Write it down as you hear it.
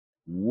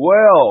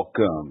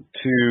Welcome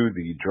to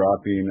the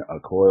Dropping a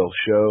Coil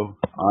show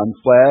on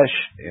Flash,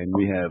 and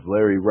we have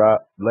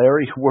LarryWoods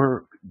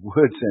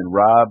and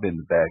Rob in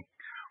the back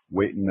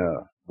waiting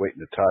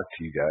to talk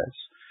to you guys.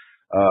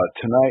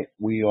 Tonight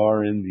we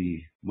are in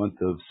the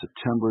month of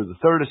September, the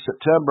 3rd of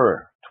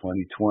September,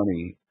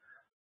 2020,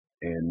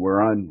 and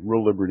we're on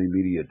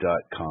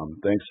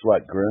RealLibertyMedia.com. Thanks a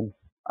lot, Grim.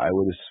 I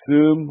would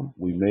assume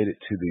we made it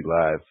to the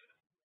live.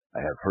 I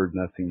have heard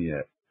nothing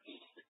yet,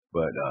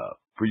 but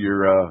for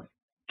your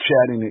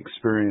chatting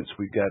experience,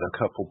 we've got a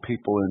couple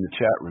people in the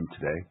chat room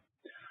today.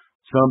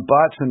 Some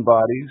bots and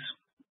bodies: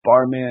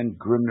 Barman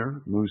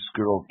Grimner, Moose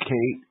Girl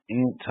Kate,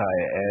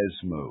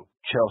 Anti-Asmo,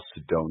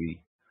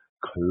 Chalcedony,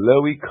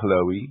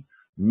 Chloe,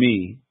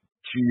 me,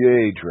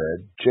 G.A.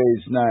 Dread,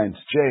 J's Nines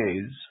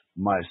J's,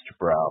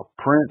 Meisterbrow,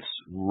 Prince,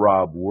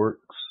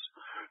 Robwerks,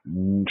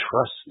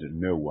 Trust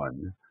No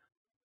One,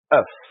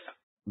 F,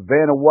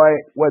 Vanna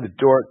White, Weather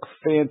Dork,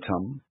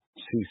 Phantom,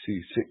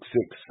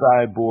 CC66,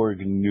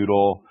 Cyborg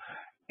Noodle,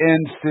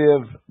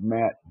 NCiv,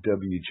 Matt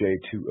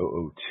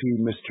WJ2002,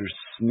 Mr.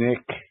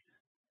 Snick,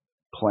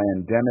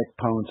 Plandemic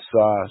Pone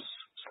Sauce,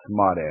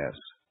 Smartass,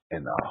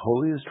 and the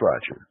holiest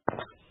Roger.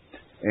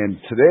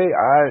 And today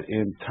I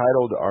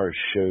entitled our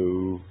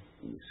show,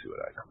 let me see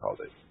what I called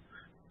it,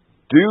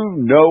 Do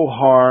No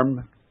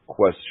Harm, ?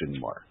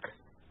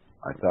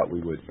 I thought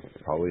we would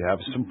probably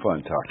have some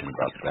fun talking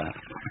about that.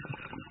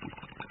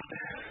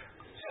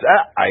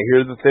 I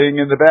hear the thing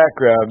in the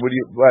background. What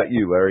about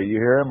you, Larry? You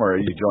hear him, or are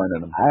you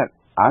joining him?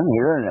 I'm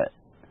hearing it.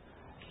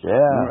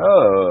 Yeah.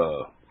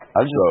 Oh.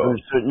 I've just been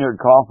sitting here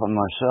coughing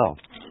myself.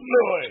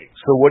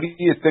 So what do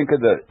you think of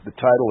the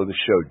title of the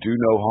show, Do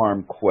No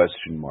Harm, ?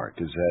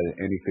 Is that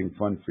anything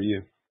fun for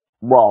you?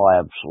 Well,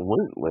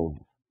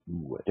 absolutely.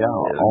 Yeah,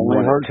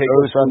 only hurt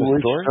those who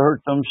wish to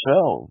hurt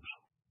themselves.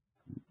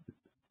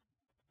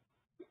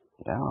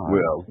 Yeah.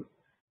 Well,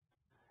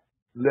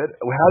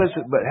 how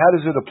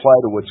does it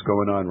apply to what's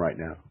going on right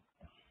now?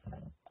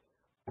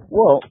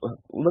 Well,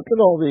 look at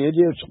all the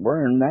idiots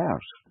wearing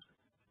masks.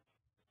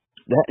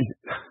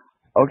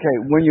 Okay,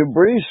 when you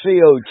breathe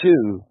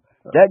CO2,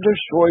 that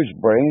destroys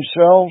brain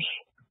cells.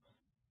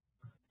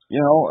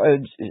 You know,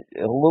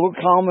 a little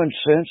common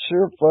sense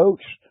here,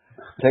 folks.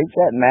 Take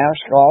that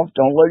mask off.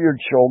 Don't let your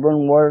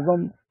children wear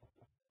them.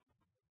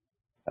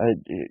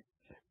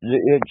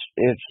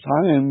 It's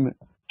time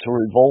to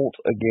revolt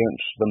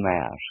against the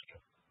mask.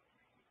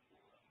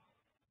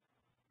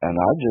 And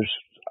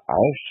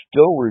I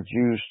still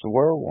refuse to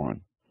wear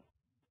one.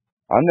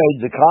 I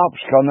made the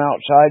cops come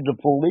outside the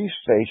police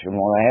station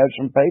when I had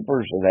some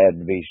papers that had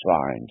to be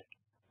signed,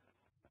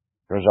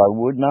 because I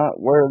would not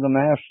wear the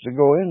mask to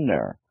go in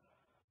there.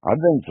 I've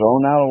been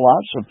thrown out of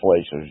lots of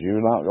places.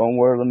 You're not going to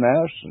wear the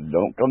mask, so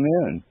don't come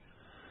in.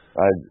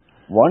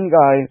 One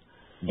guy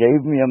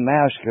gave me a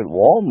mask at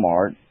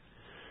Walmart,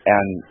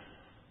 and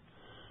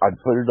I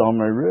put it on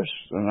my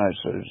wrist, and I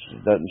said,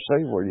 it doesn't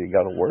say where you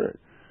got to wear it.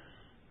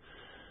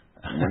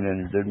 And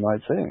then did my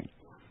thing.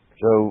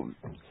 So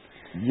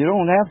you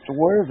don't have to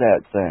wear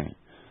that thing.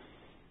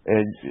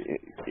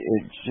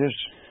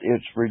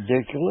 It's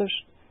ridiculous.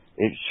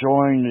 It's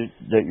showing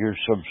that you're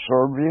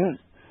subservient.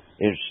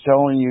 It's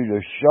telling you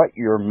to shut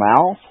your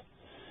mouth.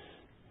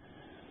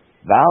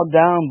 Bow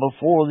down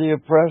before the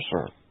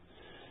oppressor.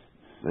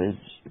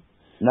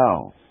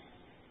 No.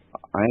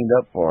 I ain't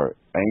up for it.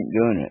 I ain't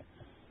doing it.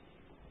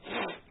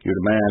 You're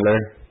the man,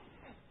 Larry.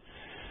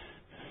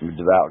 I'm a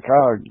devout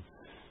coward.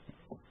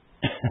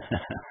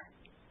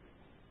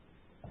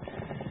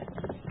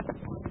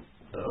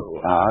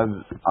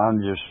 I'm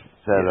just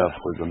fed up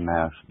with the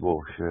mask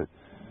bullshit.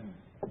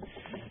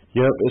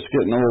 Yep, it's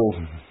getting old.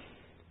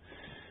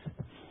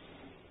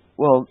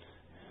 Well,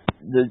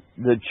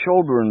 the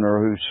children are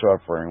who's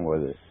suffering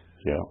with it.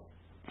 Yeah.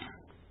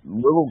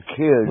 Little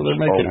kids are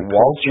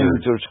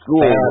walking to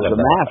school with a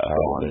mask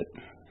on.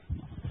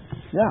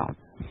 Yeah.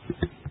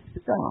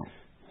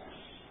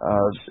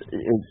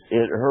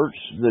 It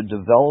hurts the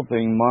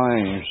developing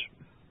minds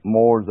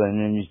more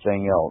than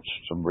anything else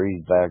to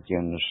breathe back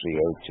in the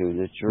CO2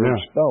 that you're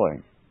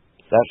expelling.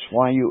 That's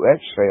why you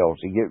exhale,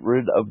 to get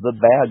rid of the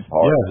bad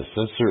part. Yes,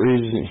 that's the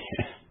reason.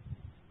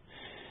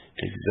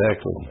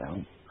 Exactly. Yeah.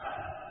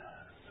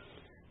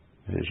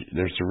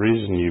 There's a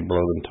reason you blow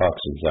them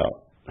toxins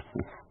out.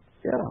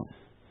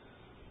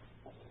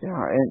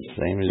 Yeah, and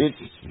same as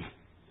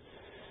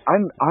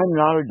I'm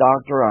not a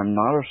doctor. I'm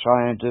not a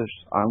scientist.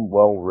 I'm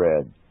well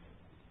read,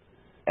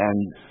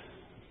 and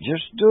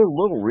just do a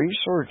little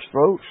research,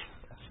 folks.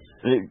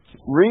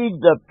 Read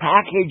the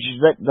package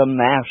that the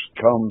mask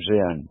comes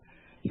in.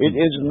 It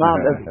is not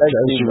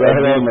effective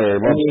against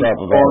any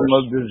form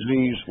of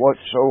disease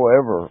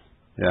whatsoever.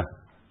 Yeah.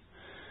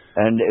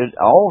 And it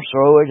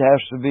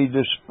has to be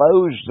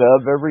disposed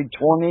of every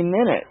 20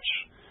 minutes.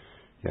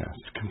 Yeah,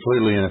 it's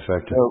completely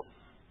ineffective.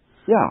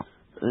 So,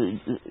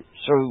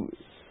 so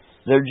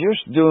they're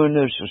just doing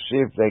this to see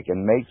if they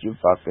can make you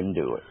fucking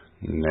do it.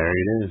 And there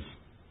it is.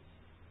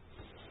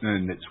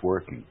 And it's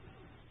working.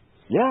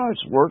 Yeah,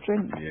 it's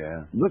working.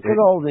 Yeah. Look at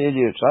all the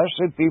idiots. I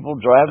see people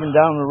driving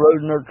down the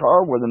road in their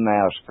car with a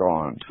mask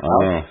on. I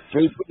know.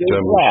 Stupid is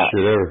that?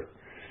 Shit ever.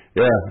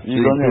 Yeah, see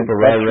people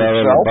riding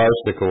around on a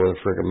bicycle with a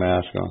freaking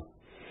mask on.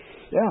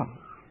 Yeah.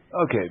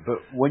 Okay,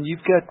 but when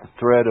you've got the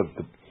threat of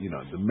the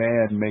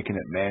man making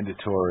it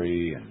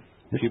mandatory and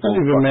it's people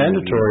not even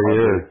mandatory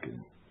here,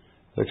 and,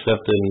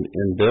 except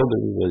in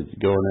buildings,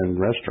 going in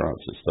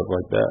restaurants and stuff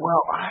like that.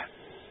 Well,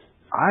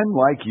 I'm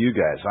like you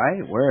guys. I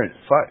ain't wearing.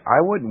 I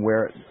wouldn't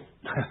wear it.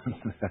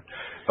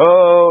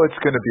 Oh, it's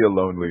going to be a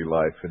lonely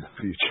life in the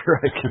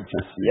future. I can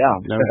just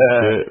No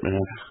shit,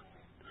 man.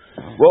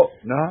 Well,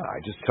 no,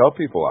 I just tell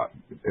people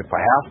if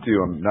I have to,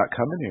 I'm not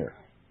coming here.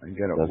 I'm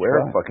going to wear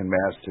a fucking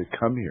mask to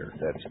come here.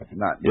 That's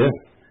not me. Yeah,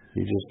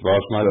 you just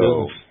lost my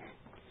business.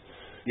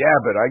 Yeah,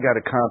 but I got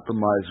to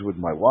compromise with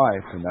my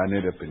wife, and I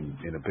ended up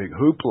in a big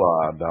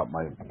hoopla about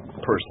my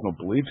personal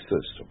belief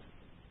system.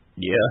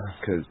 Yeah.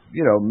 Because,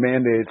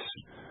 mandates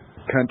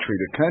country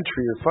to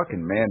country are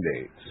fucking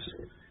mandates.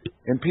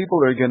 And people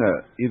are going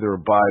to either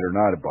abide or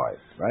not abide,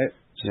 right?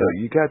 So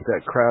you got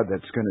that crowd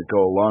that's going to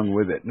go along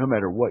with it no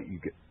matter what you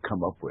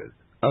come up with.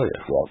 Oh,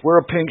 yeah. Well, wear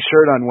a pink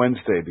shirt on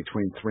Wednesday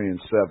between 3 and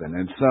 7,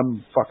 and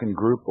some fucking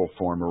group will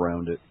form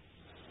around it.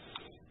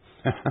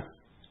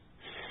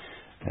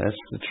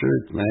 That's the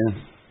truth,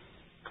 man.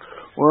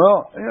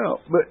 Well,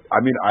 but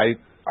I mean,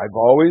 I've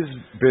always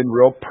been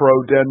real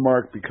pro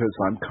Denmark because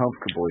I'm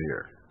comfortable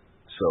here.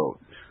 So,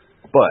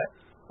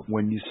 but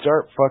when you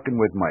start fucking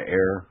with my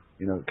air,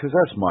 because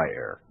that's my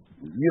air.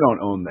 You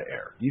don't own the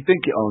air. You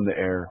think you own the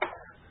air,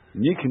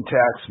 and you can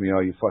tax me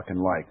all you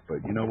fucking like, but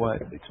you know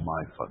what? It's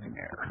my fucking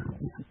air.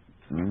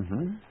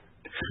 Mm-hmm.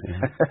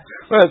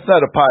 Well, it's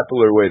not a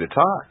popular way to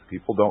talk.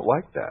 People don't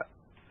like that.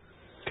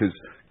 Because,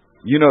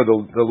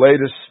 the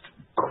latest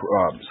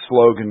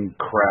slogan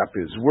crap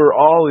is, we're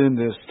all in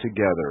this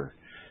together.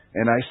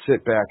 And I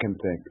sit back and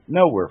think,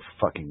 no, we're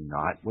fucking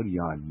not. What are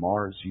you on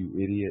Mars, you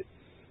idiot?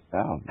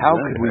 Oh, how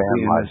could we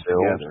be in this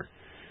together?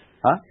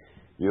 Huh?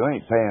 You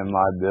ain't paying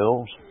my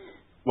bills.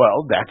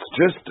 Well, that's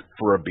just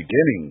for a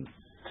beginning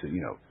to,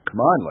 come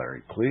on,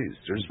 Larry, please.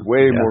 There's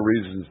way more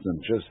reasons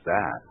than just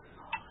that.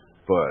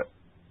 But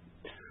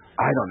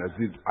I don't know.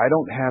 I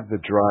don't have the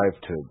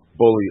drive to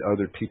bully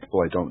other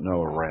people I don't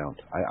know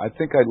around. I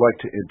think I'd like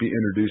to be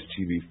introduced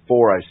to you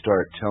before I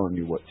start telling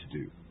you what to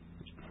do.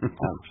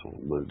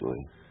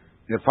 Absolutely.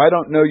 If I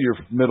don't know your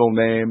middle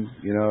name,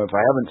 if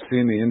I haven't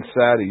seen the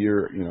inside of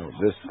your,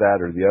 this,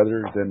 that, or the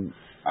other, then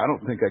I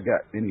don't think I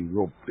got any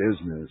real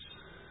business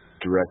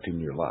directing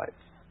your life.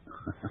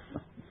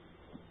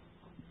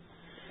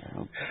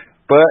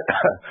 But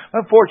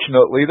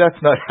unfortunately,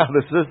 that's not how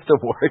the system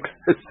works,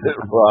 is it,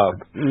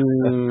 Rob?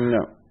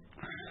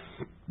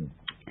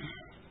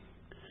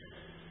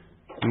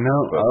 No.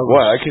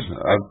 I could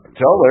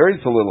tell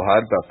Larry's a little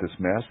hot about this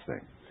mask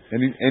thing.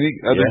 Any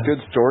other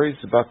good stories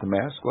about the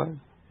mask, Larry?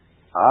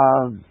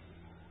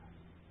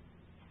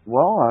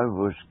 Well, I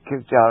was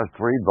kicked out of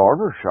 3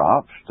 barber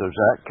shops. Does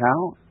that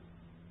count?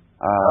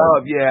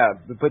 Yeah,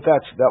 but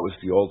that was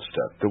the old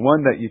stuff. The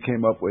one that you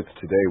came up with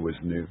today was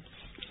new.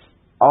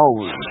 Oh,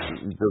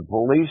 the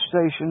police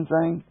station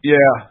thing?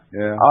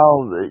 Yeah.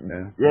 Oh,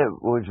 it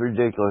was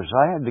ridiculous.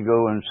 I had to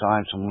go and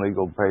sign some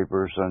legal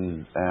papers,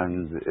 and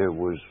it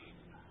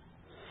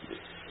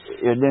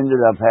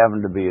ended up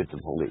having to be at the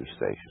police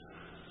station.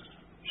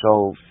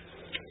 So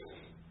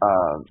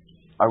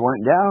I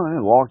went down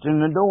and walked in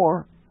the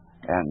door,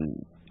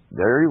 and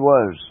there he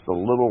was, the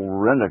little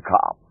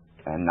rent-a-cop.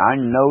 And I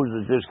know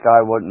that this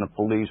guy wasn't a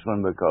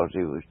policeman because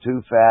he was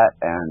too fat,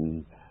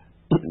 and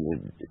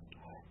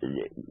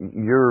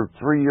your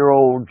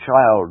 3-year-old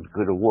child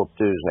could have whooped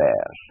his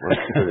ass.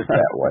 Let's put it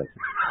that way.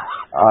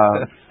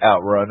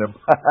 Outrun him.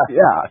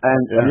 Yeah,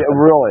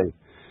 really.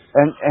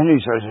 And he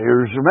says,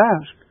 "Here's your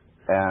mask."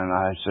 And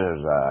I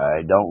says,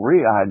 I don't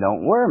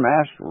wear a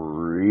mask.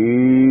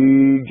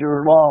 Read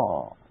your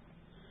law.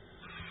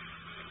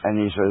 And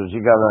he says,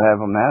 "You got to have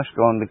a mask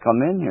on to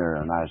come in here."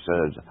 And I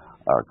says,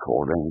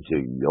 "According to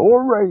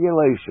your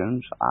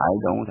regulations, I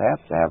don't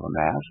have to have a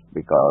mask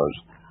because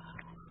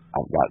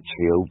I've got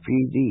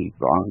COPD,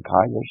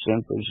 bronchitis,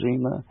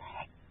 emphysema,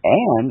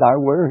 and I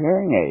wear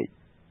hearing aids."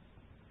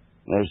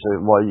 They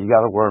said, "Well, you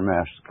got to wear a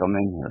mask to come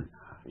in here."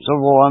 So,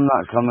 "Well, I'm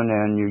not coming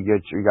in. You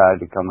get your guy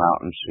to come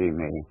out and see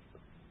me."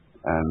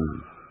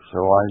 And so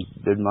I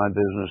did my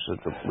business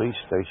at the police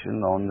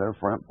station on their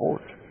front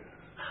porch.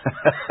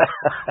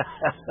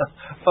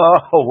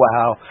 Oh,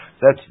 wow.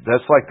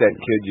 That's like that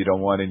kid you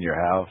don't want in your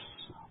house.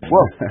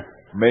 Well,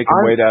 make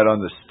him wait out on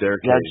the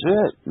staircase. That's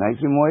it. Make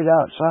him wait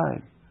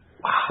outside.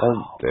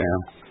 Wow.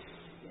 Damn.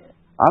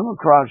 I'm a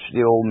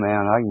crotchety old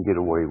man. I can get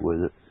away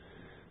with it.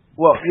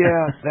 Well,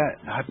 yeah.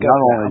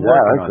 Not only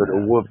that, I could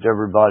have whooped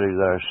everybody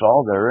that I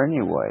saw there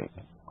anyway.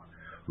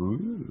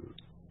 Ooh.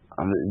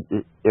 I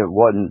mean, there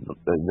wasn't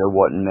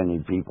many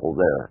people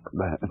there.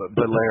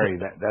 But Larry,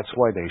 that's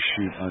why they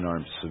shoot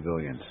unarmed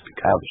civilians.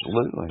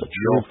 Absolutely.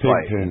 You don't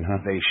fight,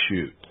 they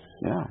shoot.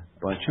 Yeah.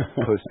 Bunch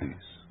of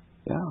pussies.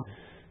 Yeah.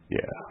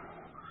 Yeah.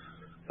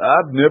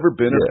 I've never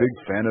been a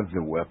big fan of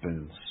the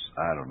weapons.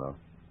 I don't know.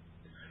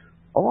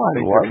 Oh, I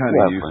think love they're kind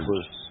of weapons.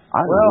 useless.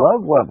 I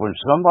love weapons.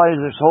 Somebody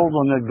that's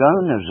holding a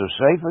gun is the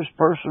safest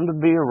person to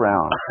be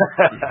around,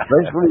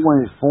 especially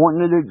when he's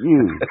pointing it at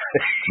you.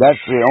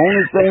 That's the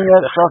only thing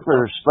that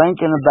sucker is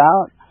thinking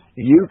about.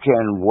 You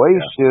can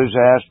waste his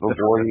ass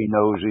before he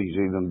knows he's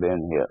even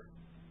been hit.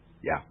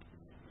 Yeah.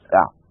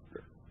 Yeah.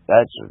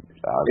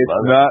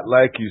 It's not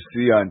like you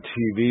see on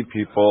TV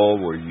people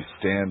where you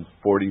stand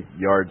 40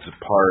 yards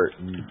apart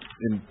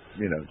and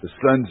the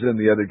sun's in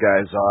the other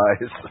guy's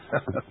eyes.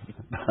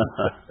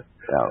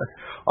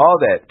 All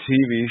that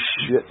TV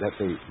shit that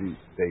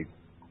they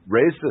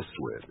raised us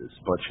with is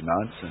a bunch of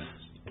nonsense.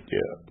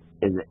 Yeah.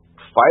 And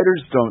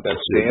fighters don't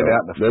stand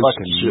out in the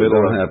fucking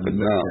middle of the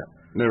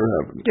Never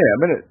happened. Yeah,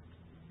 I'm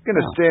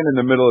gonna stand in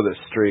the middle of the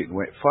street and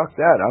wait. Fuck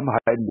that! I'm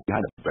hiding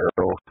behind a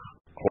barrel.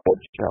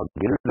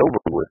 Get it over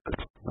with.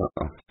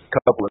 A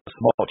couple of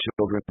small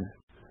children.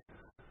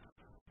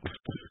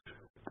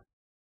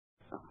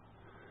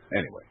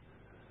 Anyway,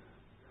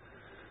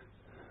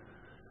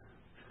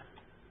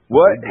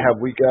 what have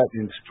we got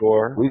in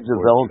store? We've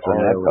developed an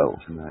echo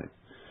tonight.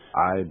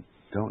 I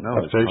don't know.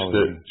 I fixed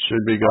it.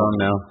 Should be gone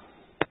now.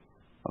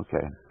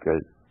 Okay,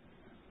 good.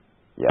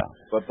 Yeah.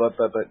 But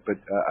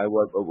I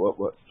what?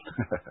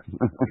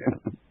 Okay.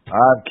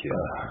 I'm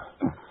kidding.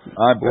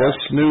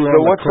 What's new on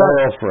the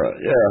coil front?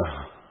 Yeah.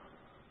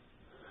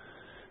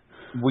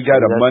 We got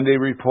a Monday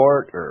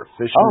report or a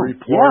fishing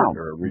report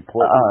or a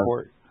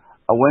report.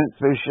 I went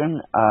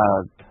fishing.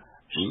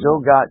 Still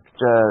got,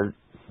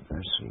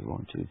 let's see,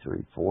 1, 2,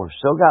 3, 4.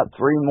 Still got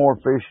 3 more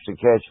fish to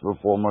catch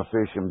before my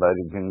fishing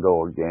buddy can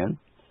go again.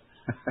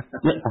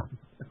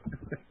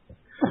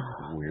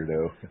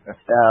 Weirdo.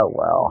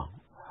 Well.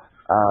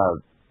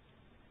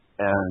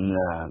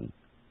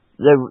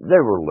 They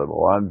were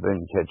little. I've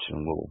been catching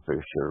little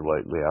fish here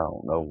lately. I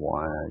don't know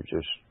why. I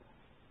just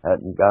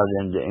hadn't got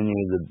into any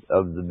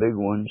of the big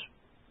ones.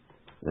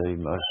 They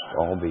must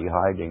all be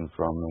hiding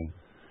from me.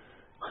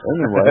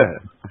 Anyway,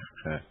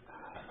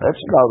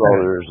 that's about all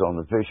there is on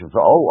the fishing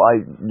front.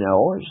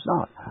 No, it's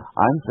not.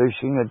 I'm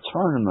fishing a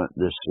tournament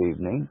this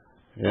evening,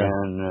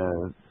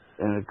 and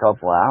in a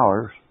couple of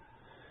hours,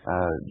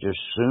 just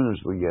as soon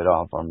as we get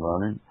off, I'm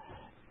running,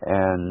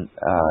 and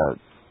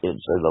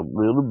it's at a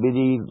little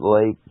bitty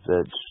lake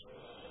that's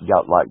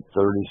got like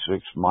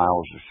 36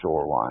 miles of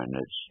shoreline.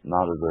 It's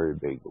not a very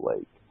big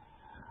lake.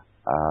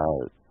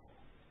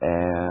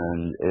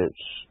 And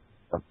it's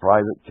a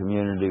private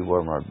community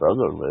where my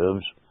brother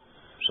lives,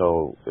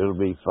 so it'll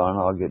be fun.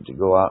 I'll get to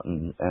go out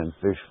and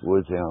fish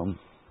with him.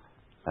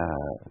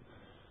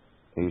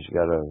 He's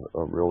got a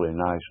really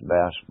nice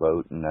bass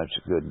boat, and that's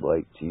a good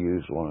lake to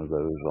use one of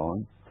those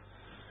on.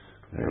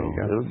 There you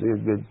go. It'll be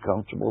a good,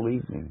 comfortable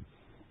evening.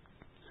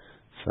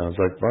 Sounds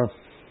like fun.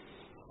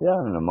 Yeah,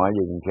 and I might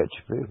even catch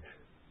a fish.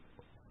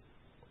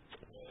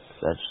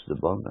 That's the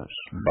bonus.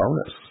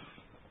 Bonus.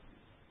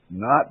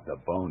 Not the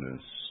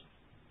bonus.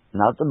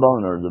 Not the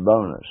boner, the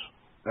bonus.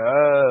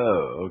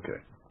 Oh, okay.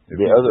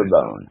 The other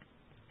bone.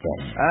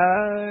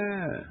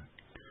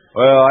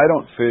 Well, I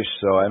don't fish,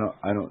 so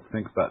I don't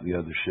think about the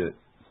other shit.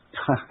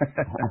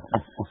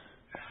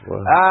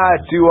 I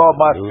do all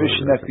my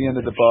fishing at the end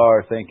of the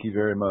bar. Thank you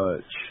very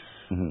much.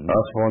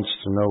 Us wants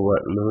to know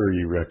what lure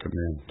you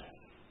recommend.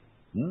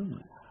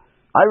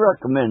 I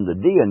recommend the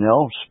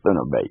D&L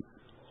spinnerbait.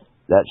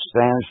 That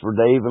stands for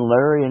Dave and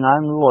Larry, and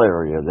I'm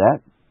Larry of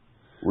that.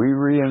 We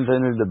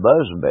reinvented the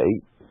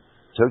buzzbait,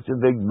 took the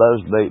big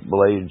buzzbait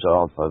blades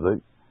off of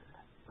it,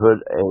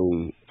 put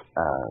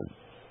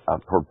a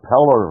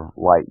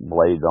propeller-like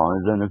blade on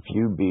it and a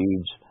few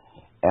beads,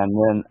 and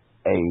then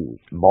a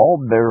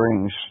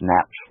ball-bearing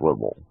snap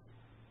swivel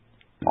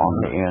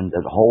on the end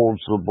that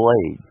holds the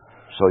blade,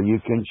 so you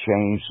can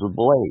change the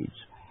blades.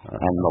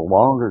 And the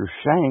longer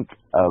shank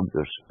of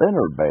the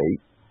spinnerbait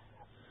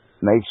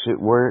makes it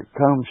where it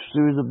comes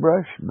through the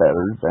brush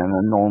better than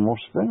a normal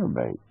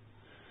spinnerbait.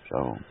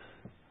 So,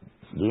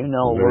 D&L is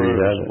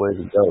the way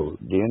to go.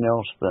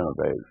 D&L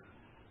spinnerbait.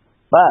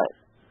 But,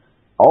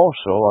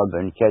 also, I've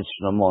been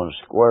catching them on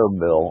square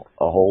bill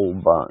a whole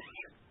bunch.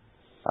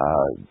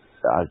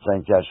 I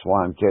think that's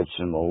why I'm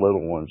catching the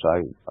little ones. I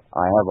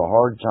have a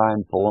hard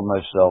time pulling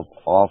myself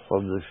off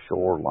of the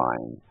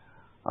shoreline.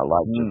 I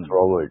like to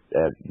throw it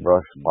at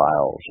brush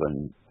piles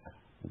and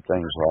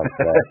things like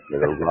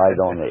that are right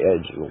on the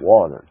edge of the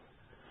water.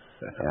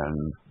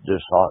 And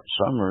this hot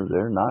summer,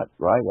 they're not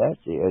right at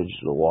the edge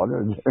of the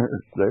water.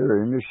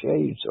 They're in the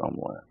shade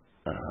somewhere.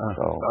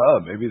 So,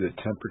 maybe the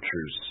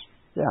temperatures.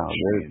 Yeah,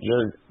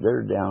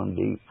 they're down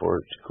deep where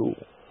it's cool.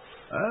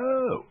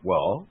 Oh,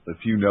 well,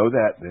 if you know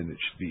that, then it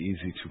should be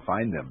easy to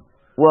find them.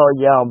 Well,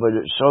 yeah, but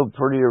it's so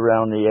pretty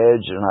around the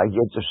edge, and I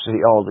get to see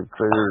all the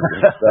critters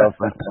and stuff.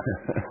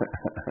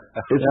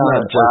 It's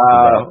not just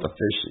about the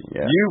fishing.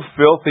 Yeah. You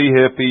filthy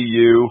hippie,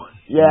 you.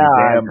 Yeah,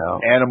 damn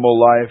animal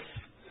life.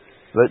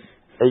 But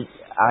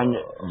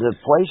the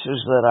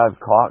places that I've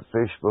caught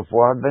fish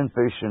before, I've been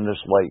fishing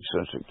this lake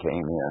since it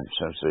came in,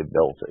 since they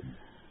built it.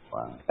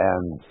 Wow.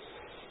 And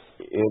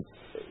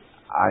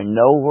I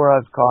know where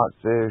I've caught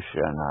fish,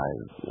 and I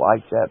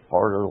like that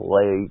part of the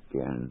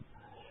lake, and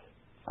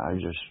I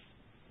just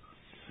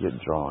get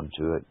drawn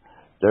to it.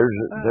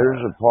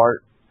 There's a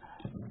part,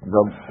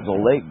 the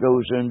lake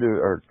goes into,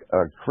 or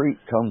a creek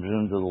comes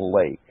into the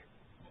lake,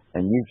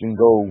 and you can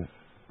go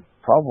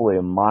probably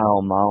a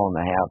mile and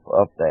a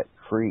half up that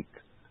creek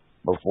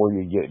before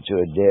you get to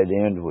a dead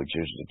end, which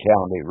is the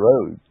county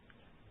road.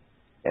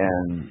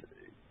 And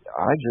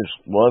I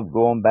just love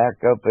going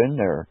back up in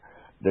there.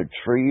 The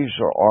trees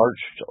are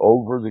arched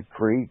over the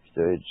creek.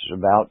 It's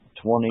about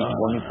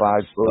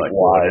 25 foot like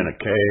wide. In a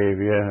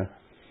cave, yeah.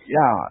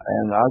 Yeah,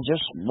 and I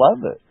just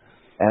love it.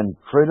 And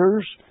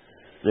critters,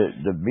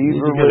 the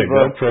beaver You get a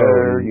live up GoPro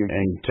there.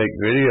 and take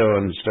video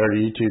and start a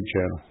YouTube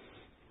channel.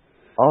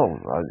 Oh,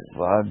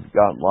 I've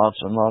got lots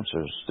and lots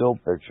of still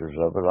pictures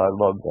of it. I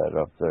love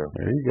that up there.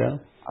 There you go.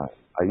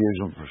 I use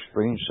them for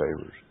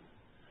screensavers.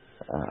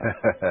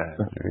 There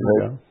you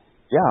go.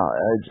 Yeah,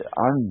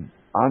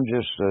 I'm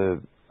just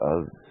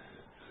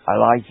I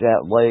like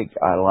that lake.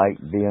 I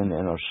like being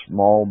in a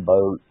small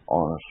boat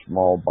on a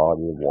small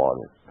body of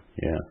water.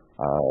 Yeah.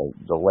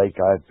 The lake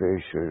I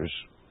fish is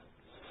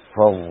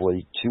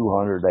probably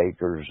 200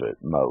 acres at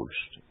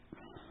most.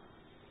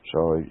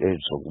 So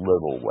it's a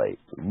little lake,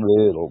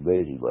 little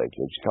bitty lake.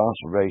 It's a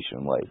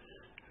conservation lake.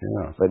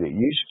 Yeah. But it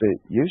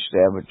used to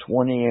have a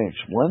 20-inch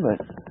limit,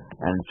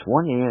 and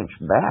 20-inch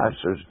bass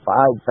is 5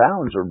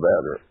 pounds or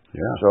better.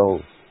 Yeah.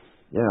 So,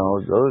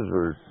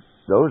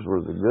 those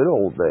were the good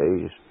old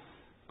days.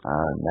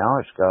 Now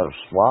it's got a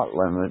slot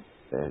limit.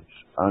 It's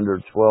under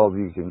 12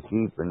 you can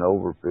keep, and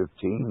over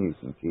 15 you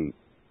can keep.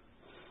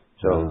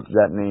 So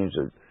that means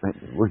that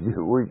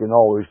we can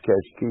always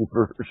catch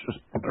keepers.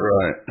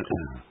 Right.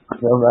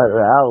 No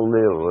matter how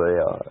little they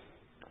are.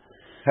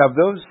 Have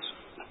those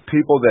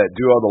people that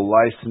do all the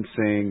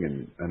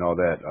licensing and all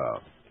that,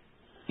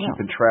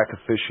 keeping track of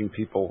fishing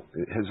people,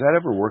 has that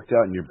ever worked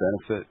out in your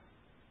benefit?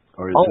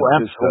 Or is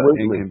it just an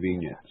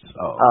inconvenience?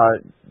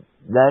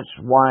 That's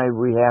why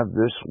we have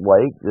this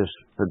lake, this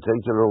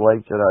particular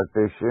lake that I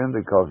fish in,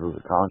 because of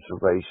the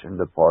conservation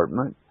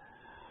department.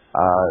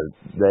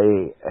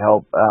 They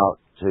help out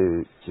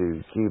to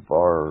keep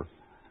our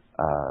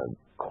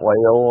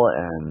quail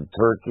and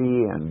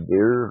turkey and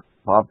deer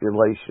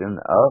population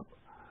up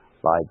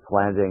by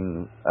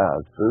planting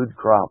food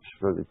crops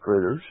for the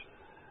critters.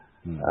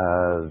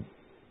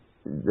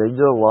 They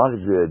do a lot of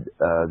good.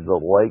 The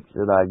lake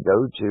that I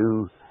go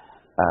to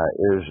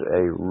is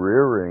a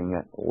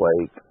rearing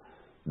lake.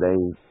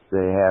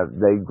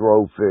 They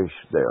grow fish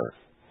there.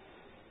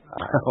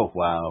 Oh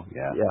wow!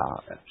 Yeah.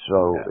 Yeah.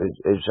 So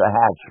it's a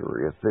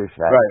hatchery, a fish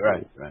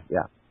hatchery. Right.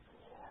 Yeah.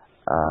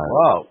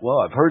 Wow. Well,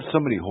 I've heard so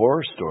many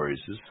horror stories.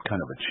 This is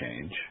kind of a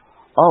change.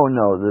 Oh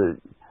no,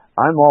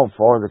 I'm all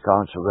for the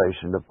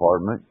conservation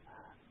department.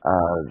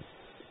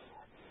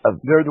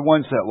 They're the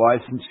ones that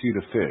license you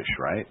to fish,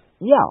 right?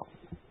 Yeah.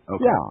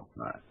 Okay.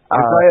 Yeah. All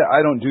right.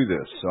 I don't do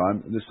this, so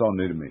this is all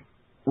new to me.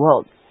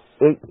 Well,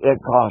 it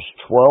costs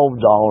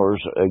 $12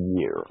 a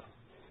year.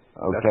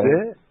 Okay. That's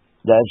it?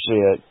 That's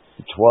it.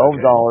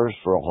 $12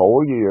 for a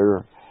whole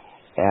year,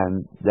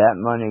 and that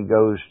money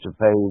goes to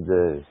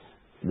pay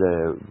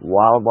the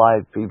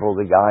wildlife people,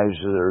 the guys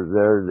that are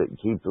there that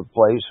keep the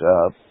place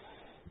up.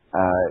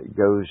 It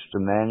goes to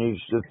manage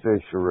the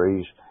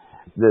fisheries.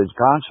 The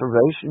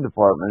conservation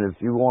department,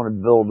 if you want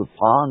to build a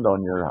pond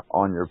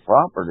on your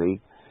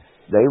property,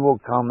 they will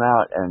come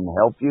out and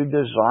help you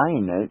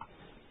design it,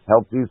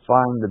 help you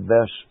find the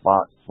best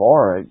spot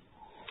for it,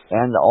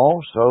 and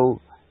also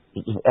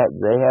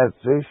they have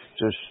fish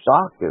to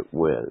stock it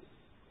with.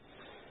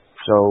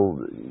 So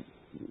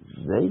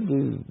they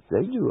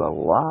do a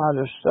lot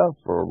of stuff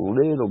for a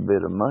little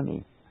bit of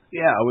money.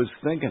 Yeah, I was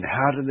thinking,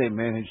 how do they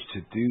manage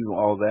to do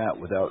all that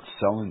without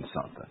selling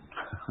something?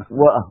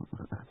 Well,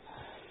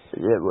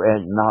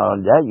 and not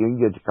only that, you can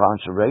get the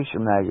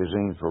conservation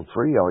magazine for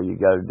free. All you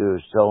got to do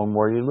is tell them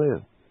where you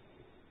live.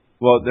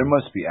 Well, there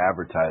must be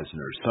advertising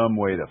or some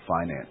way to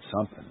finance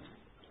something.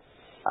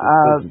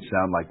 It doesn't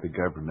sound like the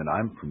government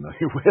I'm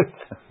familiar with.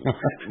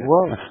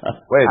 Well,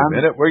 wait a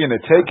minute. We're going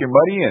to take your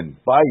money and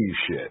buy you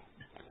shit.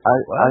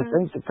 I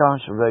think the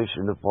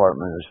conservation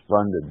department is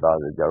funded by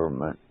the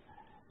government,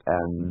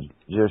 and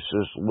just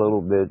this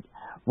little bit.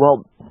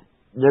 Well,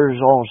 there's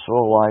also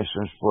a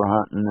license for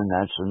hunting, and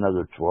that's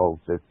another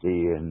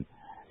 $12.50,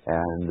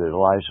 and a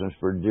license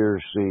for deer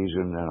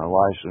season, and a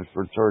license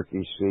for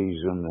turkey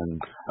season,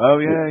 and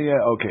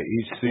okay,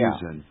 each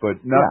season,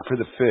 but not for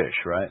the fish,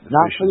 right?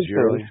 Not for the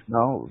yearly? fish.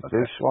 No,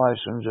 fish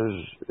license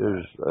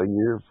is a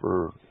year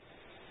for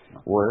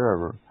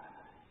wherever.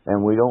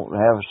 And we don't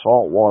have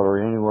salt water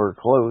anywhere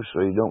close,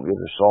 so you don't get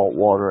a salt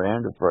water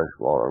and a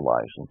freshwater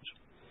license.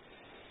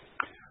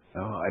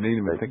 Oh, I didn't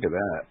even think of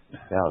that.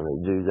 Yeah,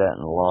 they do that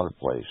in a lot of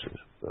places,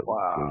 but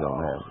we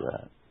don't have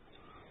that.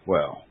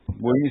 Well,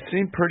 you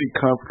seem pretty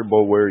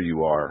comfortable where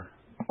you are.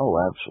 Oh,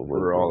 absolutely.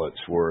 For all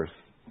it's worth.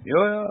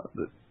 Yeah,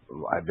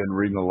 I've been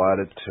reading a lot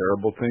of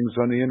terrible things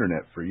on the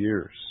internet for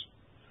years.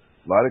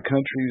 A lot of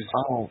countries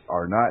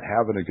are not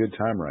having a good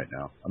time right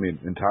now. I mean,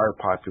 entire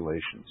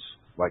populations,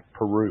 like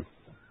Peru.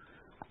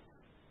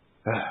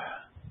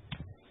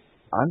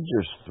 I'm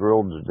just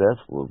thrilled to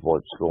death with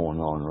what's going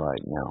on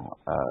right now.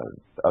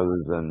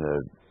 Other than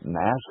the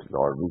mask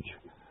garbage,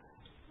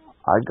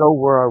 I go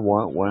where I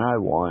want, when I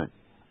want,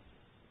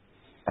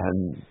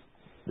 and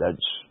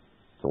that's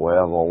the way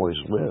I've always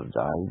lived.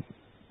 I'm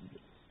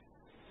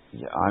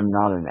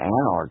not an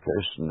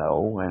anarchist,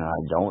 no, and I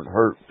don't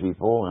hurt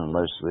people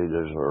unless they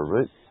deserve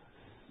it.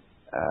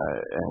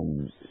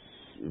 And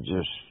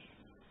just,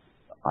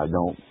 I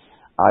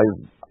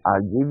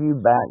give you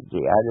back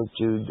the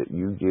attitude that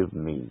you give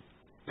me.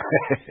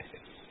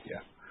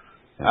 Yeah,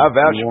 I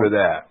vouch for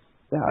that.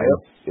 Yeah,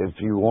 yep. If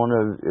you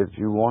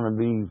want to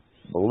be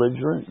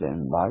belligerent,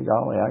 then by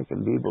golly, I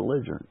can be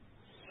belligerent.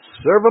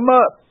 Serve them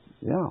up.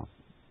 Yeah.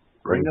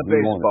 Bring a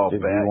baseball bat.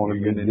 If you want to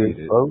be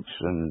good folks,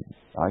 and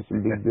I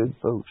can be good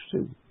folks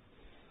too.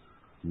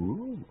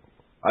 Ooh,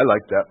 I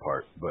like that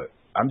part, but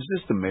I'm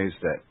just amazed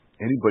that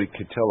anybody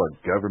could tell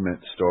a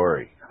government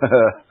story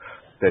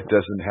that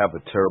doesn't have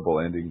a terrible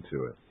ending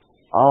to it.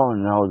 Oh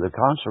no, the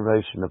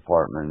conservation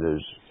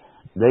department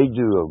they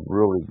do a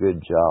really good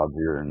job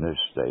here in this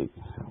state.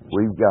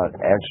 We've got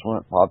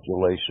excellent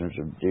populations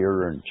of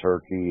deer and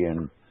turkey,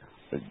 and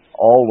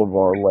all of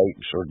our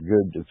lakes are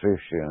good to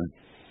fish in.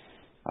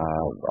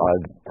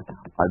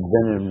 I've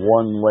been in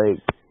one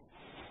lake,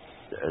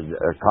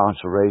 a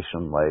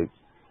conservation lake,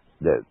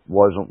 that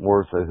wasn't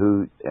worth a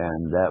hoot,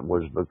 and that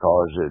was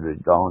because it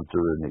had gone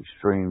through an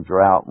extreme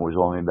drought and was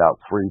only about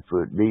 3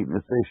 foot deep, and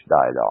the fish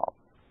died off.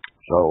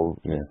 So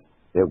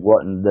it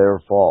wasn't their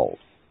fault.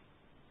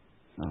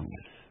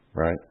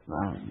 Right.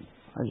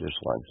 I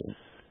just liked it.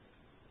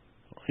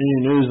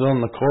 Any news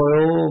on the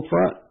coil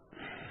front?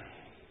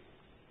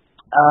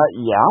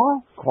 Yeah,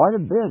 quite a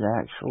bit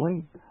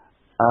actually.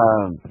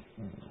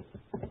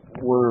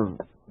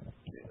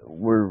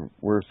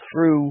 We're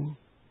through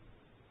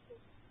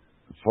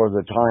for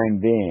the time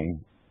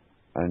being,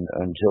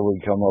 until we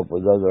come up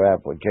with other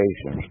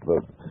applications.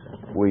 But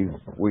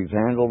we've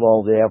handled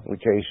all the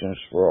applications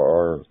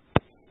for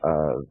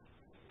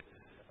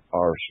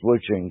our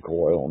switching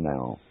coil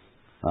now.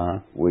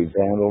 We've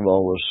handled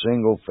all the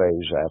single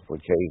phase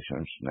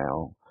applications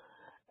now,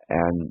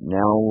 and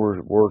now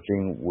we're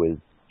working with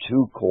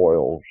 2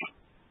 coils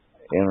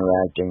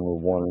interacting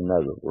with one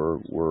another.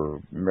 We're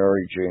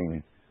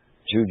merging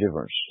 2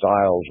 different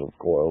styles of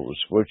coil, the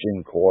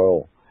switching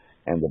coil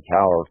and the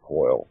power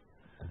coil.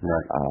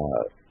 Right.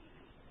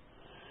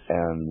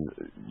 And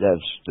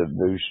that's to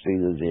boost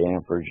either the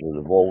amperage or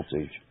the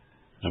voltage.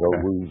 So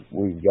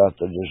we've got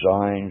the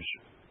designs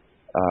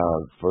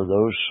for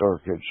those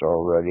circuits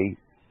already,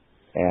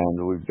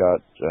 and we've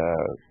got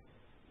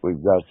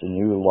the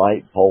new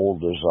light pole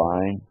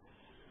design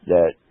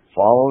that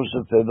follows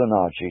the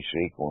Fibonacci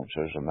sequence,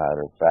 as a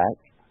matter of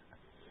fact,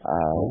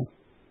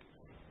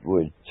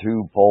 with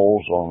 2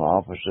 poles on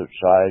opposite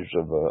sides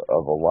of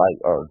a light,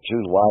 or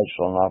 2 lights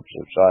on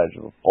opposite sides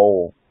of a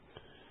pole,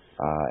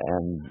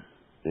 and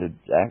it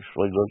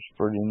actually looks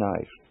pretty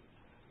nice.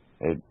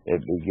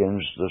 It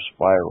begins the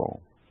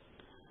spiral.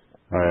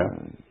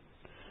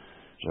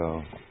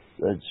 So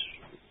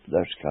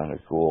that's kind of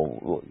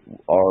cool.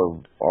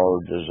 Our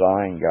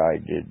design guy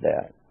did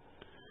that.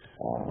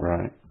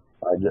 Right.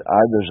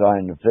 I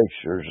designed the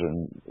fixtures,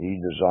 and he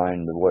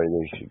designed the way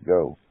they should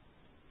go.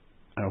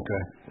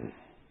 Okay.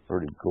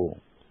 Pretty cool.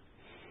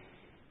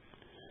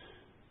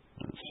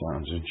 That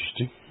sounds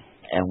interesting.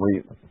 And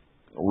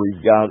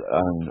we've got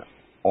an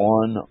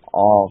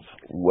on-off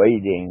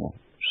waiting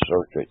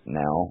circuit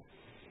now,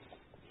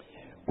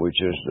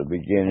 which is the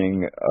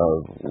beginning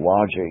of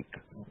logic,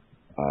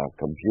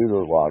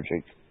 computer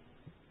logic.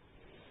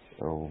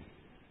 So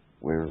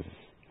we're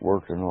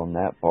working on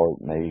that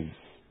part, may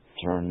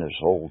turn this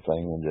whole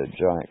thing into a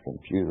giant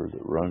computer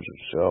that runs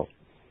itself.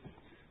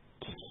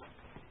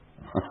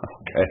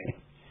 Okay.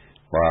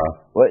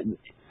 Wow. But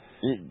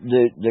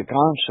the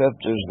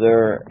concept is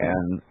there,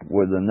 and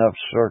with enough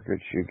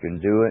circuits you can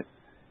do it.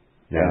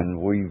 Yeah. And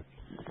we've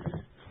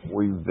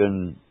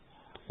been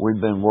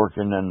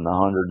working in the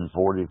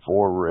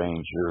 144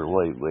 range here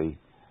lately,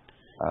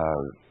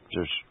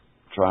 just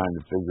trying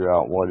to figure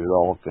out what it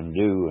all can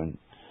do. And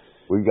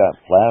we've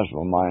got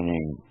plasma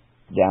mining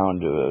down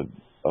to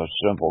a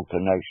simple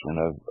connection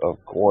of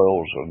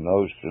coils, and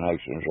those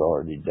connections are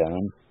already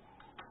done.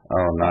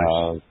 Oh,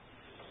 nice.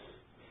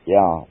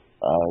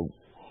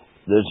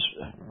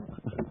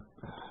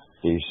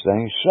 These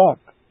things suck,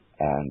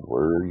 and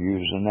we're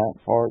using that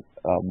part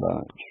a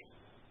bunch.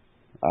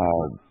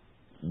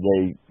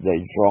 They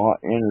draw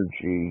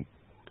energy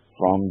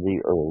from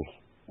the earth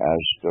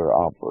as they're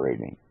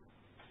operating.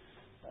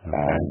 Okay.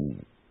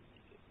 And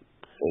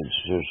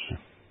it's just,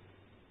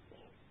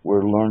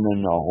 we're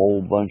learning a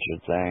whole bunch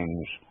of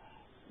things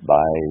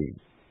by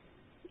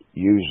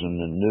using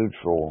the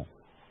neutral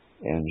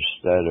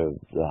instead of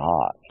the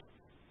hot.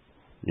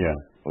 Yeah.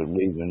 We're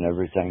leaving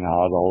everything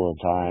hot all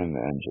the time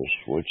and just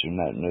switching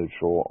that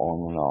neutral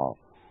on and off.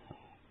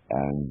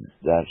 And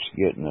that's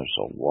getting us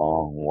a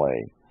long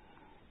way.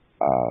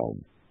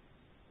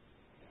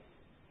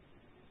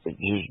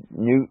 just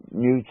new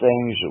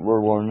things that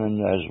we're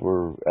learning as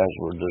we're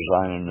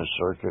designing the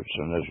circuits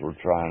and as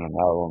we're trying them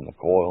out on the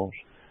coils.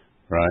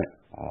 Right.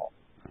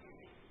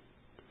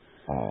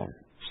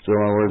 Still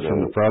on word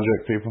from the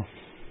project people?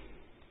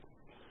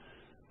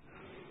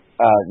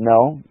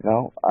 No.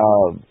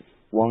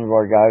 One of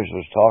our guys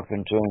was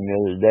talking to him the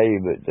other day,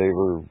 but they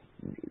were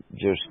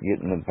just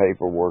getting the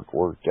paperwork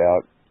worked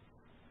out,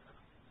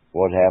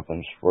 what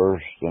happens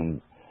first,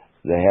 and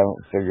they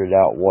haven't figured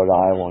out what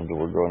island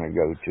we're going to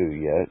go to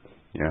yet.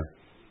 Yeah.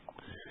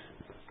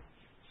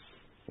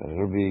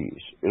 It'll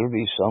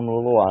be some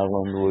little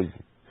island with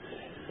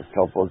a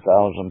couple of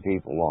thousand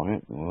people on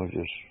it, and we'll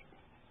just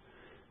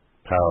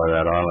power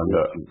that island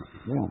up.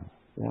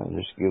 Yeah,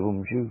 just give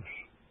them juice.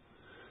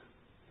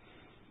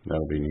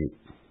 That'll be neat.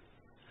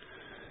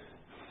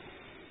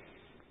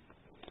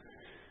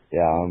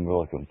 Yeah, I'm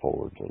looking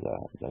forward to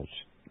that.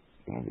 That's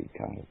going to be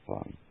kind of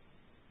fun.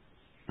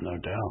 No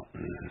doubt.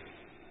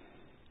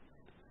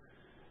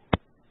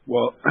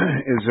 Well,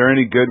 is there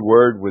any good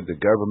word with the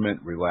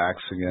government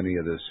relaxing any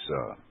of this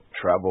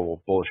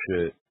travel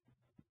bullshit?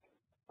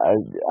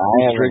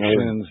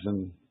 Restrictions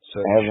and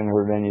such? I haven't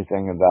heard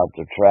anything about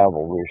the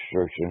travel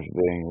restrictions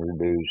being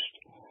reduced.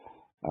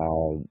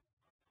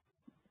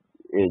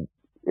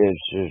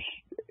 It's just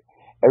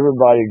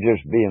everybody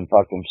just being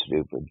fucking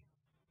stupid.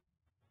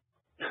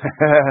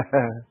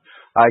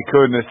 I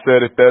couldn't have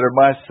said it better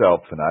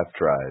myself, and I've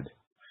tried.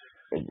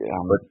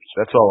 But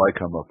that's all I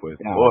come up with.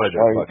 Yeah, Boy,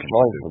 they're fucking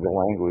sorry stupid. for the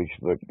language,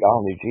 but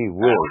golly gee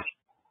whiz.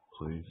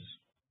 Please.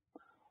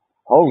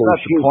 Holy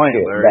that's the point,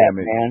 Larry.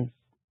 man.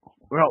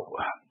 Well,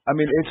 I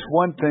mean, it's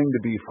one thing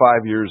to be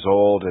 5 years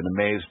old and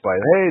amazed by,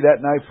 hey,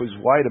 that knife was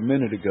white a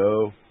minute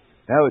ago.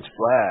 Now it's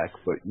black.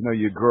 But,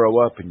 you grow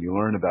up and you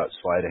learn about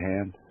sleight of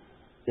hand.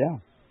 Yeah.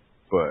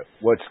 But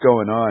what's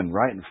going on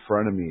right in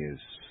front of me is,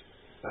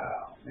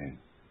 oh, man.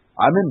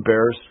 I'm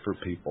embarrassed for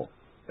people.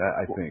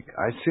 I think.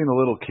 I seen a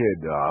little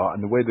kid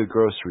on the way to the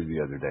grocery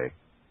the other day,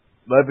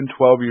 11,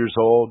 12 years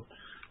old,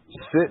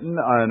 sitting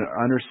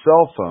on her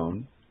cell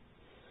phone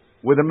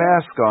with a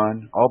mask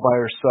on, all by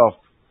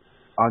herself,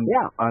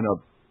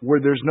 where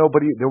there was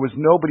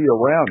nobody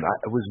around.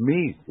 It was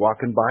me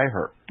walking by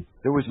her.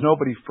 There was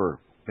nobody for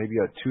maybe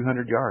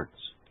 200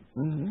 yards.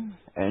 Mm-hmm.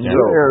 And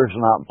your air's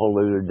not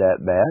polluted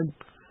that bad.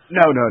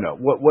 No.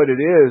 What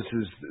it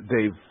is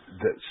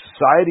the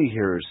society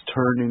here is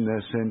turning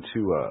this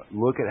into a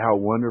look at how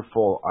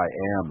wonderful I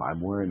am.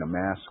 I'm wearing a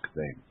mask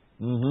thing.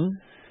 Mm-hmm.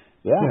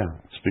 Yeah.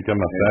 It's become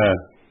a fad.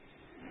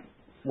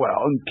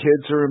 Well, and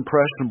kids are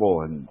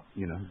impressionable, and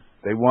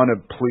they want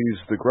to please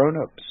the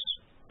grown-ups.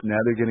 Now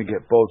they're going to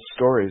get both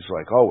stories,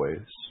 like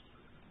always.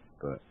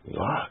 But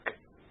fuck,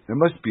 there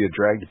must be a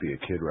drag to be a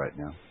kid right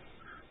now.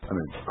 I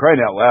mean,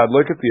 crying out loud,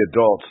 look at the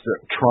adults,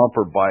 Trump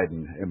or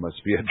Biden. It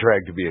must be a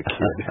drag to be a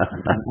kid.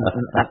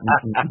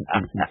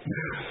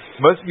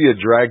 Must be a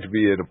drag to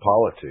be into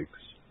politics.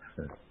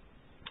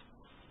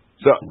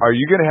 So, are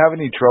you going to have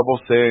any trouble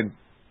saying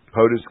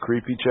POTUS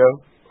Creepy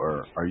Joe,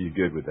 or are you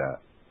good with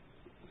that?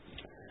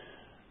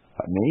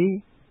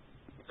 Me?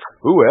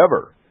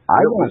 Whoever.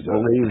 I don't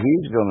believe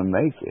he's going to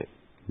make it.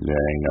 Yeah,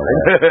 ain't no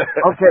way.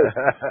 Okay,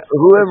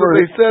 whoever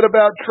they said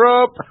about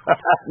Trump.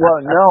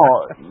 Well, no,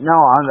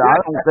 I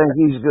don't think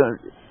he's going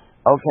to.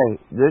 Okay,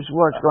 this is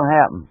what's going to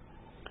happen.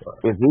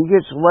 If he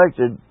gets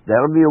elected,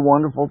 that'll be a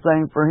wonderful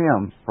thing for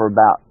him for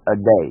about a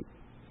day,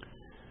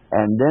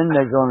 and then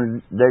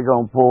they're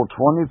going to pull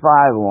 25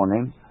 on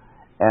him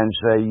and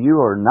say you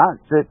are not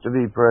fit to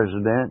be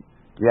president.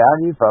 You're out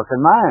of your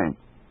fucking mind.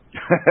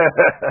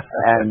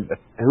 And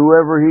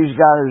whoever he's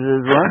got as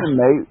his running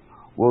mate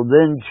will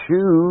then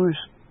choose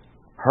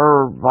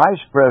her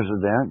vice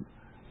president.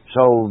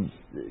 So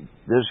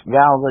this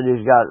gal that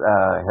he's got,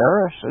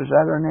 Harris, is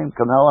that her name?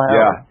 Kamala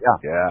Harris?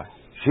 Yeah.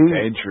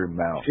 Danger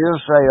Mouse. She'll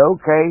say,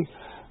 okay,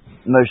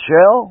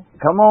 Michelle,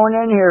 come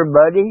on in here,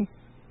 buddy.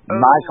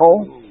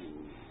 Michael.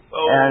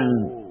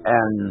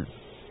 And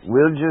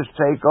we'll just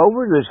take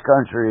over this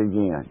country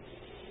again.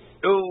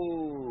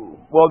 Oh.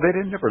 Well, they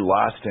never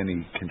lost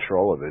any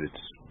control of it.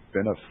 It's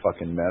been a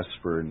fucking mess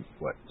for,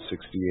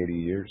 60, 80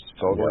 years?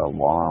 Totally. A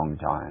long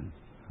time.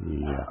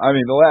 Yeah. I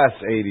mean, the last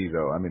 80,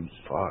 though,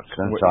 fuck.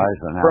 Since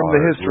Eisenhower. From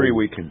the history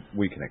we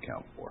can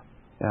account for.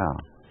 Yeah.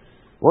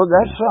 Well,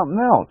 that's something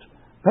else.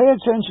 Pay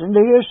attention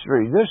to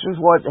history. This is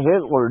what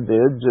Hitler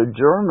did to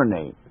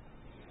Germany.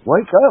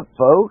 Wake up,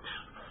 folks.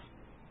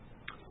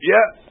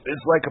 Yeah,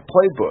 it's like a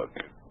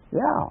playbook.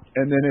 Yeah.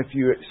 And then if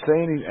you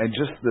say anything, and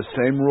just the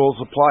same rules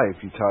apply.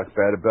 If you talk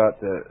bad about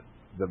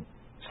the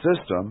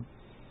system,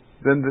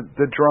 then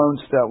the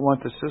drones that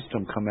want the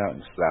system come out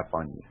and slap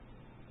on you.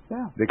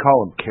 Yeah. They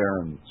call them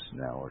Karens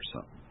now or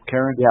something.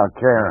 Karens? Yeah,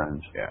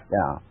 Karens.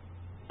 Yeah.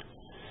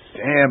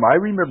 Damn, I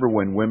remember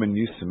when women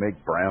used to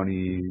make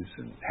brownies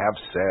and have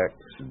sex.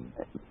 And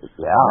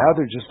now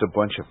they're just a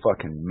bunch of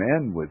fucking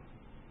men with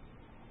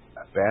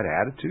bad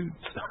attitudes.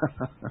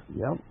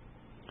 Yep.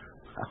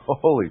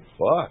 Holy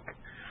fuck.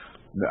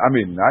 I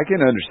mean, I can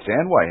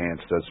understand why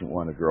Hans doesn't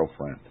want a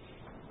girlfriend.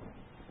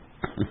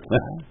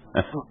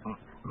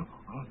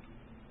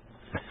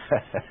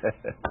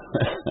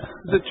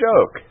 It's a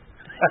joke.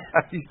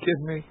 Are you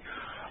kidding me?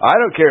 I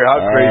don't care how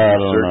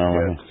crazy Cirque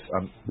gets.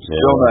 I'm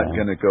still not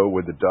going to go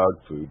with the dog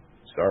food.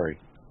 Sorry.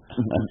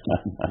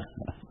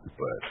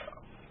 But,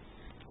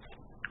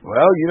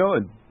 well, you know, a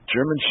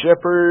German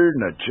Shepherd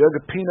and a jug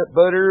of peanut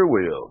butter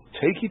will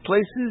take you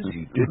places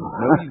you didn't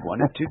know you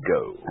wanted to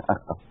go.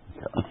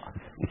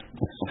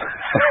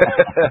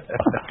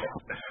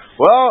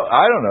 Well,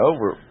 I don't know.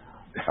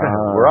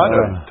 We're on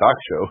a talk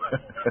show.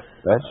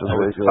 That's a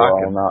visual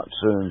I'll not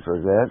soon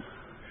forget.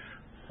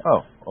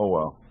 Oh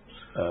well.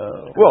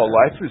 Well,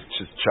 life is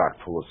just chock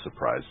full of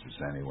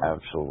surprises anyway.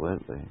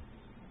 Absolutely.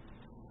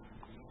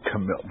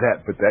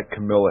 That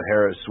Camilla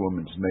Harris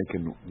woman's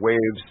making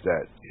waves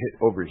that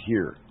hit over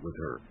here with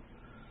her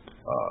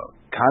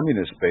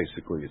communist,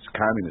 basically. It's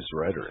communist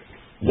rhetoric.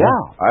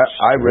 Yeah.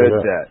 I read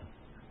that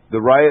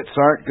the riots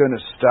aren't going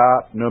to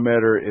stop no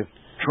matter if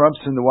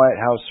Trump's in the White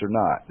House or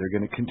not. They're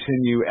going to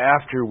continue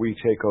after we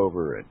take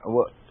over. And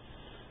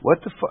what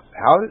the fuck?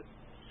 How did...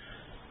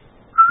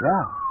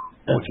 Yeah.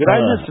 Did I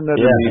miss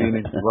another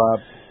meeting, Rob?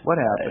 What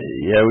happened?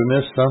 Yeah, we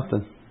missed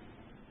something.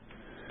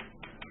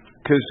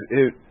 Because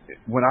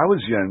when I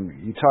was young,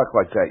 you talk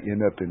like that, you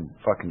end up in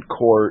fucking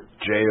court,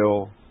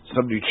 jail,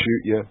 somebody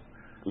shoot you.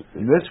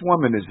 And this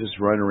woman is just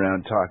running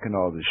around talking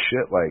all this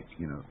shit like,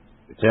 you know.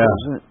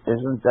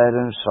 Isn't that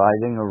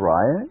inciting a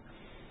riot?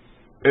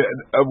 It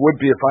would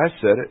be if I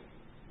said it.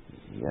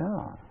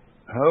 Yeah.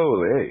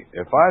 Holy,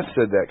 if I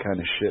said that kind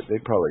of shit,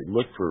 they'd probably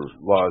look for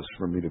laws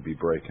for me to be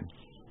breaking.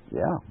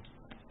 Yeah.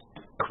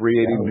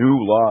 Creating new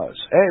laws.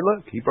 Hey,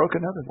 look, he broke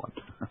another one.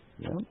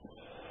 Yeah.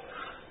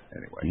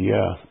 Anyway.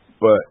 Yeah.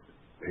 But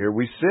here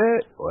we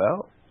sit.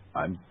 Well,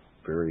 I'm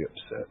very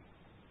upset.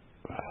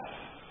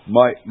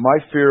 My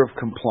fear of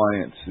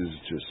compliance is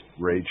just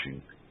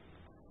raging.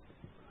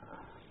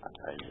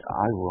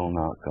 I will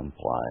not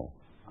comply.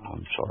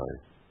 I'm sorry.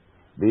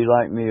 Be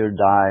like me or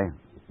die.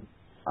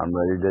 I'm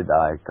ready to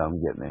die. Come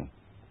get me.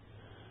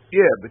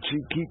 Yeah, but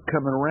you keep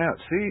coming around.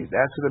 See,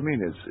 that's what I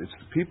mean. It's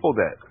the people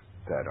that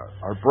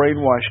are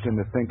brainwashed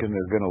into thinking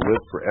they're going to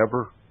live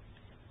forever.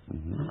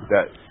 Mm-hmm.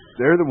 That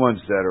they're the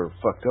ones that are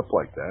fucked up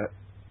like that.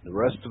 The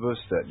rest of us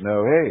that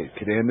know, hey, it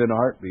could end in a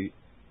heartbeat.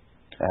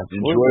 Absolutely.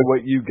 Enjoy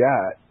what you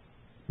got.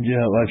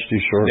 Yeah, life's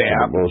too short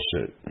for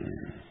bullshit.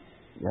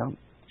 Yeah.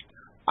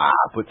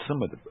 But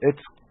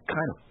it's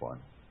kind of fun.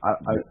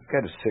 I've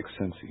got a sixth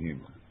sense of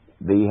humor.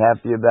 Be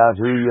happy about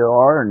who you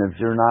are, and if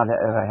you're not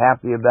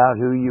happy about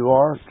who you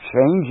are,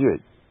 change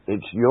it.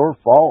 It's your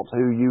fault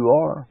who you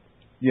are.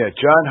 Yeah,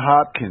 John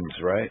Hopkins,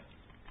 right?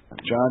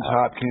 Johns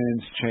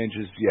Hopkins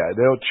changes. Yeah,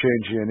 they'll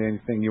change you in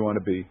anything you want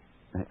to be.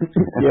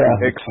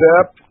 Yeah.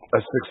 Except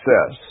a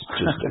success.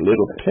 Just a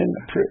little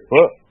pinprick.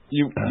 Well,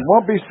 you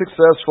won't be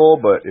successful,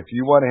 but if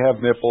you want to have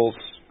nipples,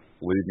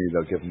 believe me,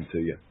 they'll give them to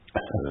you.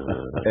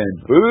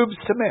 And boobs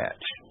to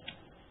match.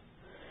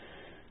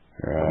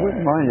 Right. I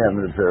wouldn't mind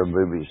having a pair of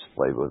boobies to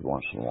play with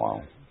once in a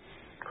while.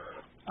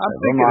 I'm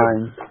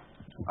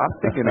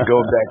thinking of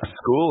going back to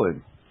school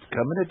and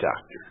becoming a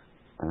doctor.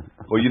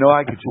 Well, you know,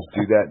 I could just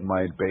do that in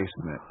my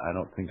basement. I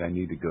don't think I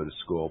need to go to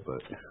school,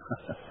 but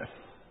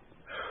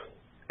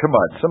come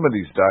on, some of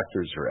these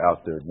doctors are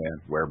out there,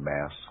 man. Wear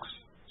masks.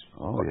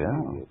 Oh yeah.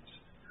 Idiots.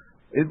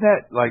 Isn't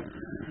that like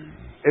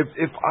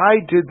if I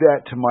did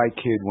that to my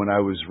kid when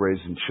I was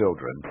raising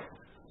children,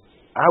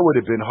 I would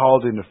have been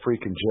hauled into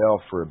freaking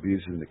jail for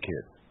abusing the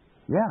kid.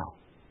 Yeah.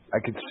 I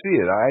could see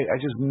it. I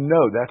just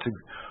know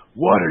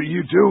what are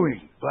you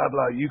doing? Blah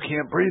blah. You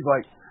can't breathe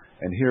like.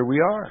 And here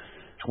we are.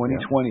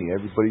 2020,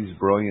 everybody's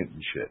brilliant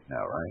and shit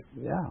now, right?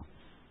 Yeah.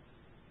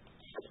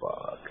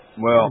 Fuck.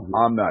 Well,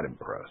 I'm not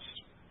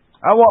impressed.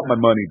 I want my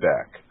money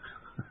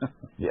back.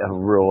 Yeah,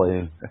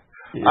 really.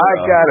 Yeah. I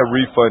got a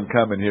refund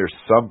coming here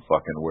some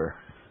fucking where.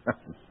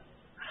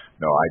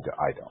 No,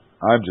 I don't.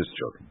 I'm just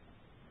joking.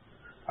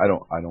 I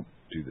don't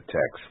do the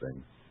tax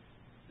thing.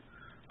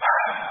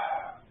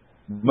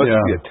 Must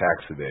be a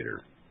tax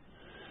evader.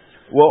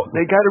 Well,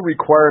 they got a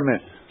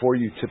requirement for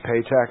you to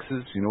pay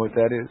taxes. You know what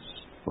that is?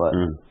 What?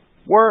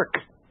 Work.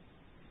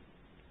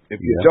 If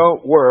you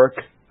don't work,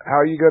 how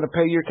are you going to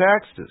pay your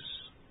taxes?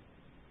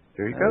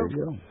 There you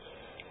go.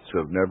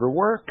 So never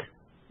work.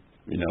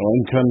 No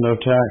income, no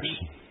tax.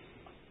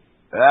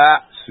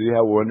 See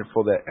how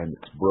wonderful that, and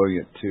it's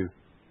brilliant too.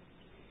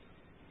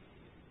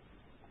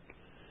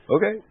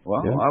 Okay,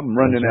 well, I'm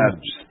running out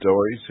of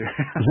stories here.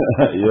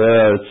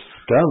 Yeah, it's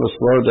kind of a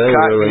slow day.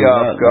 Really.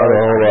 Not a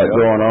whole lot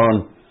going on.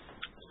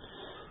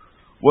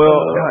 Well,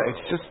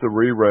 it's just the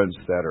reruns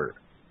that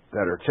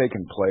are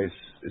taking place.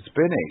 It's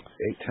been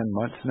 10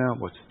 months now.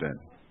 What's it been?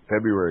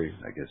 February,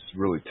 I guess,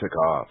 really took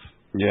off.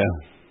 Yeah.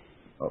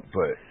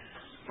 But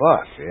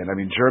fuck, man. I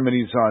mean,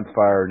 Germany's on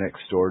fire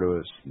next door to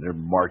us. And they're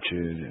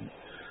marching, and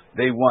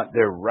they want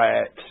their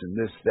rights and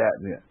this, that,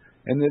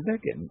 and they're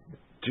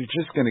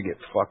just going to get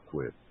fucked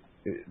with.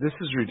 This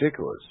is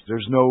ridiculous.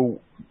 There's no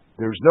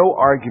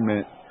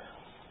argument,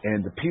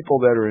 and the people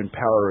that are in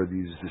power of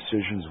these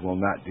decisions will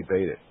not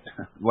debate it,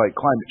 like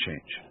climate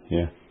change.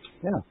 Yeah.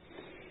 Yeah.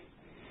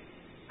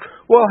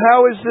 Well,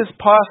 how is this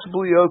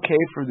possibly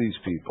okay for these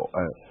people?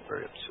 I'm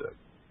very upset.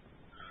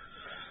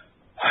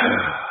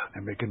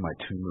 They're making my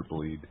tumor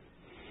bleed.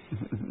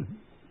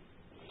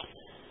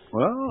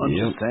 Well, I'm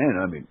just saying,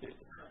 I mean,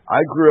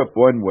 I grew up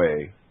one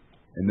way,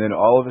 and then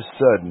all of a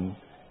sudden,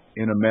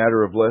 in a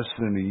matter of less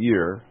than a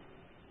year,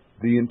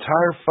 the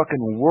entire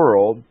fucking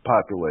world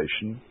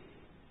population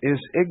is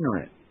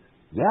ignorant.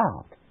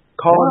 Yeah.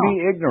 Calling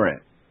me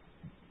ignorant.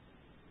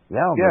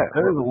 Yeah, but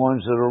they're the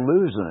ones that are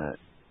losing it.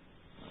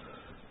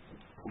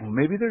 Well,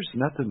 maybe there's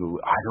nothing to...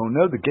 I don't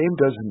know. The game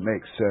doesn't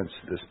make sense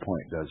at this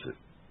point, does it?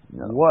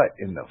 No. What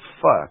in the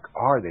fuck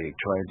are they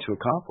trying to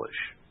accomplish?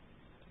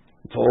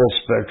 Full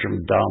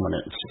spectrum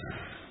dominance.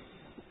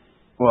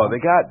 Well, they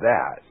got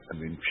that. I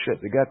mean, shit,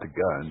 they got the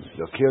guns.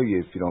 They'll kill you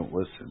if you don't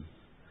listen.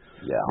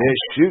 Yeah. They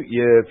shoot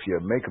you if you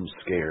make them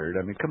scared.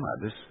 I mean, come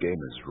on, this game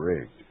is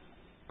rigged.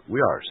 We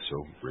are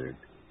so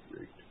rigged.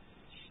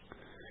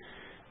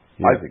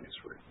 Yeah. I think it's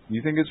rigged.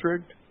 You think it's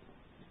rigged?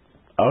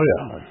 Oh,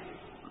 yeah.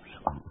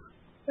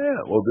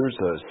 Yeah, well, there's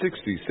a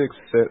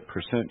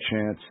 66%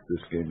 chance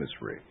this game is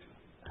rigged.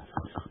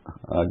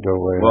 I'd go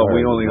way Well, higher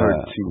we only than heard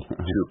that.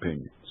 two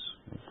opinions.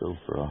 I'd go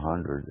for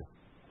 100.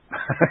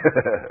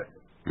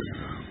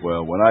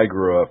 Well, when I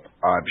grew up,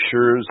 I'm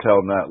sure as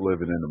hell not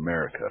living in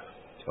America.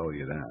 I'll tell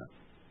you that.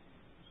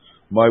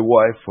 My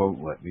wife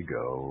won't let me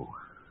go.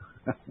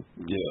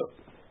 Yeah.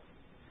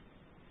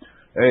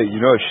 Hey, you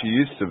know, she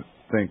used to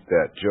think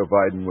that Joe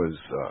Biden was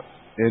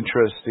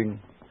interesting.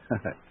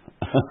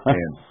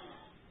 And,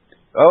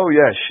 oh,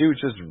 yeah, she was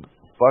just,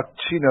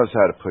 she knows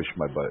how to push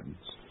my buttons.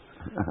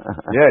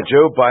 Yeah,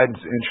 Joe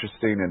Biden's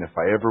interesting, and if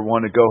I ever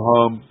want to go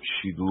home,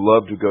 she'd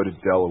love to go to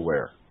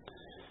Delaware,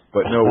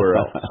 but nowhere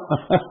else.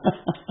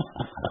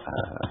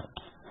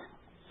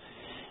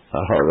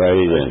 All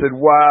right. I said,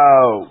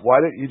 wow, why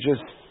didn't you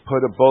just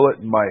put a bullet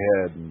in my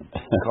head and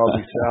call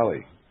me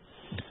Sally?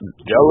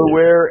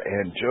 Delaware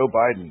and Joe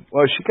Biden.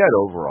 Well, she got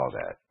over all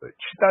that, but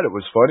she thought it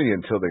was funny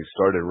until they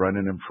started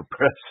running him for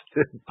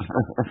president.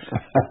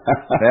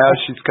 Now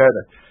she's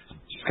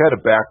kind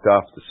of backed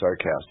off the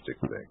sarcastic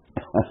thing.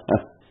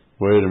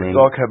 Wait a minute. It's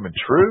all coming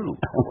true.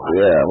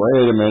 Yeah,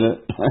 wait a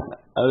minute.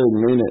 I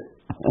didn't mean it.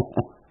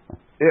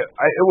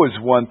 It was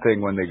one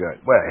thing when they got,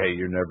 well, hey,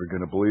 you're never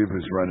going to believe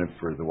who's running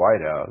for the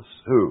White House.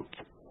 Who?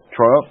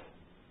 Trump?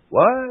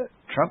 What?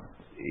 Trump?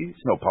 He's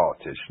no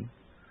politician.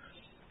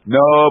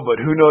 No, but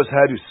who knows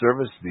how to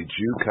service the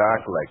Jew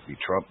cock like the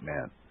Trump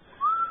man.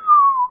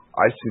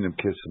 I seen him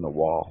kissing the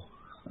wall.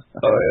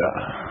 Oh,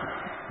 yeah.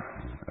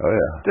 Oh,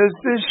 yeah. Does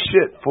this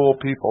shit fool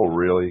people,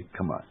 really?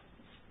 Come on.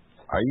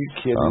 Are you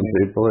kidding me?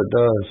 Some people it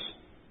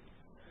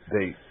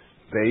does.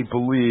 They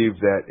believe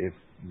that if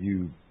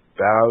you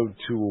bow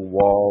to a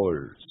wall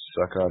or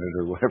suck on it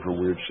or whatever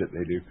weird shit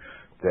they do,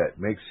 that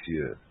makes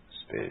you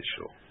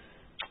special.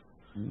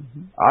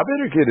 Mm-hmm. I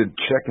better get a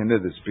check into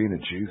this being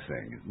a Jew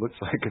thing. It looks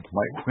like it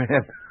might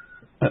win.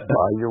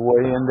 Buy your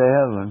way into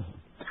heaven.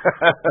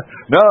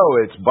 No,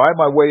 it's buy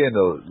my way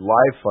into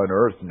life on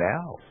earth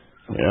now.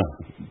 Yeah.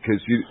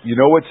 Because you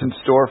know what's in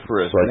store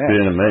for us it's like next.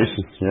 being a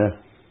Mason, yeah.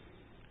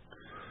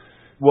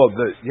 Well,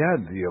 the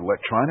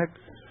electronic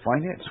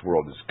finance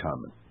world is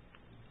coming.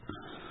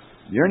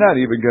 You're not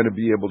even going to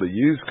be able to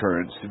use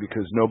currency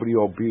because nobody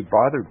will be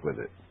bothered with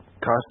it.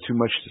 It costs too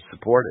much to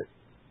support it.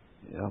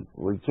 Yeah,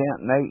 we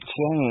can't make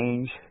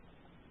change.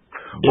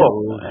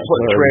 Well,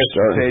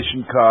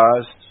 transportation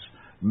costs,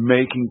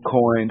 making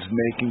coins,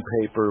 making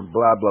paper,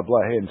 blah, blah,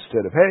 blah. Hey,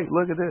 instead of, hey,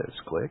 look at this,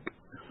 click.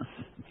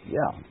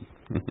 Yeah.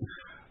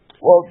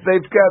 Well,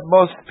 they've got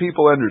most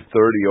people under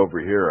 30 over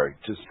here are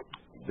just,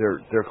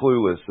 they're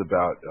clueless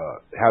about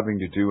having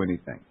to do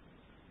anything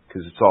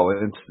because it's all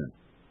instant.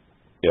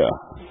 Yeah.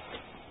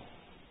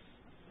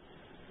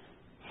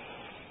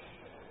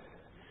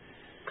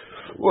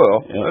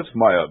 Well, that's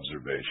my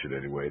observation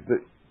anyway.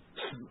 That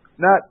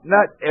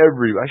not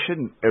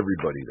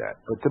everybody that,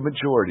 but the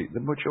majority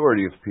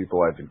of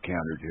people I've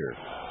encountered here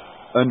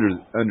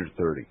under 30.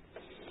 Yeah.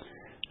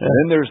 And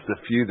then there's the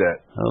few that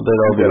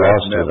they'd all be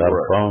lost without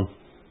a phone.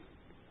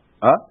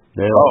 Huh?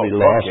 They'd all be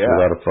lost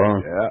without a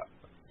phone. Yeah.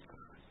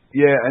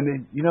 Yeah, and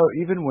then, you know,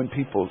 even when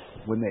people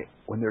when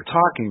they're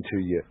talking to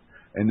you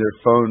and their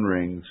phone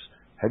rings,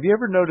 have you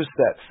ever noticed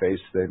that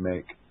face they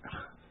make?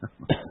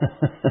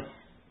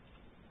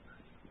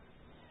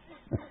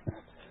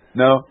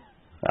 No?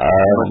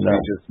 Must be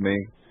just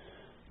me.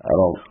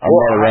 I'm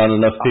not around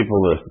enough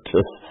people to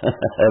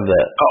have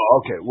that.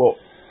 Oh, okay. Well,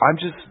 I'm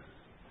just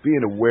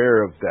being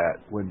aware of that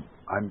when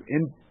I'm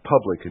in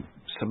public and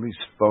somebody's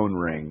phone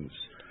rings.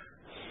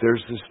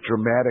 There's this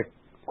dramatic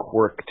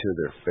quirk to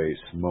their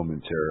face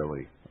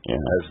momentarily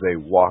as they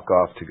walk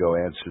off to go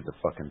answer the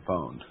fucking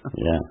phone.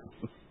 Yeah.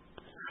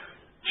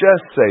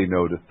 Just say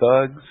no to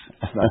thugs.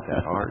 It's not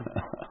that hard.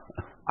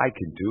 I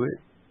can do it.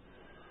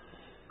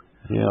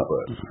 Yeah.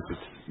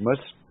 But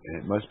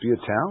it must be a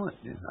talent.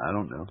 I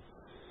don't know.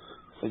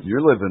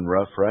 You're living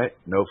rough, right?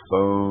 No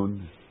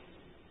phone,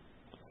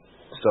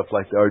 stuff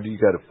like that. Or do you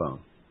got a phone?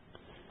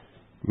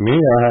 Me,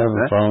 I have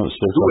a phone that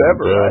sits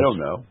Whoever, on the I don't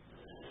know.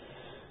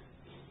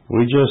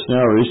 We just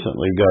now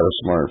recently got a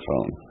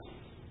smartphone.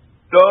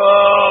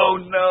 Oh,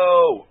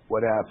 no!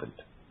 What happened?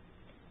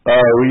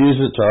 We use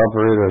it to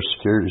operate our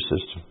security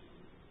system.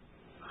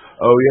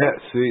 Oh, yeah.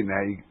 See,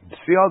 now you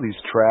see all these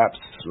traps.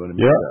 What I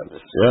mean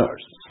about our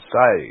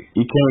society.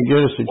 You can't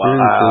get a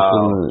security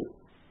system,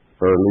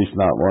 or at least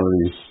not one of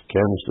these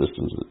camera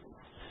systems.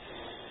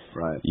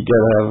 Right. You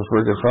got to have a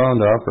freaking phone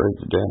to operate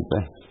the damn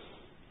thing.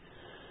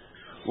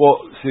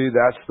 Well, see,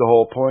 that's the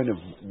whole point of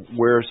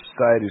where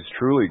society is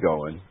truly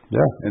going.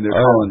 Yeah. And they're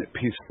calling it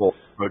peaceful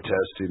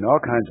protesting, all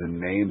kinds of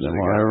names. They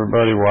want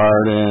everybody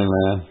wired in,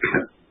 man.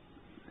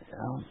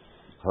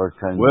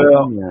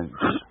 Well,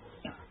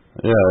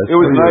 yeah, it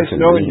was nice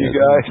knowing you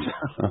guys.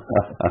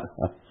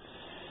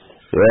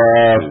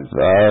 Yeah,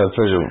 I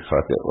figured,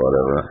 fuck it,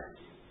 whatever.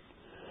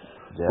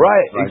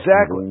 Right,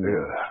 exactly.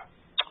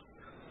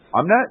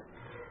 I'm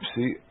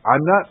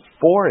not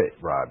for it,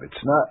 Rob.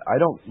 It's not. I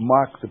don't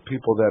mock the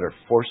people that are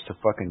forced to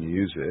fucking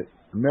use it.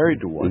 I'm married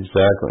to one.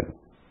 Exactly.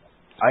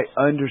 I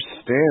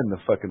understand the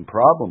fucking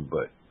problem,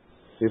 but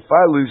if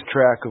I lose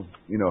track of,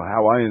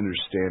 how I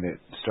understand it,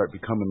 start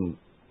becoming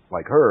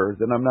like her,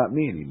 then I'm not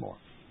me anymore.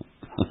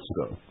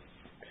 So,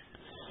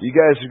 you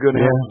guys are going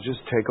to have to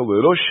just take a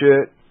little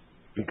shit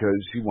because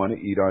you want to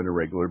eat on a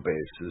regular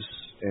basis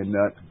and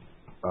not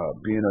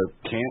be in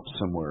a camp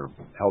somewhere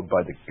held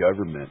by the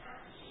government.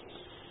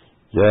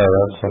 Yeah,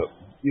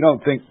 you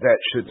don't think that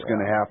shit's going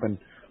to happen?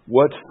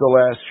 What's the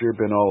last year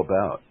been all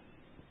about?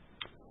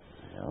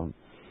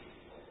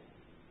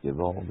 Give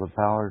all the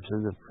power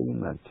to the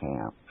FEMA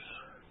camps.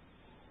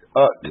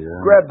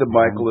 Grab the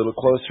mic a little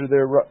closer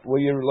there, will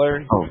you,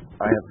 Larry? Oh,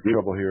 I have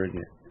trouble hearing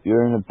you.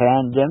 You're in a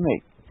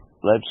pandemic.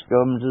 Let's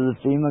come to the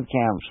FEMA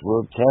camps.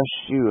 We'll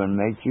test you and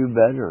make you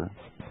better.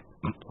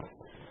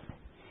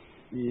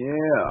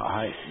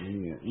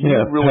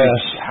 Yeah, really.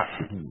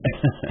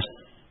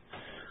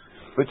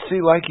 But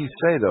see, like you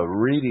say, though,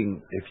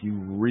 if you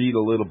read a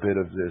little bit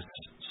of this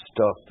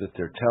stuff that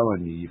they're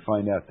telling you, you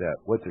find out that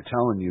what they're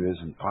telling you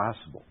isn't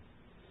possible.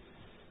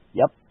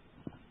 Yep.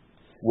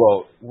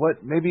 Well,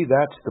 maybe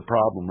that's the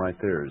problem right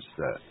there, is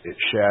that it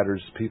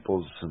shatters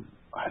people's,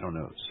 I don't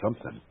know,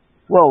 something.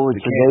 Well, with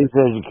today's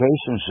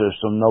education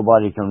system,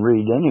 nobody can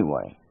read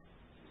anyway.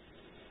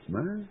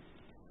 What?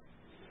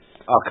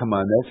 Oh, come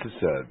on, that's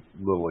just a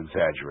little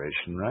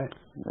exaggeration, right?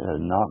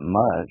 Not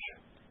much.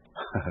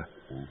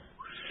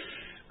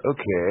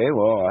 Okay,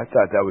 well, I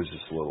thought that was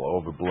just a little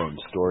overblown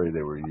story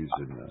they were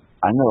using.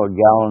 I know a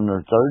gal in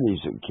her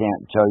 30s that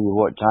can't tell you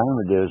what time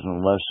it is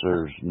unless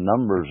there's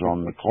numbers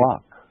on the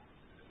clock.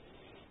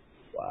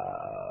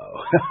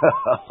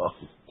 Wow.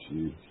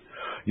 Jeez.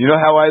 You know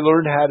how I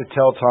learned how to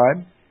tell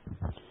time?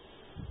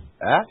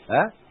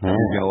 You're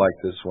going to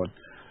like this one.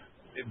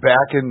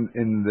 Back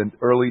in the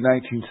early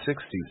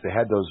 1960s, they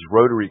had those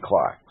rotary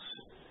clocks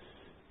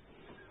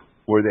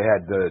where they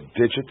had the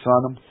digits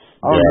on them.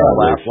 Oh,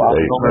 yeah,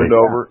 turned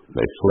over.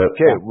 They flipped.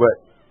 Okay,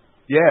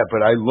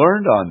 but I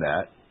learned on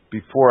that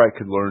before I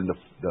could learn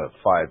the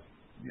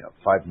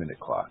 5-minute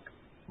clock.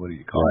 What do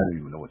you call it? I don't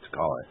even know what to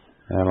call it.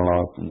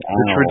 Analog. The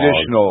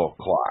traditional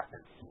clock.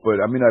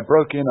 But I mean, I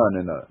broke in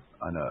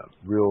on a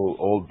real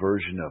old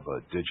version of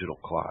a digital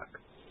clock.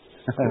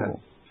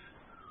 Cool.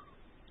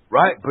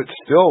 Right, but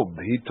still,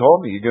 he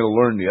told me you're going to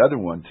learn the other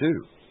one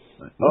too.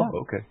 Oh,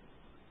 okay.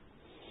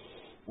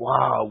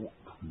 Wow.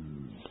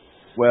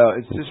 Well,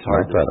 it's just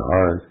hard.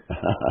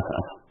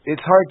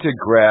 It's hard to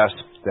grasp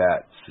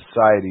that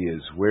society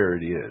is where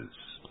it is.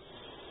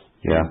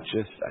 Yeah.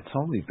 It's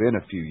only been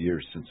a few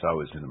years since I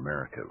was in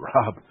America,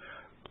 Rob,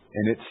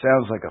 and it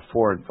sounds like a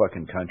foreign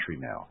fucking country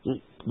now.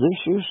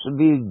 This used to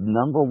be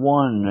number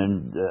one,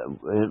 and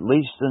at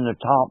least in the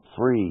top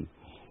 3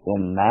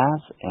 in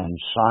math and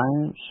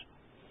science.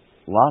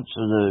 Lots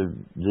of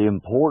the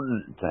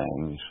important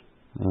things,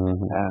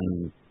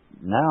 and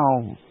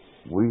now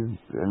we're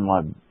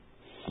in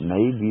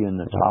maybe in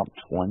the top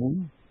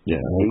 20.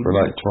 Yeah, we're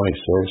like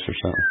 26 or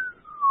something.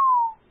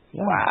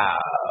 Yeah.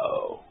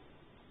 Wow,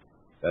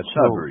 that's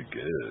not very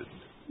good.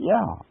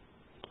 Yeah,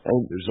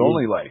 there's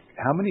only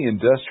how many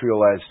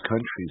industrialized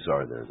countries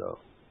are there though?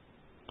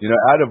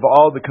 Out of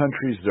all the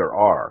countries there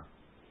are,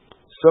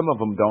 some of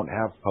them don't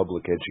have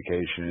public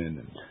education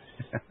and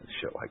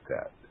shit like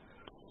that.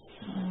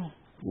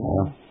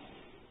 Yeah.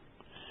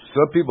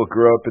 Some people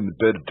grow up in the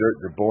bed of dirt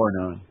they're born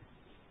on.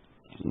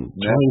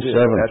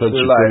 27 puts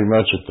you pretty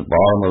much at the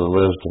bottom of the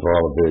list of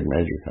all the big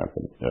major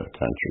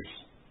countries.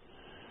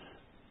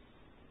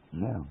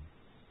 Yeah.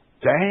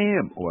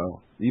 Damn.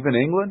 Well, even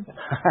England?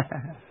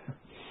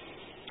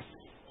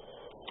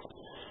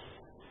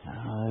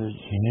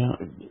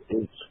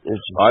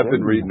 I've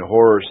been reading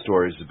horror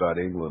stories about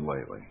England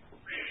lately.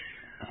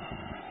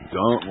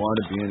 Don't want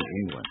to be in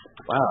England.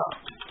 Wow.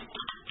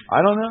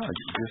 I don't know. I'm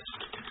just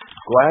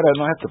glad I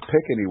don't have to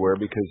pick anywhere,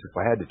 because if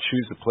I had to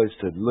choose a place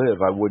to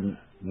live, I wouldn't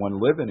want to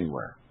live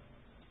anywhere.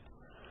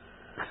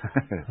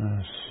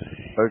 Let's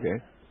see. Okay.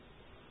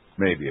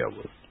 Maybe I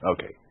would.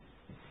 Okay.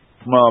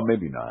 Well,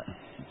 maybe not.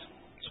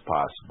 It's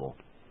possible.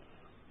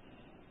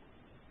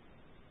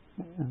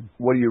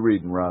 What are you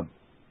reading, Rob?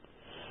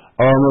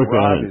 Oh, I'm looking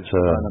Rob at is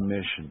on a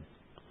mission.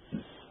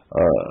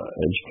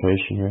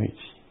 Education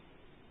rates.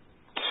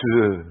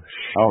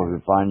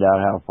 To find out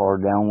how far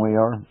down we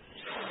are?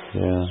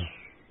 Yeah.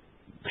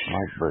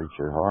 Might break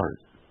your heart.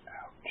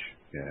 Ouch.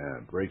 Yeah,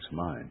 it breaks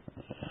mine.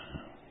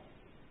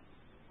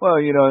 Well,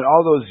 in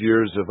all those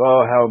years of,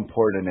 how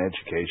important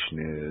education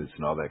is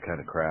and all that kind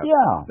of crap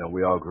that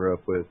we all grew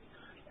up with,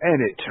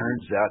 and it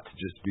turns out to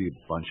just be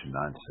a bunch of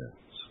nonsense.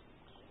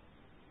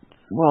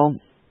 Well,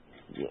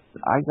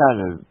 I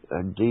got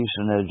a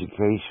decent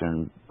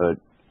education, but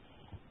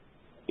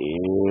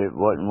it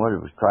wasn't what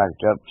it was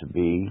cracked up to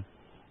be,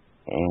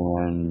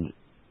 and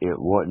it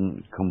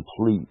wasn't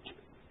complete.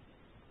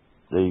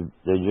 They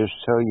just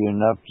tell you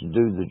enough to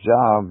do the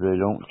job. They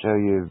don't tell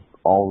you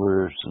all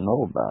there is to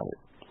know about it.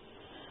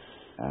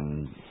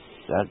 And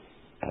that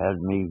had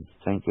me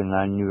thinking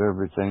I knew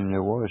everything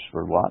there was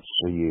for lots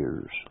of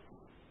years.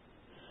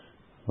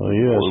 Well,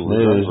 U.S.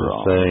 News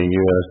is saying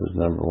U.S. is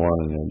number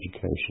one in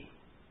education.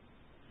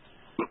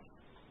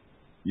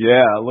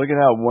 Yeah, look at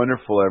how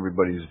wonderful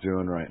everybody's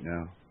doing right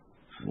now.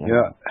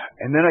 Yeah.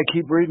 And then I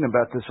keep reading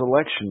about this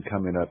election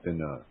coming up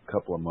in a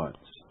couple of months.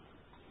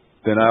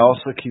 Then I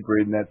also keep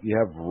reading that you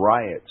have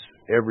riots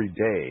every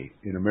day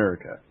in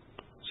America.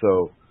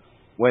 So,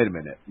 wait a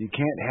minute. You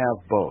can't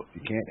have both.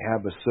 You can't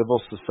have a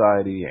civil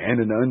society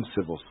and an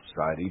uncivil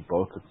society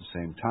both at the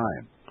same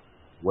time.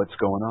 What's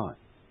going on?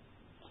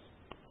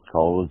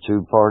 Called the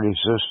two-party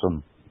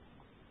system.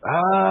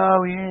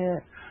 Oh, yeah.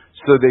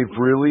 So they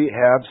really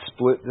have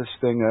split this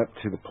thing up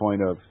to the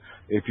point of,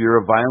 if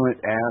you're a violent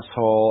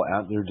asshole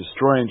out there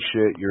destroying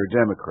shit, you're a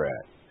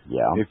Democrat.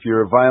 Yeah. If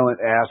you're a violent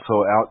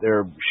asshole out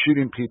there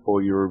shooting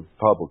people, you're a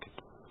Republican.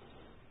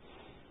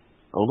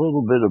 A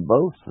little bit of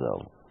both,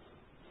 though.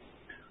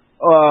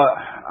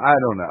 I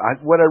don't know.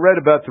 What I read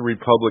about the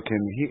Republican,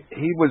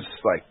 he was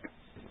like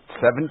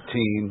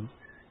 17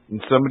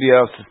 in somebody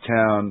else's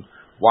town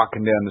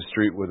walking down the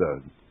street with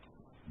a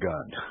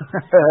gun.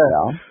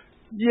 Yeah.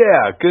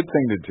 Yeah, good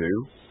thing to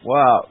do.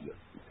 Wow.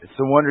 It's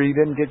a wonder he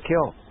didn't get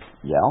killed.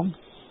 Yeah,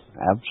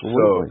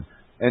 absolutely. So,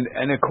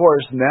 and of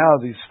course, now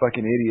these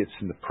fucking idiots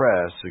in the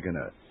press are going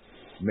to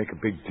make a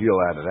big deal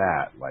out of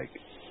that, like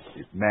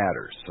it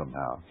matters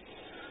somehow,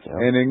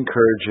 and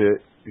encourage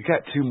it. You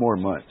got 2 more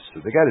months,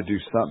 so they got to do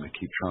something to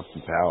keep Trump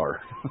in power.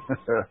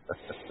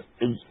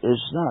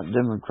 It's not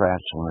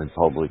Democrats and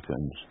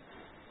Republicans.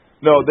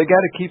 No, they got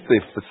to keep the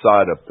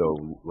facade up,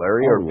 though,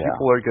 Larry, or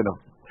people are going to...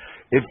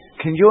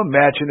 Can you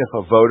imagine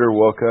if a voter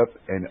woke up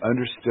and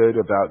understood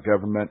about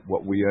government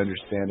what we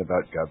understand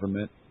about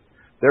government?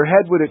 Their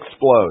head would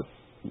explode.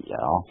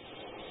 Yeah.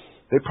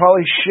 They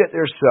probably shit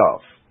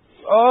themselves.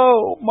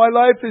 Oh, my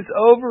life is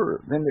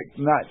over. Then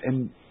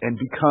and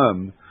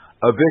become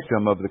a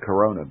victim of the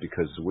corona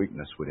because the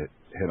weakness would hit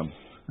them.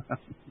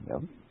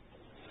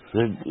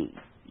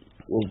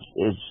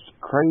 It's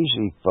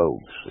crazy,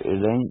 folks.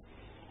 It ain't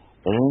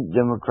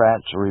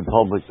Democrats or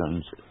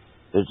Republicans.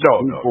 It's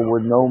people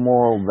with no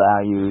moral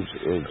values.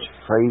 It's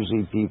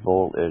crazy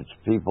people. It's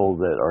people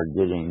that are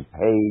getting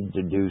paid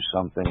to do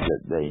something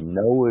that they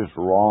know is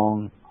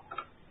wrong.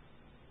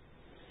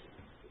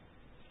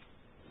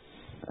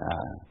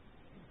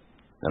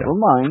 Never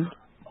mind.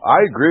 I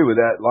agree with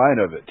that line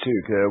of it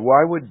too.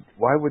 Why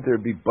would there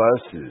be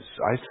buses?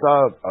 I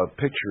saw a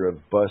picture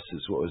of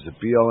buses. What was it?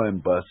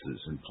 BLM buses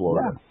in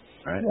Florida,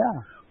 right?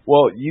 Yeah.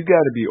 Well, you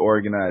got to be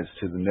organized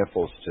to the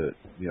nipples to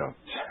to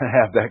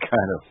have that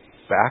kind of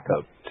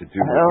backup to do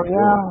what you're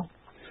doing.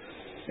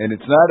 And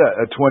it's not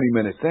a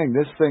 20-minute thing.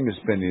 This thing has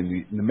been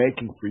in the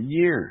making for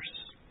years.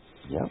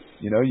 Yep.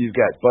 You've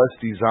got bus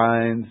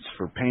designs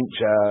for paint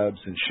jobs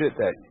and shit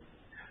that,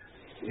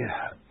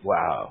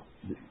 wow.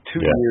 2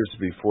 years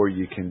before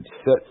you can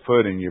set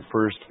foot in your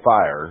first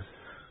fire,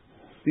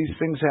 these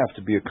things have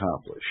to be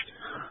accomplished.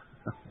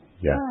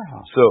 Yeah.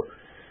 So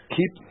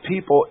keep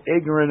people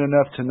ignorant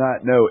enough to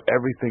not know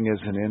everything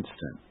is an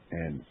instant,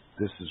 and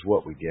this is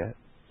what we get.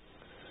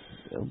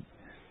 Yep.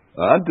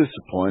 I'm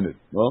disappointed.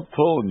 Well, I'm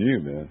telling you,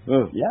 man.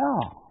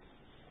 Yeah.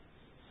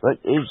 But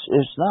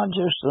it's not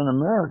just in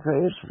America,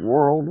 it's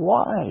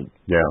worldwide.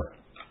 Yeah.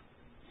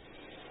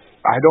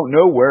 I don't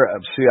know where.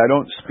 See, I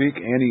don't speak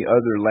any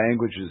other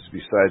languages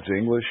besides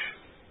English.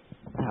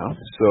 Yeah.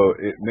 So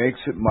it makes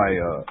it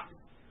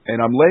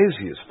and I'm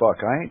lazy as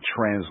fuck. I ain't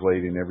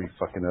translating every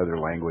fucking other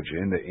language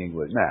into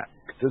English. Nah,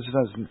 this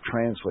doesn't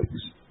translate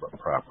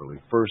properly,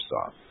 first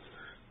off.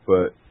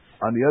 But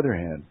on the other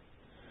hand,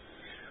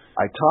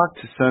 I talk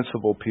to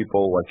sensible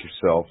people like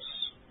yourselves,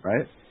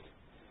 right,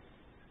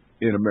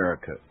 in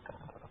America,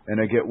 and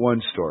I get one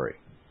story,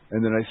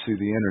 and then I see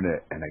the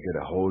internet, and I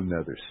get a whole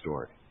nother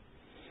story.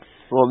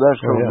 Well,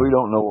 that's because we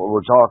don't know what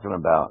we're talking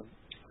about.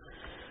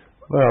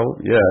 Well,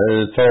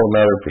 yeah, it's all a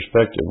matter of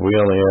perspective. We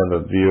only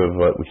have a view of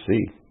what we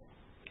see.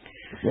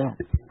 Yeah.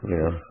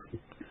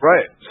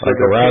 Right. Like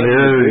around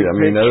here,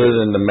 other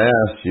than the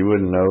mass, you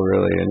wouldn't know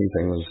really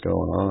anything was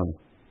going on.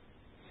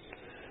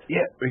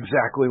 Yeah,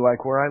 exactly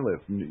like where I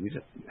live.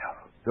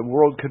 The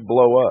world could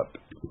blow up.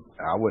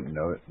 I wouldn't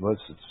know it unless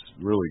it's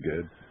really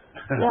good.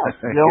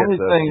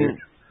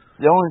 Yeah,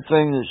 the only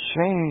thing that's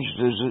changed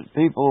is that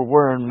people are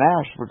wearing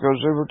masks because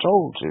they were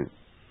told to.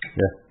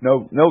 Yeah.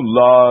 No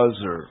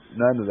laws or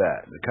none of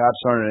that. The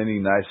cops aren't any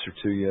nicer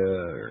to you.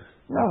 Or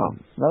no,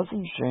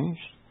 nothing's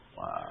changed.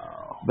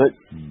 Wow. But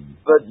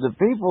the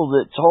people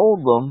that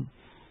told them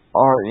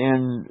are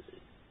in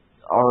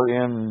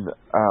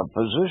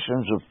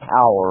positions of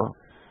power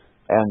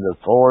and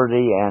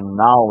authority and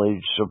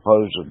knowledge,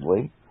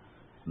 supposedly,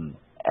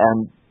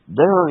 and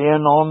they're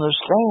in on the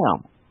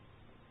scam.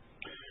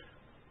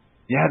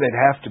 Yeah,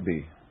 they'd have to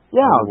be.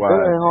 Yeah,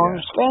 they're in on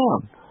the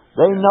scam.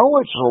 They know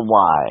it's a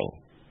lie.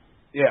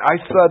 Yeah, I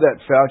saw that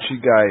Fauci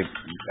guy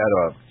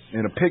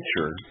in a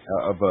picture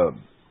of a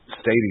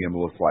stadium,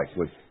 looked like,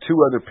 with two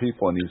other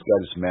people, and he's got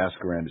his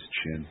mask around his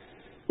chin.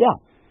 Yeah.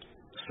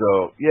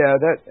 So, yeah,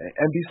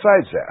 and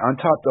besides that, on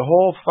top, the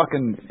whole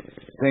fucking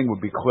thing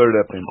would be cleared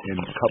up in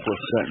a couple of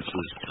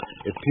sentences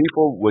if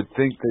people would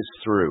think this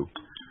through.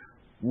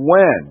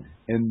 When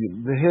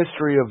in the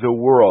history of the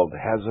world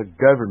has a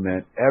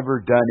government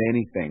ever done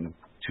anything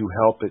to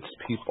help its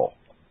people?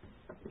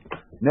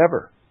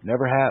 Never.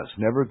 Never has.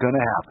 Never going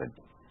to happen.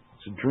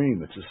 It's a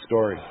dream. It's a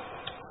story.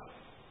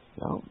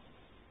 No.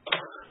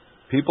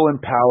 People in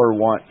power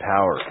want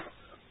power.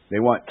 They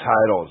want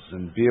titles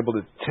and be able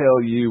to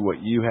tell you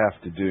what you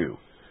have to do.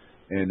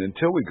 And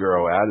until we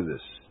grow out of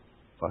this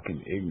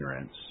fucking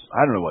ignorance,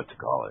 I don't know what to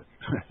call it.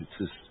 It's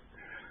just,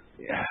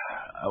 yeah.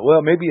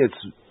 Well, maybe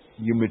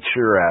you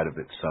mature out of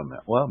it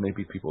somehow. Well,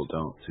 maybe people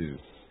don't too.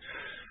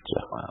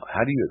 Wow.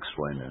 How do you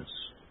explain this?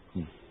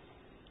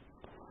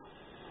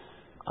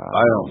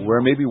 I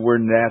don't. Maybe we're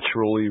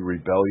naturally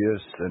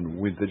rebellious,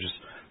 and it just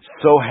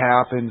so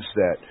happens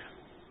that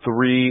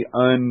three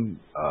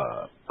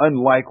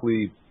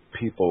unlikely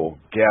people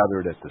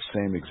gathered at the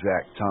same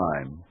exact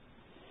time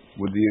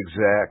with the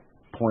exact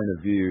point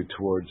of view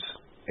towards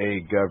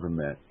a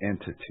government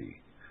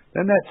entity.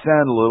 Doesn't that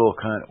sound a little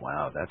kind of,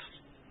 wow, that's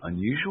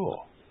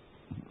unusual?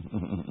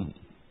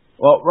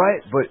 Well,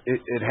 right, but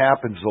it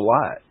happens a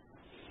lot.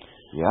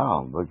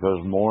 Yeah,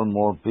 because more and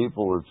more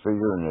people are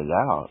figuring it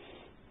out.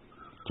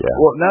 Yeah.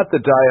 Well, not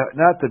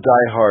the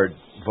diehard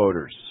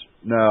voters.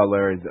 No,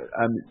 Larry,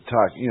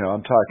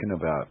 I'm talking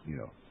about,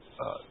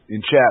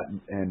 in chat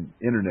and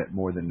internet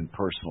more than in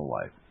personal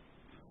life.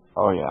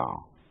 Oh, yeah.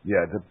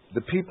 Yeah,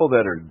 the people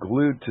that are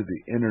glued to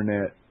the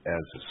internet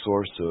as a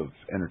source of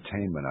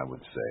entertainment, I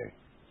would say.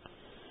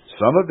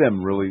 Some of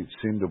them really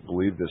seem to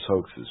believe this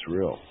hoax is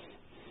real.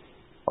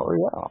 Oh,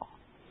 yeah.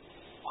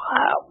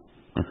 Wow.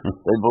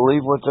 They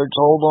believe what they're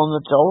told on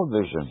the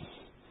television.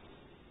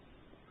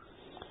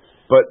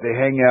 But they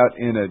hang out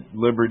in a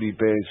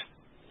liberty-based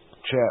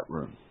chat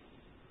room.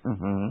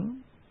 Mm-hmm.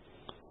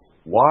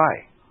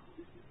 Why?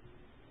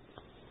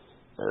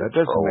 They're that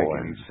doesn't trolling.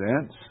 make any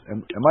sense.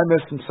 Am I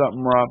missing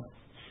something, Rob?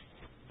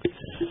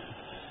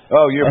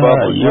 Oh, you're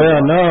bubbling. Yeah,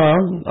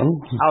 no,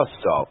 I'll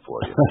stall for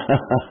you.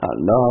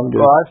 No, I'm good.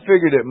 Well, I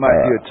figured it might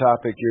be a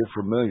topic you're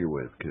familiar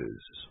with,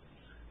 because...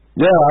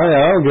 Yeah,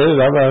 I'm good.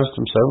 I've asked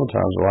them several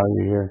times why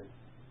you're here.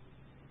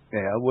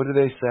 Yeah, what do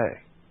they say?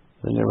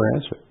 They never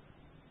answer.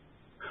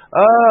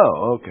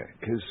 Oh, okay.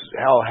 Because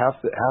half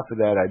of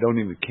that I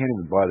can't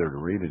even bother to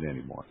read it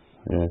anymore.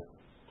 Yeah.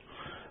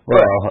 Well,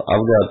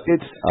 I've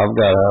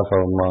got half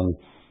of them on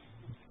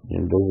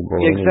invisible.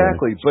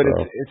 Exactly, anyway, but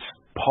so. it's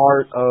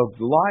part of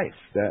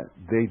life that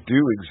they do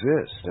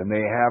exist, and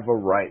they have a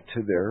right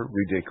to their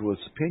ridiculous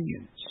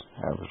opinions.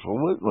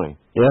 Absolutely.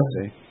 Yeah.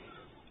 See?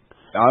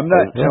 I'm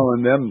not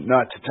telling them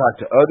not to talk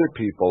to other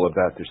people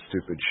about their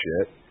stupid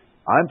shit.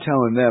 I'm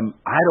telling them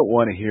I don't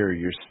want to hear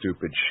your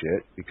stupid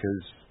shit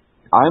because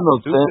I'm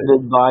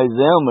offended by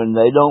them and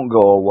they don't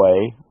go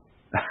away.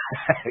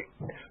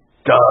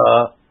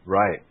 Duh.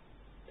 Right.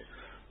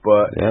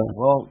 But,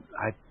 well,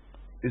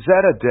 is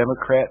that a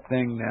Democrat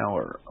thing now?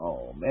 Or,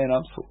 oh, man,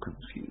 I'm so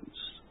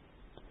confused.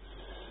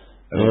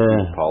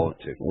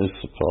 Politics.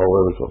 It's a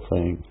political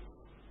thing.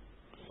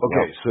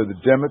 Okay, so the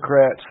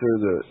Democrats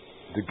are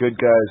the good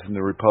guys and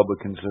the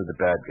Republicans are the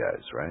bad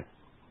guys, right?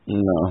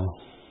 No.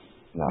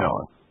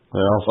 No. They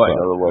all suck.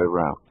 The other way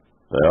around.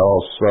 They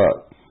all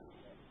suck.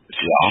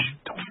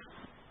 Yeah.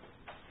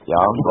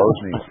 Yeah, both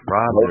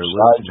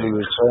sides of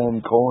the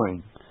same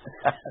coin.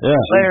 Yeah.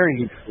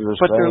 Larry,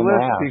 but they're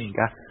listening.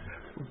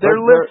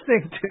 They're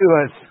listening to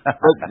us.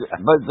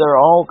 but they're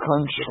all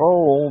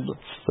controlled.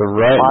 The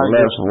right and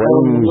left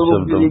wings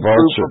of the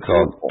vulture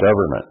called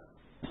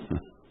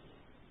government.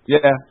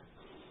 Yeah,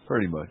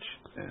 pretty much.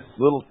 Yeah.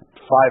 Little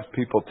 5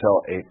 people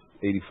tell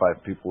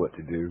 85 people what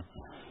to do.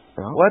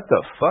 Yeah. What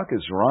the fuck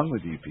is wrong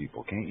with you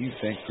people? Can't you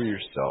think for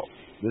yourself?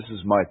 This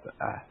is my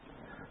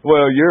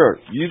well,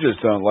 you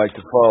just don't like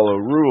to follow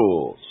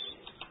rules.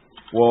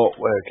 Well,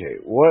 okay,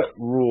 what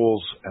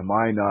rules am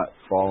I not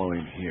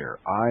following here?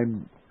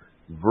 I'm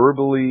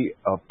verbally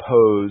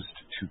opposed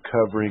to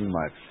covering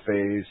my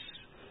face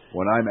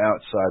when I'm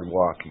outside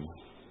walking.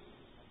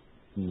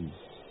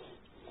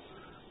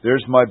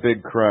 There's my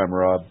big crime,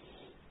 Rob.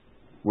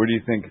 Where do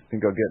you think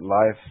I'll get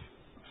life?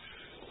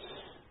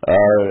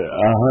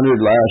 100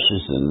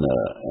 lashes, and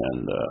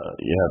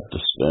you have to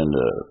spend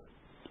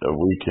a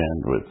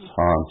weekend with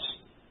Hans.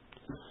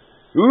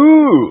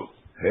 Ooh,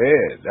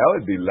 hey, that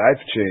would be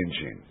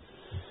life-changing.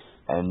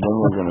 And then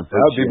we're going to put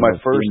that would be my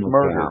first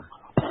murder.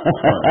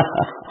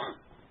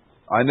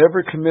 I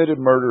never committed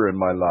murder in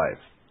my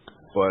life,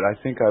 but I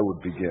think I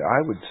would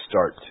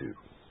start to.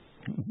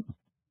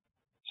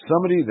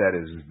 Somebody that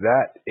is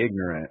that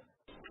ignorant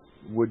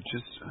would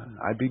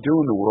I'd be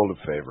doing the world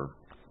a favor.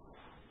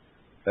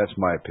 That's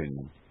my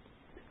opinion.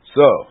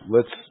 So,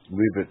 let's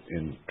leave it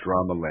in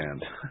drama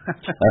land.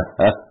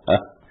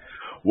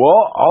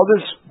 Well, all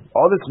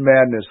this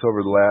madness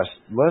over the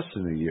less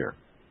than a year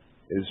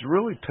is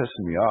really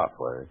pissing me off,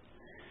 Larry.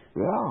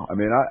 Yeah. I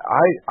mean,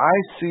 I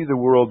see the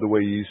world the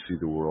way you see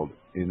the world,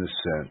 in a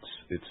sense.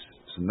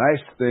 It's a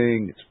nice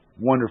thing, it's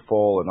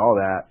wonderful and all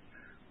that.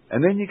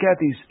 And then you got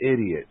these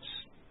idiots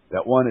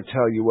that want to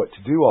tell you what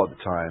to do all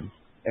the time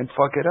and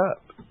fuck it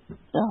up.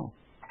 Yeah.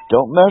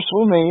 Don't mess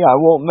with me, I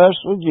won't mess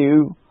with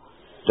you.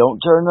 Don't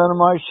turn none of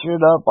my shit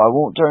up, I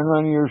won't turn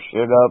none of your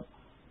shit up.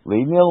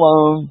 Leave me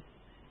alone.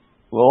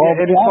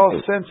 And it's all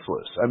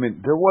senseless. I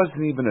mean, there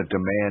wasn't even a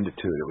demand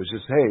to it. It was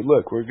just, hey,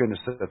 look, we're going to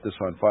set this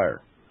on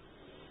fire.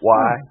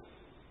 Why?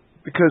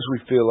 Because we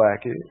feel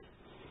like it.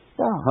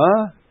 Yeah.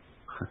 Huh?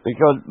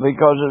 Because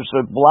it's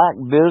a black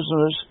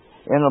business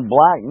in a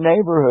black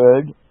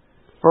neighborhood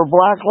for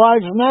Black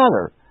Lives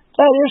Matter.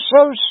 That is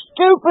so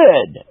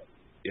stupid.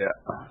 Yeah,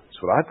 that's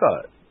what I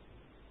thought.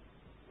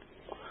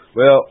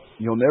 Well,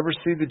 you'll never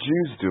see the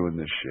Jews doing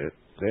this shit.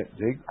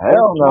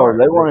 Hell no,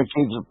 they want to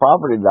keep the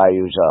property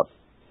values up.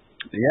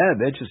 Yeah,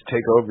 they just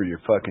take over your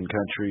fucking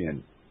country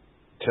and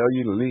tell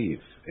you to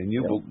leave, and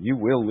you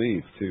will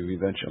leave too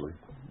eventually.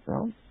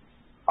 Yeah.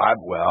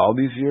 All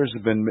these years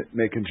have been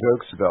making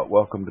jokes about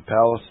welcome to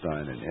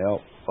Palestine, and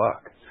hell,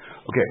 fuck.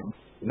 Okay,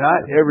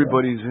 not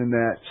everybody's in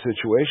that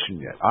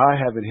situation yet. I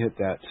haven't hit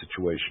that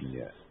situation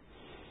yet.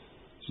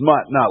 It's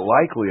not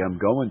likely I'm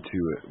going to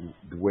it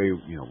the way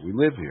we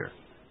live here,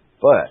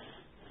 but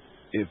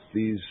if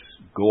these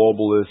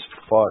globalist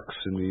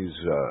fucks and these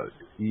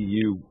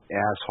EU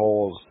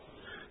assholes,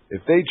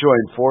 if they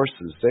join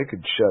forces, they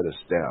could shut us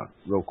down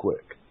real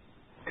quick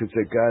because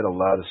they got a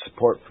lot of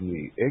support from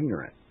the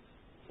ignorant.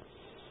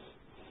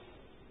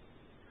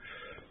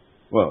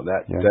 Well,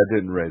 that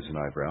didn't raise an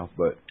eyebrow,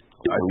 but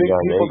I think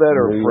people that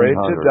are afraid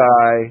to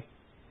die,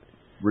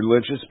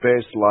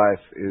 religious-based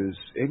life is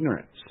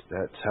ignorance.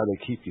 That's how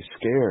they keep you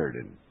scared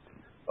and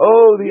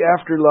the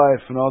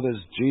afterlife and all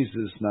this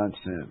Jesus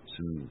nonsense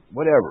and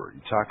whatever.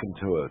 You're talking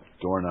to a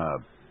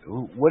doorknob,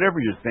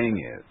 whatever your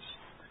thing is.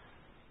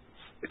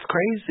 It's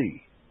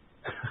crazy.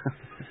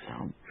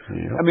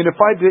 I mean, if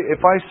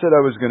I said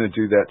I was going to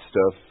do that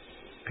stuff,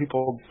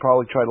 people would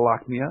probably try to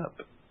lock me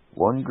up.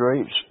 One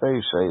great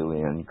space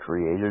alien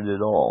created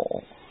it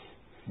all.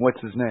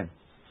 What's his name?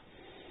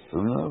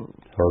 Who knows?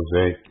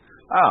 Jose.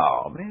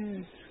 Oh,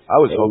 man. I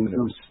was hoping it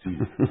was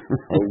Steve.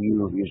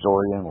 He's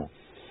Oriental.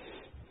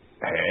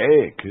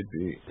 Hey, it could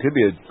be. It could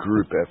be a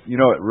group effort. You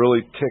know what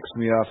really ticks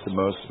me off the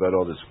most about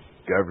all this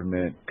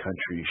government,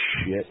 country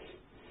shit?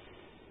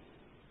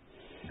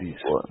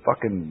 These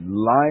fucking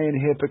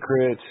lying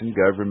hypocrites in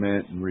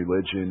government and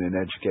religion and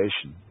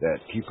education that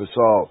keep us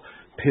all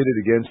pitted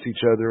against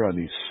each other on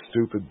these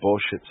stupid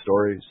bullshit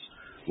stories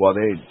while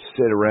they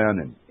sit around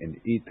and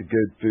eat the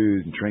good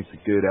food and drink the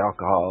good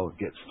alcohol and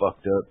get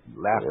fucked up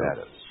and laugh at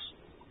us.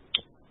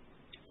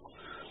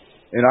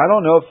 And I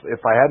don't know if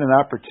I had an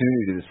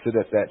opportunity to sit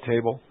at that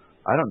table,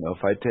 I don't know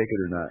if I'd take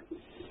it or not.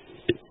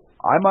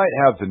 I might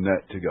have the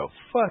nut to go,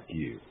 fuck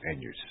you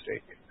and your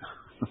steak.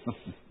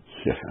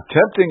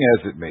 Tempting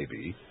as it may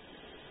be.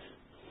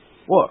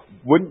 Well,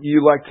 wouldn't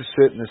you like to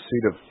sit in a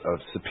seat of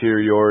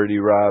superiority,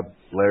 Rob,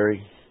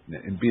 Larry,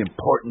 and be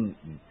important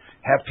and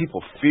have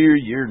people fear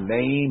your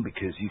name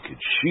because you could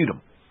shoot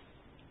them?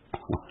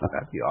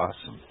 That'd be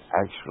awesome.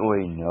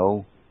 Actually,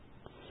 no.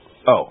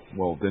 Oh,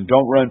 well, then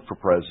don't run for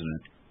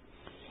president.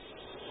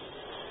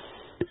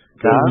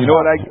 You know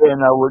what I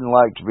wouldn't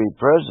like to be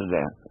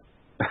president.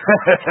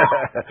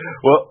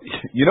 Well,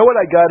 you know what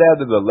I got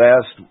out of the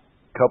last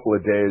couple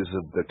of days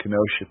of the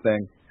Kenosha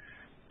thing?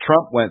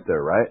 Trump went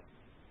there, right?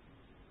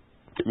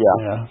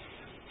 Yeah.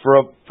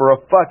 For a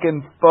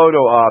fucking photo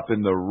op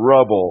in the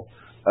rubble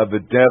of a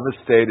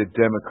devastated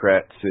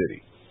Democrat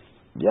city.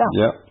 Yeah.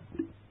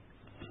 Yep.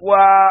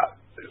 Wow.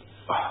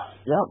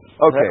 Yep.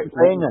 Okay.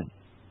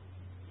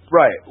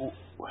 Right.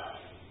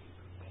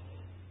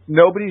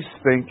 Nobody's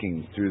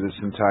thinking through this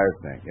entire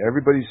thing.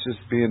 Everybody's just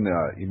being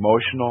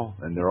emotional,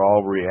 and they're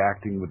all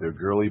reacting with their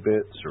girly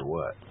bits, or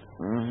what?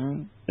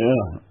 Mm-hmm.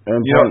 Yeah.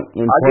 And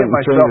I get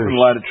myself in a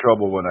lot of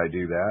trouble when I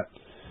do that.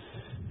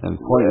 And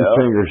pointing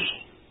fingers.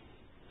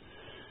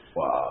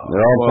 Wow.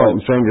 They're all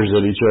pointing fingers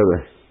at each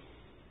other.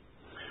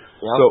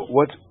 Yep. So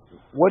what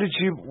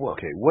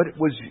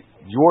was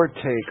your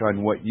take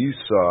on what you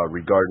saw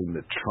regarding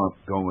the Trump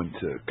going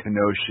to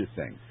Kenosha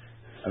thing?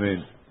 I mean,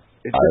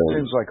 it just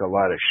seems like a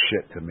lot of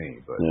shit to me.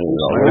 But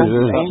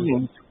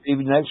he's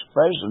the next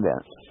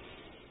president.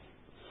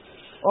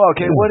 Oh,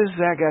 okay, what has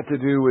that got to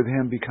do with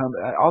him becoming...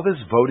 all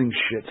this voting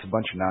shit's a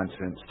bunch of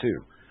nonsense,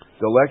 too.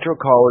 the Electoral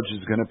College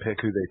is going to pick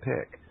who they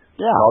pick.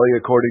 Yeah. Probably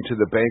according to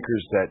the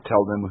bankers that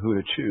tell them who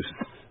to choose.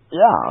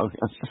 Yeah.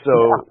 So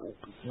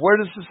where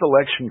does this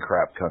election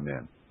crap come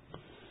in?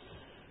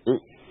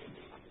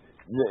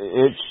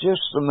 It's just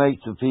to make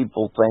the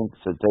people think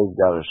that they've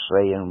got a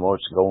say in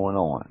what's going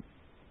on.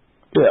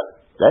 Yeah.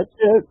 That's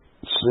it.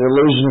 It's the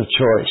illusion of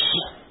choice.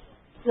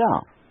 Yeah.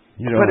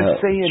 But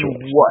it's saying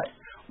what?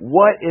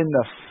 What in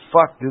the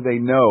fuck do they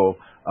know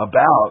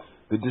about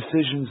the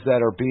decisions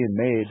that are being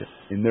made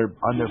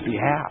on their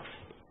behalf?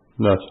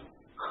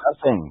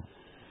 Nothing.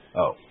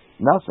 Oh.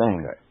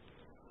 Nothing. Okay.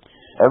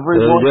 Every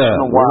once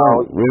in a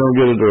while... We don't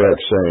get a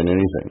direct say in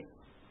anything.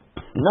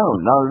 No,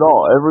 not at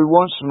all. Every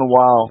once in a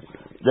while,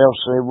 they'll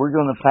say, we're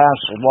going to pass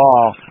a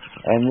law,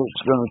 and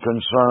it's going to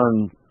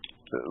concern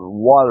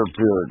water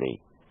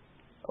purity.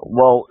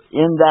 Well,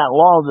 in that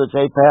law that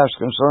they passed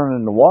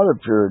concerning the water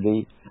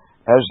purity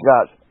has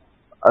got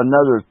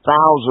another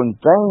 1,000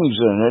 things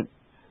in it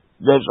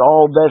that's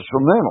all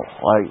detrimental.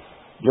 Like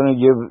going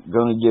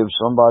to give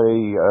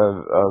somebody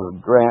a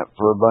grant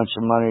for a bunch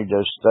of money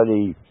to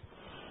study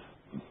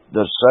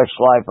the sex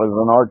life of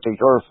an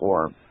Arctic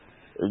earthworm.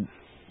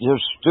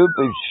 Just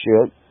stupid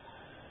shit.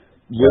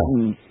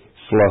 Getting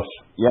fluff.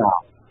 Yeah.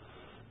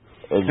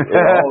 It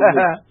all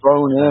gets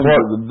thrown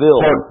into the bill.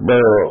 Pork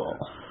barrel.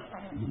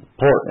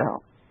 Pork. Yeah.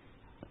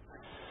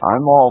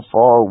 I'm all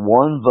for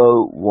one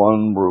vote,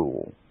 one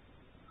rule.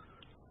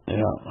 Yeah.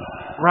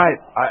 Right.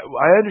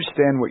 I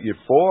understand what you're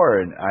for,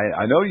 and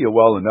I know you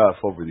well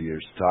enough over the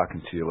years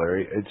talking to you,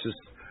 Larry. It's just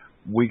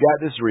we got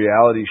this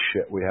reality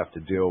shit we have to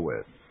deal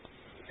with.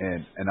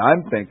 And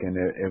I'm thinking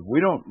if we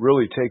don't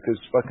really take this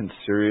fucking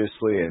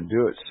seriously and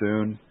do it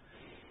soon,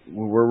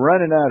 we're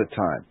running out of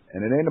time.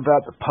 And it ain't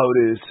about the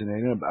POTUS,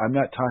 and I'm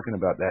not talking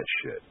about that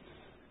shit.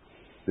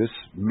 This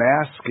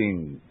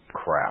masking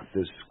crap,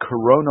 this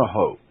corona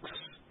hoax.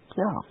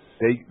 Yeah.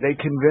 They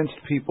convinced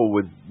people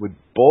with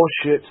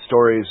bullshit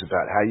stories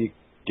about how you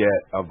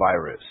get a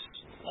virus.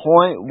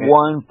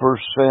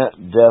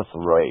 0.1% death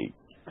rate.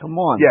 Come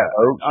on, yeah,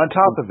 folks. On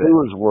top of it. It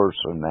was worse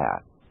than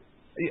that.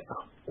 Yeah.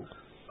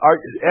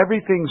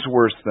 Everything's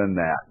worse than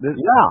that.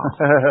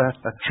 Yeah.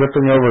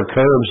 Tripping over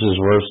curbs is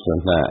worse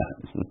than that.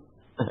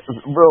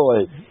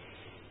 Really.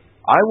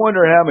 I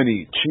wonder how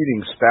many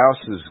cheating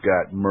spouses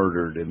got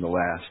murdered in the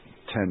last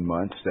 10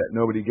 months that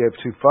nobody gave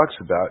two fucks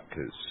about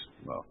because,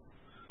 well,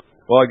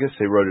 I guess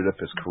they wrote it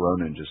up as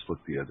corona and just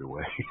looked the other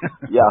way.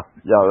 Yeah,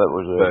 that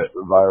was it.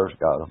 The virus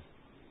got them.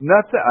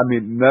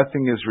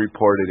 Nothing is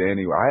reported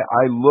anywhere.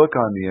 I look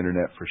on the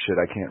internet for shit.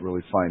 I can't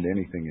really find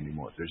anything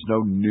anymore. There's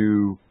no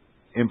new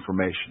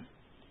information.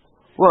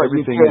 Well,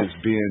 everything is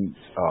being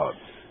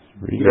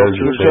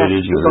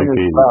regurgitated and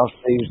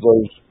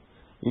repeated.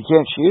 You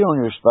can't cheat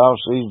on your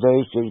spouse these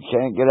days because you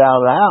can't get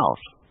out of the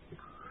house.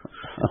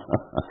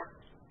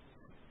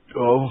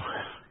 Oh,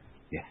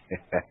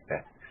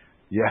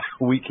 yeah,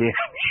 we can.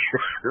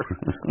 Sure.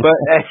 But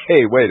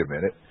hey, wait a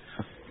minute.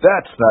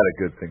 That's not a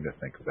good thing to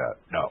think about.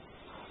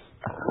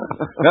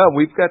 No,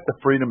 we've got the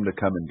freedom to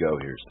come and go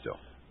here still.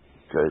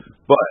 Good,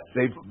 but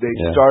they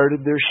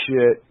started their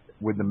shit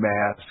with the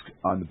mask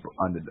on the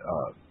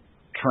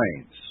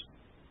trains.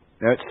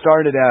 Now it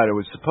started out. It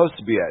was supposed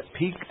to be at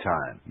peak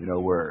time.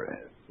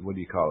 Where what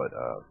do you call it?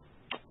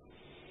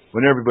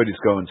 When everybody's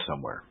going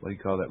somewhere. What do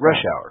you call that?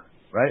 Rush hour,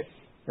 right?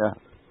 Yeah.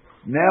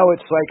 Now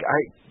it's like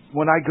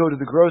when I go to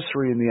the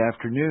grocery in the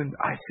afternoon,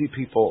 I see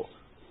people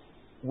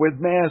with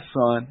masks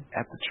on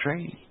at the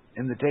train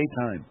in the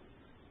daytime.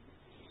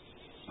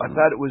 I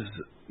thought it was,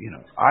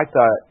 I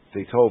thought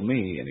they told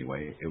me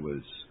anyway, it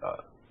was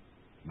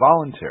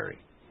voluntary.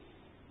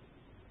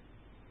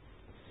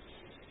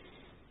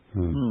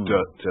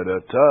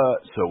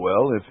 So,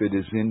 well, if it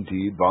is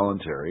indeed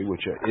voluntary,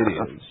 which it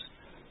is,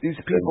 these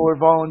people are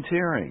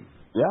volunteering.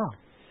 Yeah.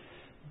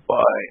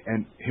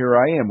 And here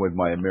I am with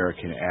my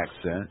American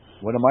accent.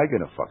 What am I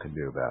going to fucking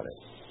do about it?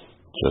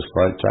 Just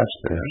like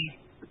taxpayers.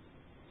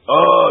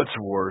 Oh, it's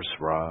worse,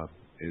 Rob.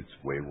 It's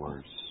way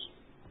worse.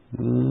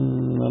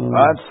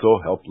 I'm so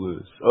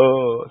helpless.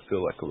 Oh, I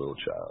feel like a little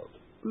child.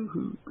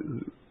 Boo-hoo,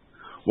 boo-hoo.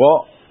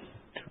 Well,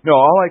 no,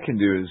 all I can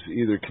do is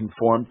either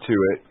conform to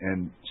it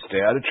and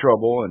stay out of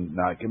trouble and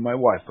not get my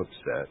wife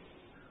upset,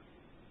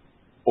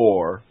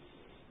 or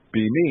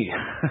be me.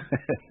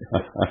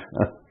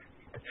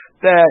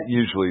 That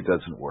usually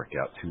doesn't work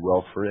out too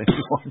well for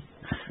anyone.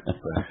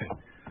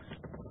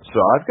 So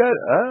I've got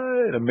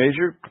a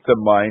major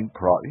mind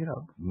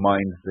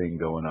thing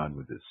going on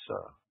with this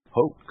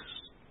hoax.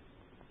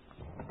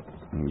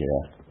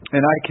 Yeah,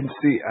 and I can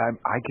see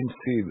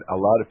a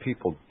lot of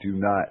people do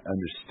not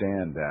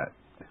understand that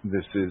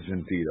this is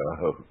indeed a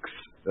hoax.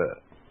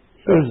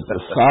 It's a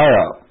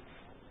psyop.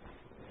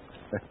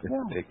 They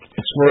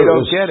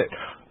don't get it.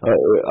 A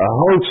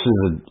hoax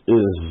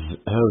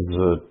has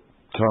a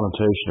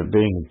connotation of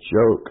being a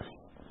joke.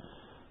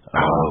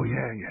 Oh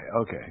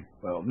yeah, okay.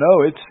 Well,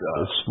 no, it's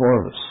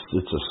more of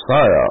it's a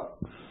psyop.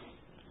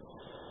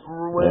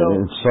 Well,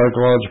 and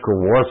psychological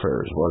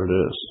warfare is what it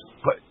is.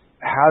 But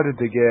how did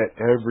they get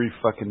every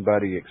fucking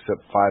buddy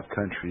except 5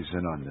 countries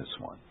in on this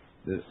one?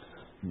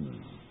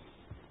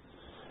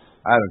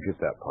 I don't get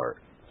that part.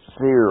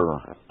 Fear.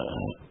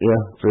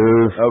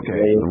 Fear.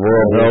 Okay. The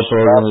World Health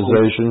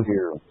Organization.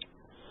 Fear.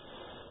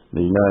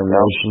 The United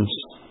Nations.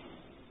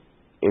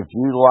 If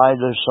you lie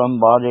to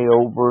somebody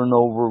over and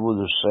over with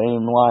the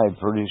same lie,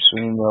 pretty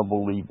soon they'll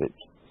believe it.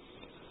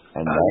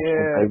 And that's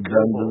what they've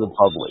done to the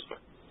public.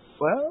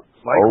 Well,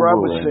 like Rob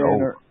was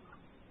saying,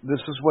 this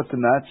is what the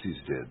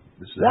Nazis did.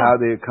 This is how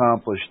they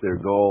accomplished their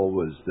goal,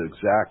 was the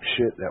exact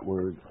shit that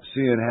we're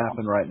seeing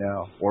happen right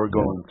now or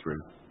going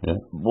through. Yeah.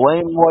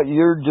 Blame what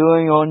you're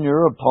doing on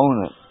your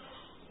opponent.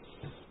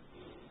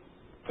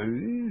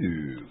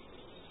 Ooh.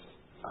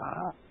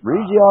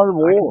 Read the Art of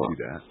War. I can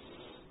see that.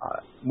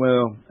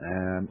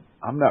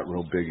 I'm not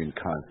real big in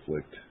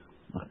conflict.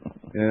 I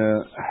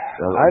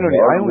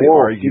only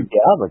argue. You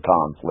have a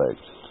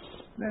conflict.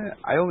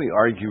 I only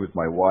argue with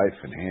my wife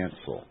and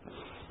Hansel.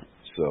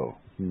 So.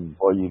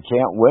 Well, you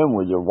can't win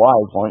with your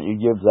wife. Why don't you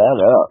give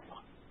that up?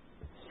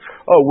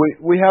 Oh,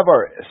 we have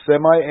our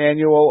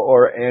semi-annual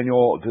or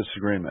annual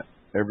disagreement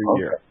every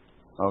year.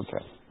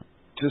 Okay.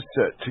 Just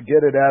to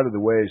get it out of the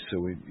way, so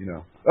we,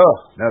 Oh,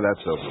 now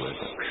that's over with.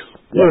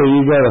 Yeah,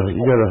 you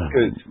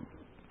gotta.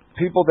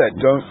 People that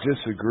don't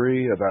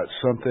disagree about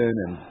something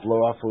and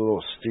blow off a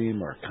little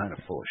steam are kind of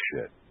full of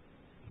shit.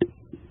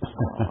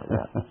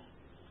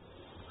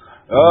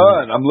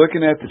 And I'm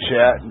looking at the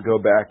chat and go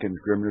back, and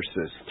Grimner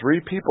says 3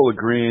 people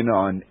agreeing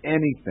on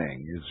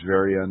anything is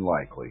very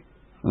unlikely.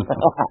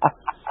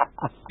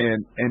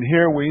 and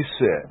here we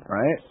sit,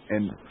 right?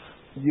 And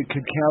you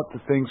could count the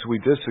things we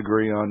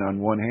disagree on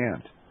one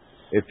hand,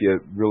 if you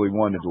really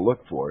wanted to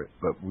look for it,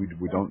 but we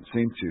don't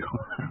seem to.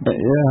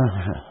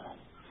 Yeah.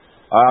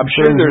 I'm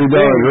sure there's we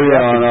don't agree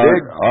on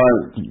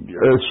aren't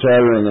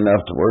earth-shattering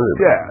enough to worry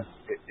about.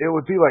 Yeah, it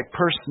would be like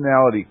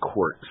personality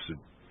quirks and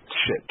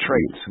shit,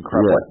 traits and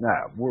crap like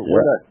that.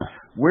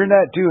 We're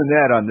not doing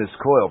that on this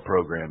coil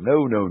program.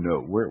 No.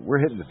 We're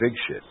hitting the big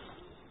shit.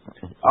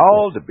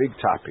 All the big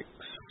topics,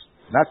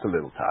 not the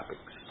little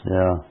topics.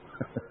 Yeah.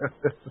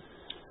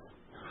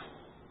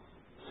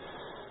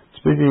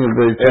 Speaking of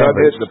big topics, I'm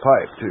hitting the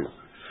pipe too.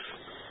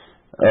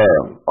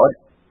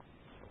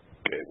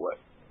 Okay, what?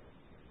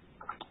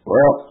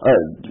 Well,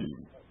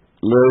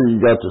 Larry, you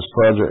got this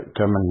project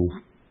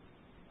coming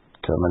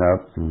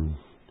up, and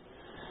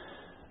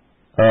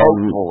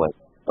hopefully,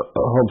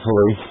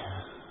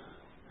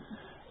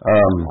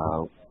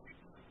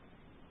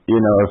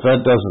 if that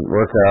doesn't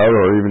work out,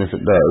 or even if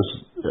it does,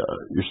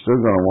 you're still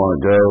going to want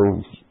to go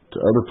to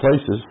other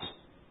places.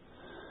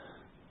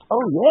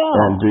 Oh yeah,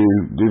 and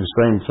do the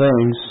same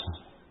things.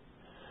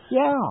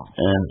 Yeah.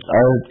 And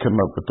I had come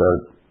up with that.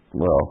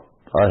 Well,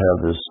 I have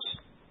this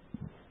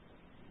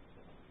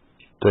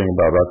thing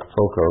about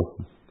Acapulco.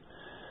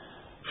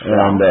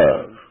 And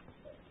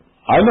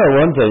I know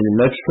one thing,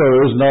 Mexico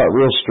is not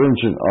real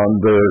stringent on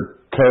their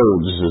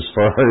codes as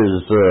far as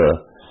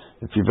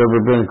if you've ever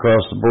been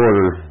across the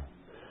border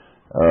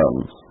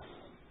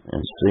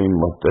and seen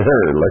what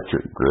their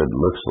electric grid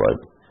looks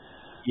like.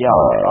 Yeah,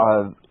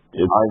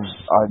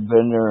 I've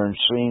been there and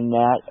seen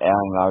that,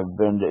 and I've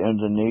been to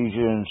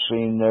Indonesia and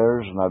seen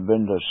theirs, and I've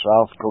been to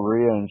South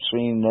Korea and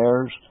seen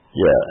theirs.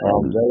 Yeah,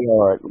 and they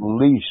are at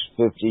least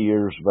 50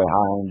 years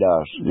behind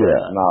us.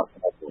 Yeah, and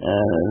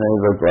they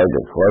look like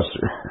a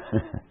cluster.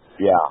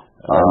 Yeah,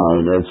 I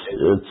mean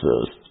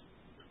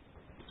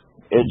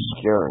it's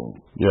scary.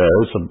 Yeah,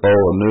 it's a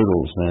bowl of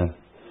noodles, man.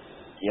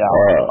 Yeah.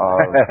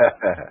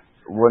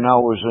 When I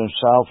was in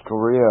South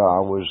Korea,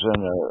 I was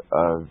in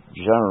a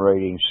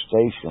generating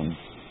station,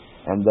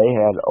 and they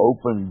had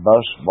open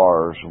bus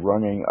bars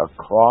running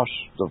across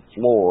the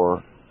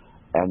floor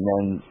and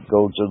then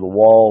go to the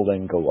wall,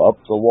 then go up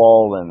the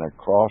wall and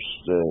across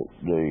the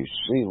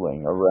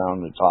ceiling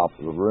around the top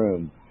of the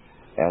room.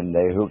 And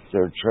they hook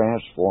their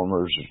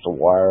transformers. The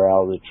wire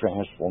out of the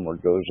transformer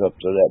goes up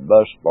to that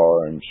bus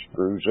bar and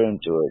screws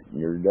into it, and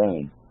you're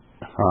done.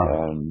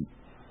 And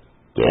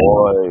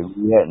boy,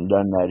 we hadn't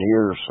done that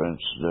here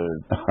since the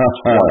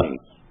 20s.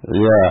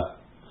 Yeah,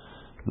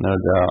 no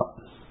doubt.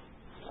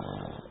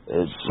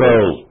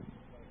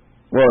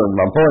 Well,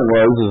 my point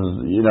was,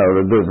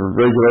 the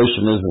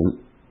regulation isn't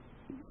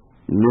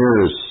near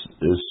as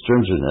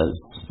stringent as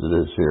it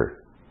is here.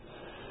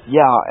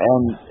 Yeah,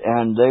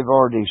 and they've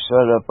already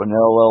set up an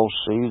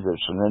LLC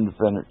that's an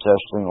independent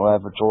testing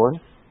laboratory.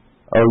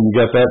 Oh, you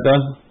got that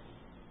done?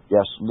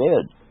 Yes, they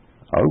did.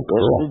 Oh,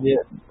 cool. Yes, they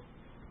did.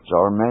 So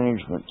our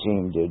management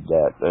team did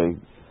that.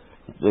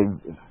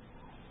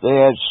 They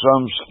had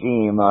some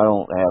scheme. I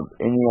don't have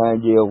any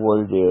idea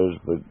what it is,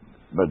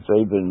 but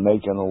they've been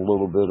making a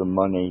little bit of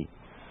money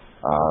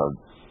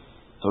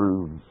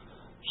through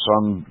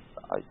some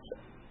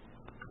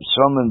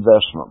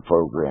investment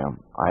program.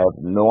 I have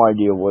no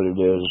idea what it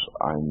is.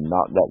 I'm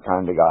not that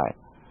kind of guy.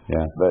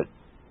 Yeah. But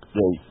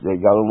they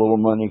got a little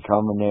money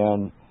coming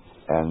in,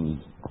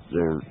 and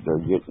they're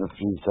getting a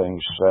few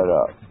things set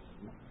up.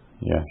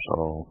 Yeah.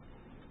 So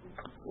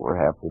we're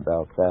happy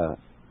about that.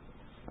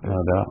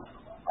 No doubt.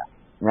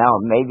 Now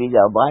maybe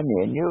they'll buy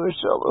me a new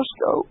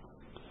oscilloscope.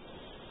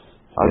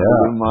 I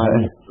blew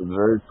mine the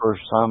very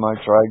first time I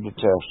tried to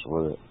test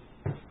with it.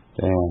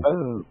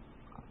 Damn.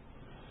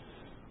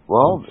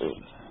 Well,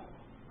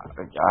 I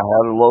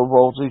had a low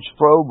voltage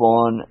probe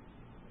on,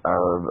 a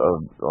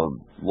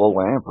low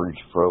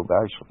amperage probe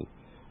actually,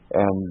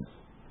 and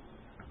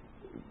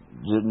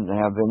didn't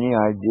have any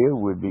idea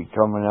we'd be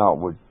coming out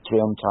with 10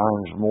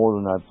 times more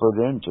than I put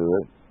into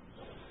it.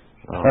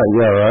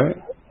 Yeah, right?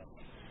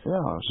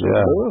 Yeah, so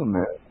boom,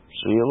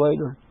 see you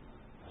later.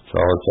 That's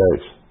all it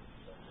takes.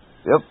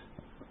 Yep.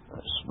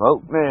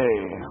 Smoke me.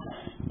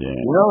 Yeah.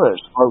 You know that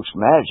smoke's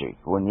magic.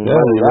 When you let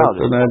it out,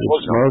 the magic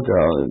smoke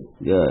out.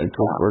 It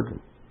quit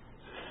working.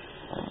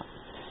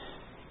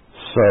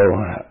 So,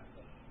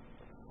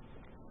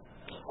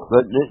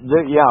 but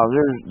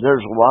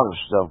there's a lot of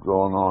stuff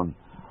going on.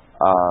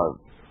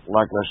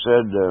 Like I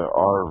said,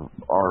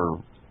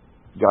 our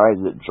guy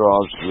that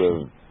draws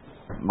the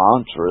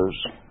mantras,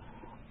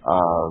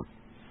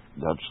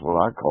 that's what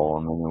I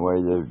call them anyway.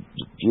 They're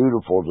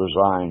beautiful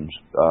designs,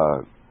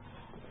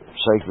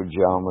 sacred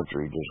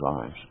geometry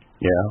designs.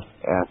 Yeah.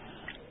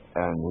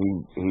 And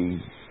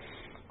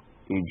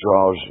he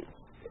draws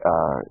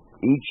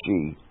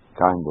Ichi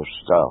kind of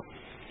stuff.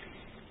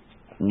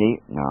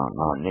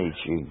 Not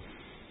Nietzsche.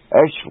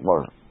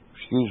 Eschler,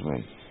 excuse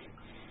me.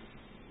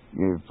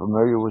 You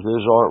familiar with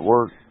his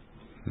artwork?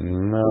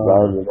 No.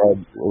 The guy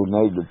that who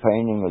made the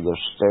painting of the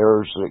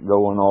stairs that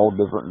go in all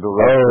different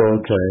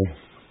directions.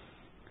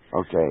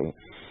 Oh, okay. Okay.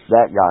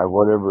 That guy,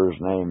 whatever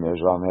his name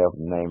is, I'm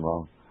having the name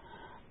wrong.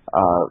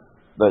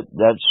 But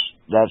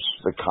that's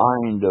the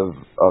kind of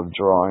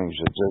drawings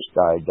that this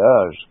guy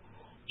does,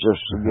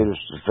 just to get us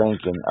to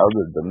think in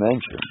other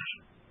dimensions.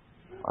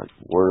 Like,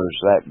 where's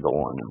that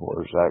going and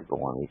where's that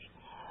going?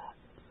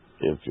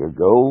 If you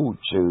go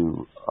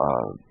to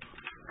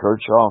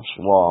Kirchhoff's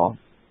law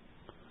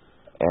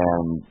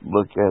and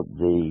look at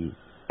the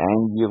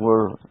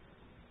angular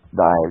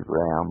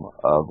diagram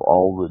of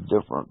all the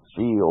different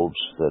fields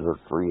that are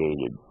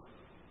created,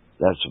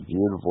 that's a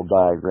beautiful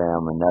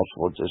diagram, and that's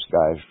what this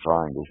guy is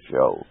trying to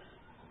show.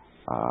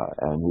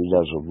 And he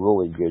does a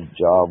really good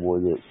job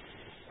with it,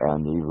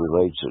 and he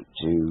relates it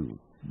to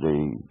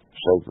the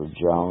sacred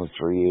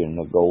geometry and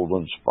the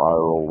golden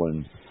spiral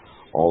and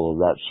all of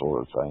that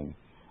sort of thing.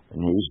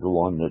 And he's the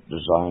one that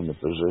designed the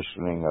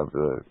positioning of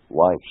the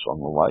lights on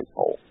the light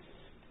pole.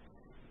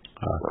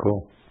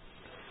 Cool.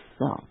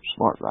 Yeah,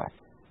 smart guy.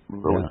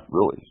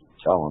 Really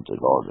talented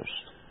artist.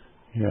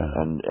 Yeah.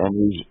 And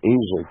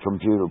he's a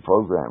computer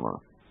programmer.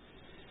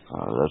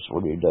 That's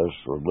what he does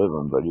for a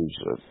living, but he's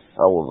a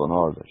hell of an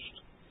artist.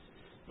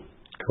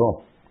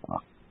 Cool.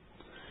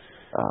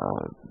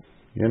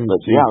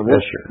 But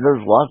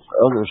there's lots of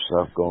other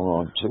stuff going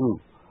on too.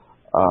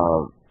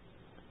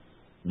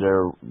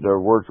 They're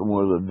working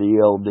with a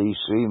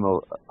VLDC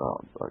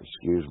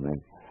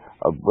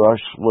a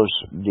brushless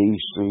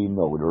DC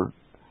motor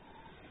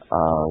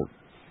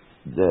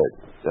that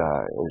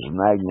is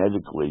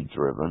magnetically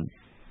driven.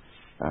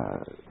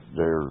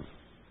 They're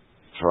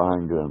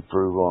trying to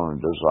improve on a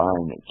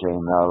design that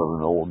came out of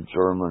an old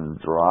German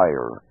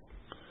dryer.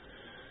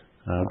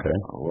 Okay.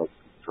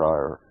 Electric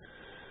dryer.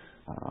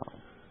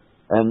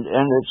 And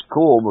it's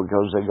cool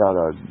because they got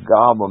a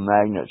gob of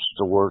magnets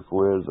to work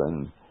with,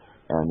 and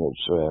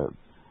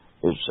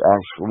it's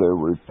actually a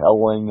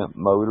repelling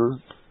motor.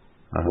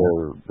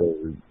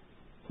 They're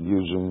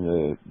using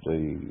the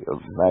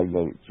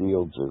magnetic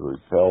field to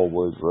repel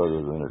with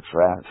rather than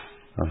attract.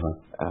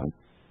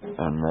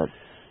 And that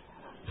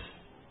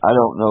I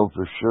don't know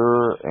for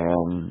sure,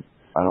 and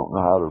I don't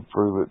know how to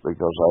prove it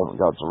because I haven't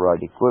got the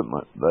right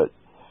equipment, but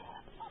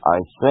I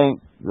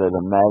think that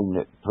a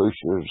magnet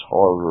pushes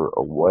harder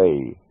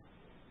away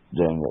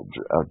than it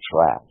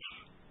attracts.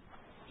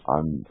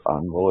 I'm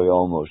really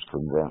almost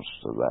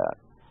convinced of that.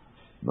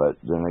 But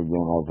then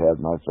again, I've had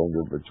my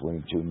finger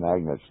between two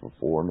magnets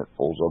before, and it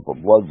pulls up a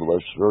blood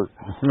blister,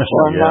 so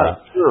I'm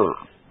not sure.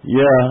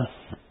 Yeah.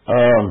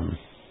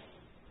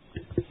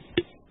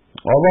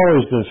 I've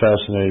always been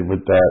fascinated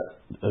with that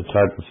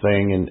type of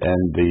thing, and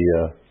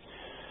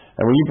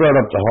when you brought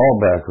up the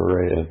Hallback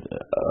array,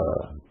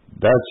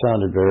 that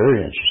sounded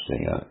very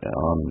interesting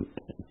on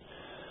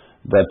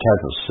that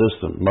type of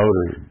system,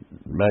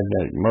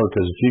 magnetic motor,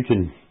 because if you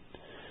can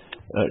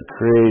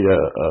create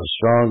a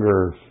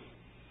stronger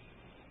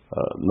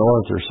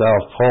north or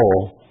south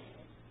pole,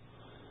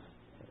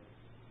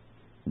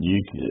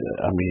 it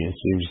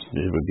seems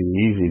it would be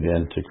easy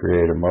then to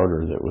create a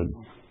motor that would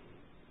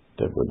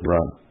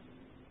run.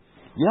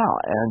 Yeah,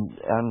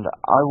 and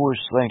I was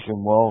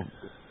thinking, well,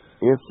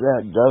 if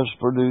that does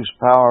produce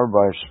power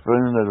by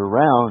spinning it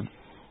around,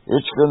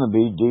 it's going to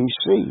be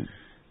DC.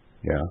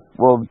 Yeah.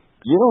 Well,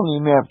 you don't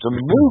even have to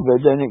move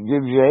it, then it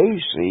gives you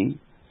AC.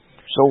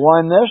 So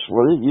why mess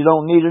with it? You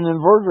don't need an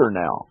inverter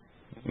now.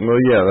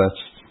 Well, yeah,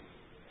 that's...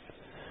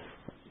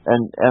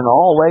 And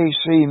all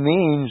AC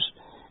means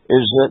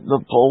is that the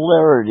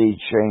polarity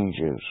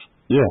changes.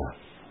 Yeah.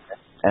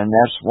 And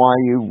that's why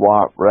you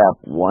wrap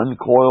one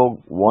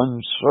coil,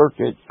 one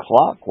circuit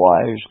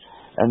clockwise,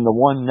 and the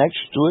one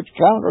next to it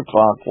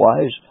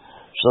counterclockwise,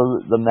 so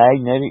that the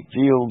magnetic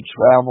field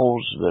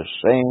travels the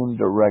same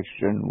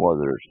direction,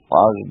 whether it's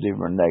positive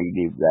or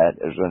negative.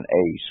 That is an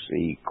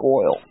AC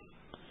coil.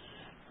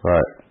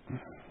 Right.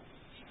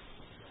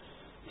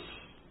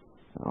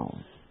 Oh.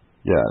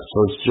 Yeah,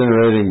 so it's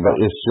generating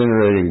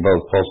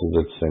both pulses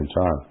at the same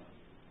time.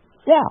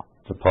 Yeah.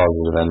 The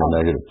positive and the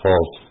negative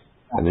pulse.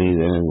 And then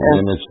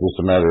it's just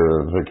a matter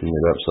of hooking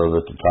it up so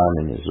that the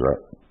timing is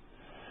right.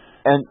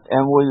 And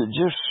with it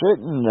just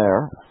sitting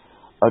there,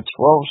 a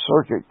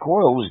 12-circuit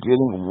coil is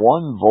getting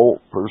 1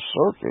 volt per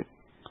circuit.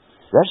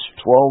 That's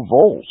 12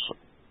 volts.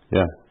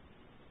 Yeah.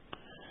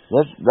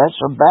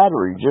 That's a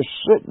battery just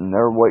sitting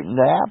there waiting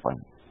to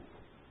happen.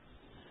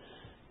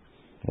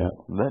 Yeah.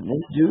 Let me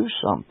do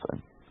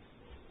something.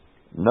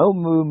 No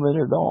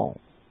movement at all.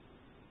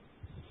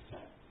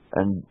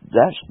 And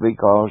that's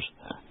because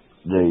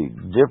the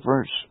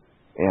difference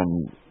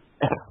in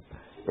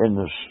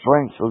the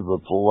strength of the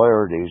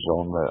polarities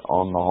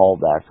on the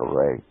Hallback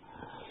array,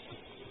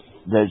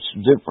 that's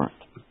different.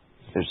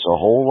 It's a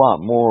whole lot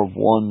more of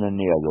one than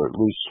the other, at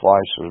least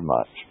twice as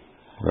much.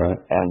 Right.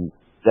 And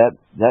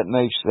that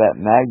makes that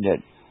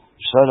magnet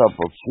set up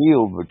a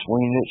field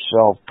between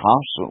itself,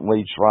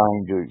 constantly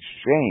trying to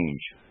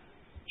exchange.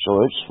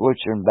 So it's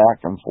switching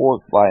back and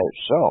forth by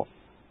itself.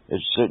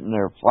 It's sitting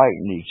there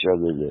fighting each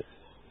other.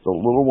 The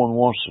little one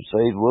wants to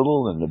stay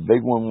little, and the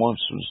big one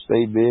wants to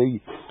stay big,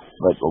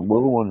 but the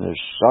little one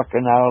is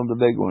sucking out of the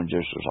big one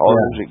just as hard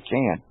as it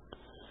can.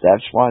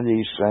 That's why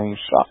these things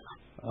suck.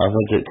 I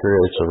think it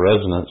creates a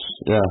resonance,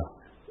 yeah.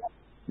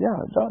 Yeah,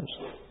 it does.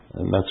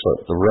 And that's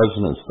what the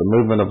resonance, the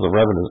movement of the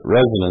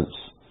resonance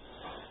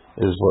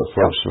is what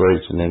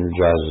fluctuates and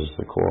energizes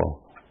the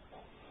coil.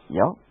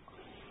 Yep.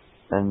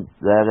 And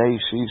that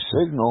AC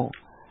signal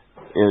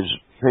is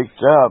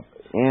picked up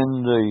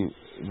in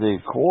the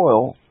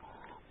coil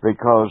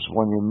because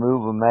when you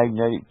move a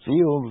magnetic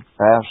field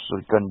past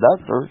the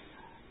conductor,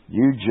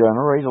 you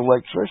generate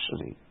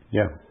electricity.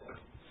 Yeah.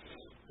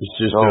 It's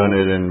just doing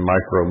it in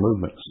micro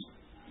movements.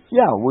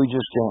 Yeah, we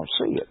just can't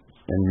see it.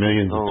 And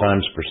millions of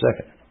times per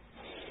second.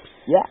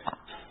 Yeah.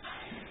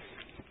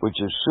 Which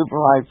is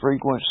super high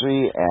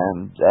frequency,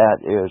 and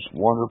that is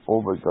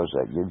wonderful because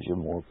that gives you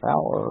more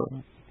power.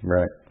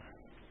 Right.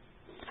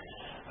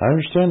 I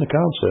understand the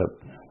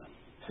concept.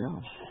 Yeah.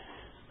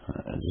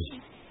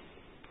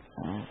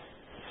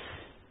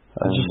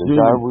 The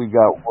guy we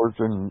got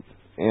working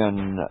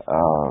in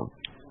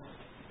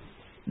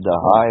the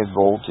high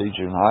voltage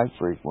and high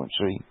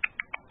frequency,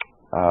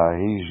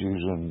 he's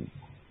using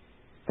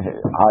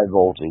high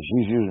voltage.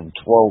 He's using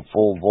 12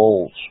 full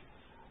volts,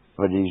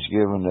 but he's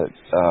giving it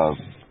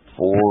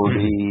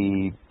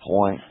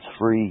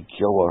 40.3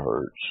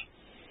 kilohertz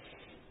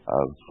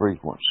of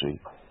frequency,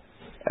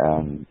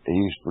 and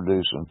he's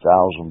producing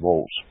 1,000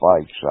 volt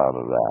spikes out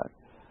of that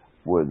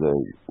with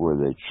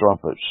a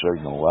trumpet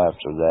signal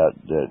after that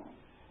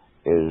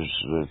is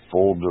the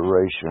full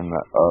duration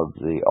of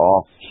the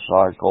off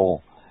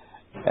cycle,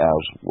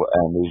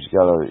 and he's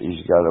got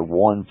a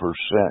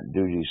 1%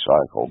 duty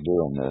cycle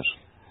doing this,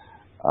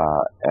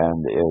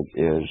 and it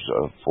is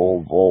a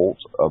full volt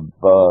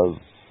above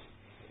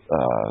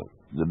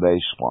the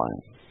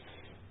baseline.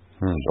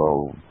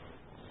 So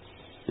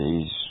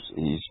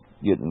he's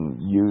getting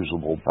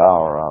usable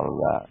power out of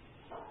that.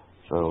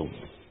 So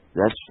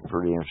that's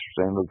pretty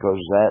interesting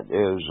because that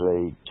is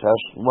a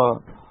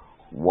Tesla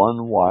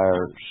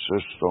one-wire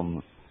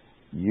system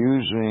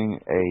using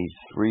a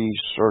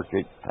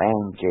 3-circuit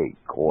pancake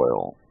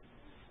coil.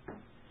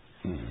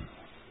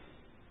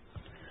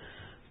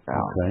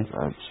 Now,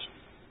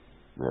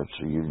 that's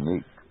a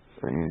unique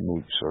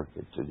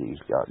circuit that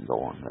he's got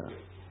going there.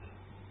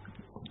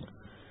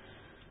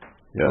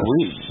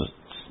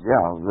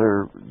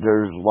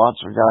 There's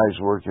lots of guys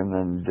working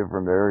in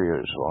different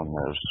areas on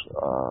this.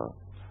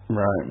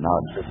 Right.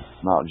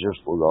 Not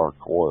just with our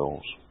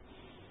coils.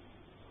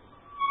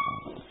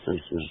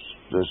 This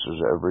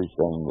is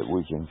everything that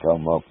we can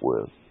come up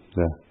with.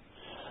 Yeah.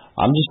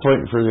 I'm just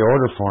waiting for the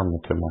order form to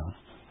come out.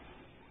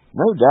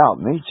 No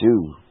doubt, me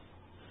too.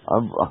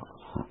 I'm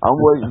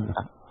waiting.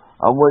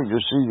 I'm waiting to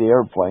see the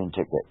airplane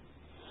ticket.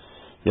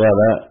 Yeah,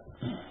 that.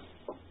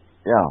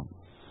 Yeah.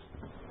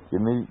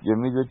 Give me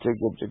the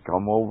ticket to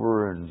come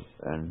over and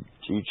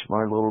teach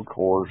my little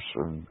course,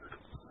 and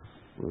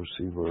we'll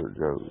see where it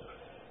goes.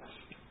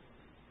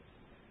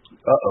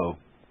 Uh-oh.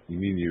 You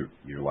mean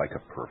you're like a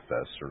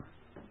professor?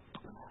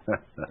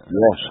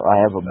 Yes, I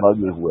have a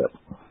buggy whip.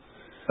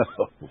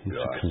 He's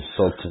a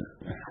consultant.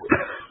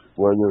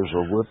 Where there's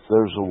a whip,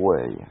 there's a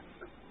way.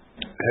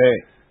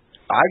 Hey,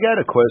 I got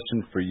a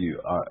question for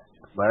you,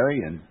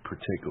 Larry in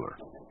particular.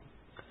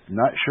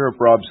 Not sure if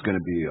Rob's going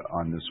to be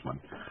on this one,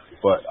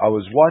 but I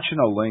was watching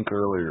a link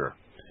earlier,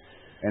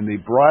 and they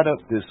brought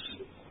up this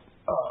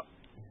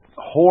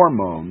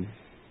hormone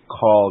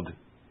called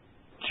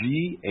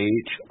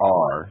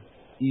GHRELIN.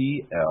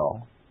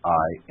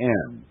 I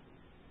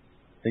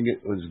think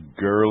it was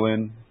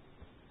Gerlin.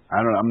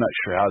 I'm not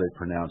sure how they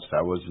pronounced it.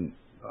 I wasn't.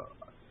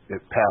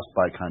 It passed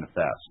by kind of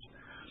fast.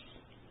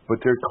 But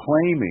they're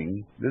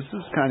claiming, this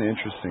is kind of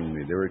interesting to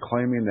me, they were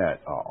claiming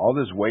that all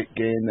this weight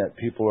gain that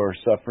people are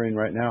suffering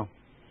right now,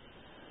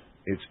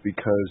 it's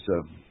because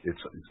of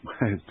it's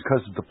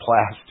because of the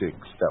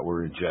plastics that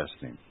we're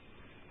ingesting.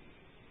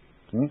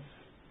 Okay.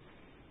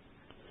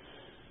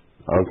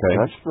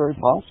 That's very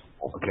possible.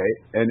 Okay,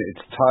 and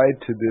it's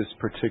tied to this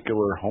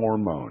particular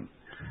hormone.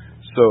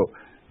 So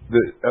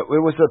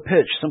it was a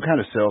pitch, some kind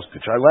of sales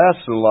pitch. I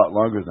lasted a lot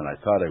longer than I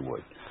thought I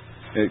would.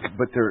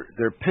 But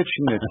they're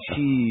pitching a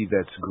tea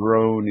that's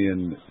grown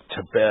in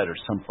Tibet or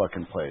some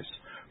fucking place.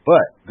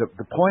 But the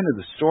point of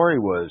the story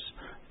was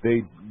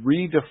they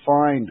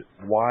redefined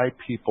why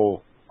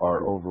people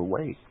are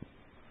overweight,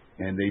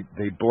 and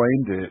they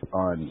blamed it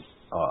on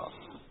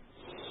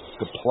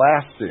the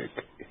plastic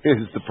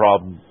is the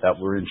problem that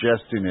we're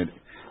ingesting.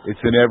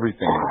 It's in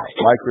everything,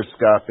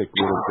 microscopic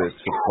little bits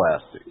of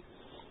plastic.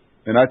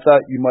 And I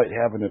thought you might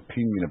have an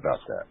opinion about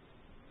that.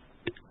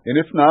 And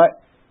if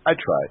not, I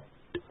tried.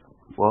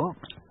 Well,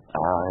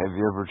 have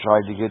you ever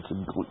tried to get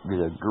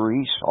the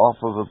grease off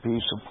of a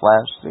piece of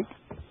plastic?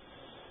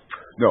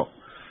 No.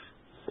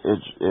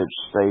 It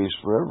stays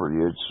forever.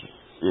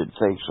 It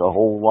takes a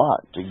whole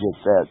lot to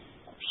get that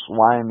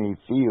slimy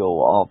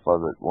feel off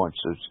of it once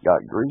it's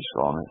got grease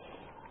on it.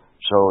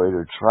 So it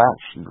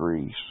attracts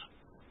grease.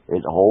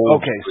 It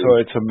holds. Okay, grease. so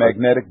it's a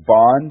magnetic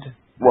bond.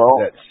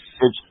 Well,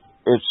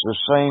 it's the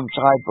same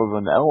type of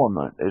an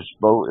element. It's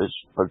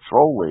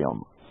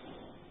petroleum.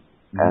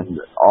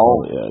 And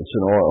all it's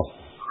an oil.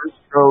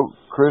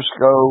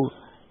 Crisco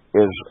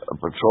is a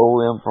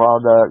petroleum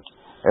product.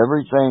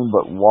 Everything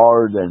but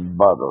lard and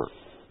butter,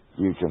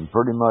 you can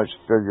pretty much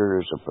figure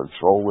is a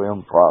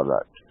petroleum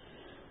product.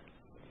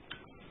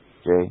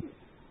 Okay?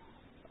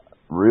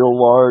 Real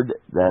lard,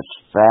 that's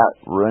fat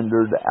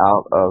rendered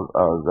out of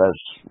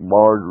that's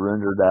lard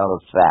rendered out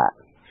of fat.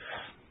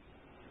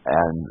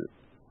 And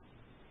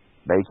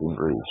bacon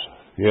grease.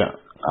 Yeah.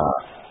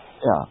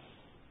 Yeah.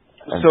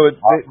 So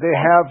they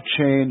have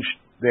changed.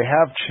 They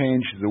have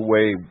changed the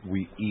way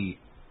we eat.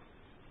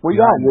 We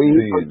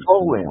eat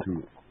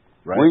petroleum.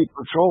 Right. We eat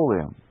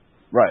petroleum.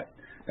 Right.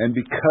 And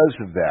because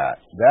of that,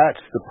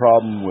 that's the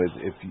problem with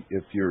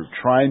if you're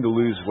trying to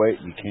lose weight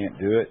and you can't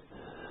do it.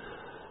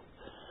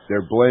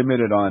 They're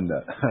blaming it on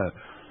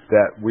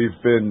that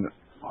we've been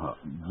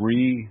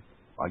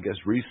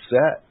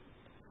reset.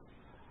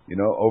 You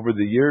know, over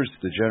the years,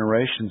 the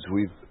generations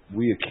we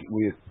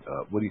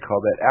what do you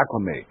call that?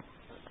 Acclimate.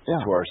 Yeah.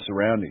 To our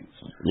surroundings.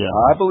 Yeah.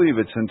 I believe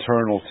it's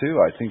internal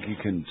too. I think you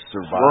can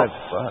survive.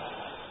 Well,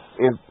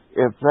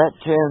 if that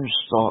tends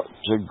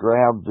to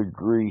grab the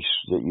grease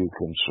that you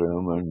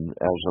consume, and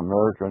as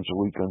Americans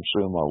we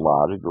consume a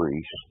lot of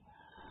grease,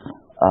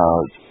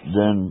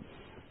 then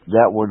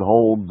that would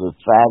hold the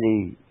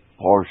fatty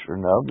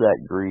portion of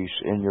that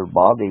grease in your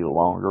body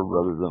longer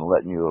rather than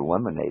letting you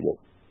eliminate it.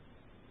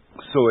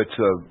 So it's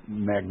a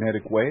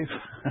magnetic wave?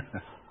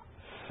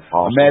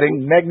 A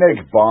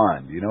magnetic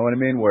bond, you know what I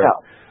mean? Where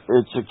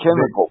it's a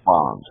chemical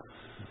bond.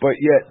 But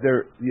yet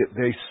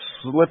they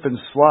slip and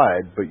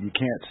slide, but you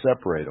can't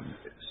separate them.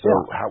 So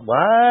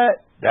what?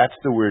 That's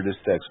the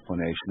weirdest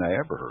explanation I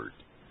ever heard.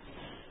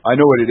 I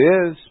know what it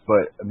is,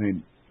 but I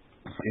mean,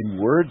 in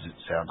words, it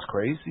sounds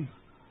crazy.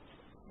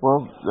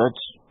 Well,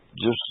 that's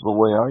just the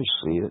way I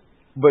see it.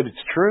 But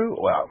it's true.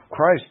 Wow,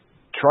 Christ!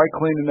 Try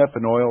cleaning up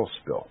an oil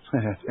spill.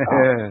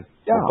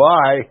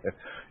 Bye.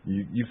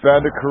 You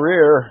found a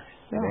career.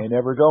 It ain't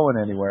ever going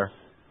anywhere.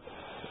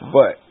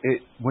 But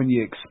when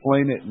you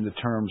explain it in the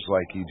terms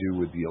like you do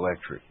with the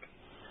electric,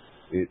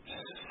 it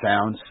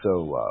sounds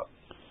so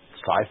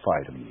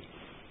sci-fi to me.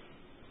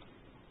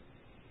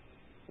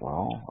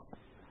 Well,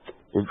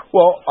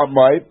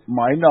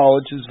 my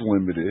knowledge is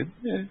limited.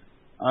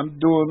 I'm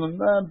doing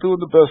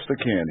the best I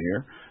can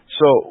here.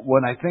 So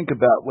when I think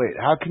about,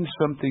 how can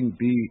something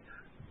be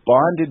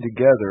bonded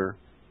together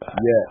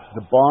yet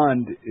the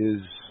bond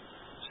is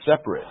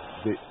separate?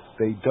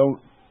 They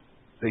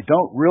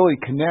don't really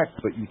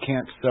connect, but you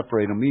can't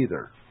separate them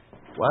either.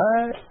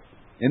 What?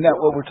 Isn't that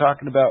what we're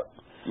talking about?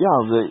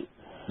 Yeah,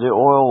 the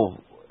oil,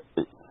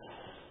 the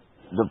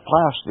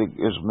plastic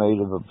is made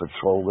of a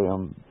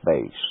petroleum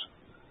base.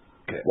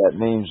 Okay. That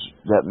means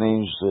that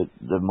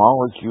the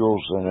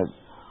molecules in it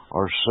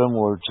are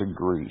similar to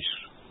grease,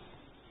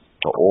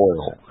 to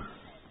oil,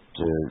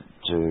 to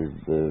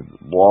the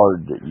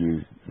lard that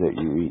you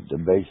eat, the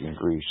bacon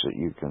grease that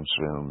you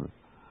consume,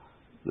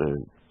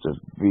 the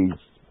beef.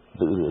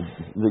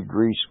 The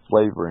grease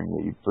flavoring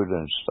that you put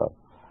in stuff.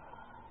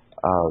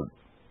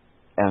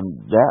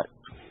 And that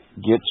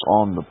gets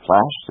on the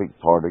plastic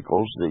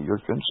particles that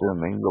you're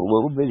consuming, the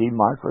little bitty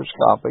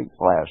microscopic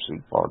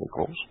plastic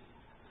particles,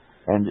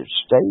 and it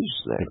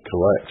stays there. It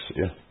collects,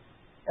 Yeah,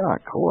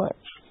 it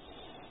collects.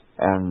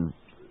 And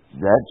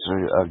that's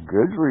a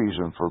good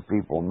reason for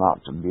people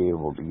not to be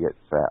able to get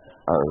fat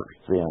or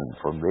thin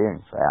from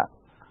being fat.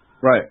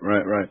 Right.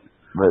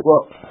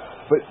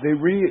 But they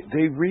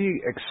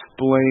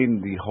re-explain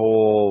the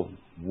whole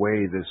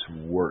way this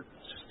works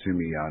to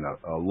me on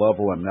a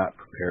level I'm not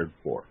prepared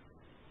for.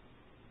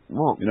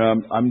 Well,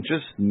 I'm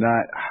just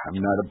not. I'm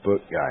not a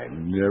book guy.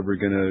 I'm never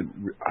gonna.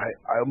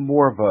 I'm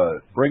more of a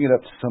bring it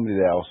up to somebody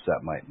else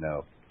that might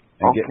know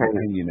and get an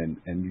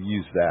opinion and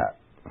use that.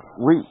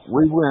 We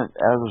went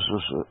as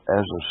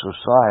a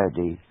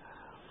society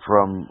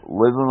from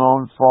living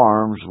on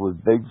farms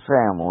with big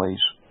families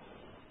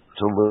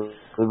to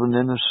living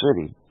in the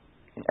city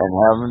and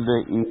having to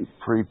eat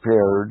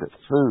prepared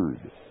food.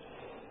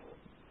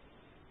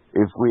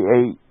 If we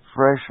ate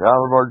fresh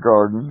out of our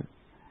garden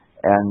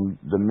and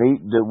the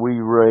meat that we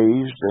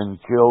raised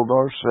and killed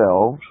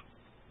ourselves,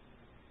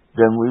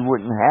 then we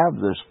wouldn't have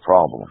this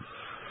problem.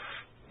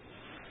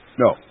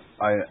 No,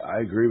 I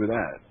agree with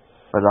that.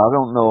 But I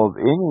don't know of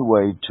any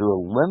way to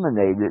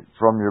eliminate it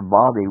from your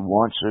body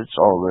once it's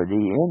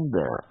already in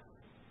there.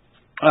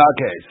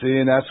 Okay, see,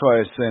 and that's why I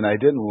was saying I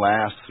didn't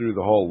last through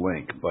the whole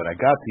link, but I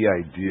got the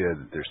idea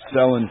that they're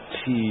selling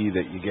tea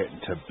that you get in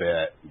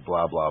Tibet,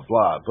 blah, blah,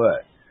 blah.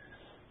 But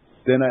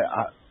then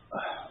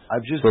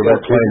I've just... So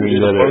they're claiming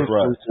that it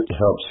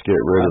helps get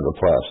rid of the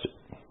plastic.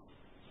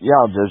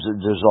 Yeah, does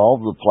it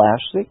dissolve the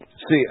plastic?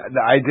 See,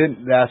 I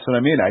didn't, that's what I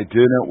mean. I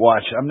didn't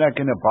watch, I'm not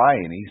going to buy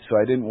any, so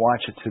I didn't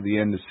watch it to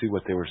the end to see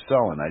what they were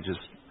selling. I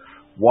just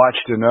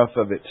watched enough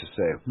of it to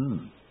say,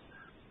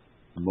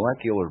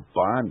 molecular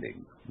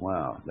bonding.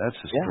 Wow, that's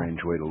a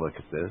strange way to look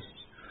at this.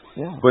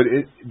 Yeah. But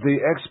the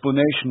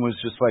explanation was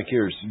just like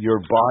yours. Your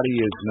body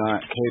is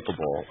not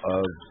capable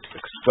of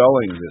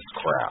expelling this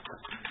crap.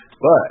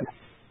 But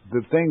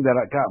the thing that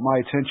got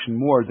my attention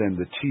more than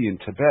the tea in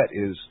Tibet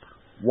is,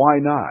 why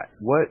not?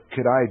 What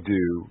could I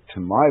do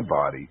to my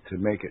body to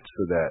make it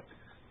so that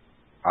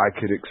I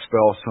could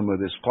expel some of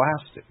this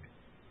plastic?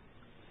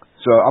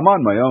 So I'm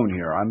on my own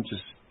here. I'm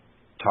just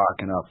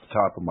talking off the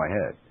top of my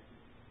head.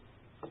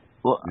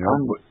 Well,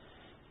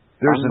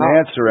 there's an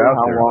answer out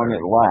there. How long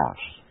it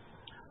lasts?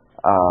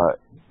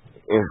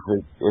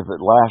 If it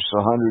lasts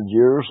 100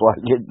 years like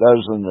it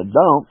does in the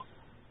dump,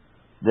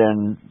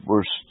 then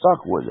we're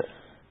stuck with it.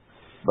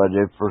 But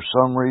if for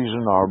some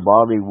reason our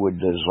body would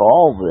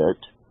dissolve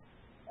it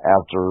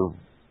after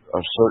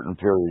a certain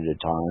period of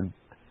time,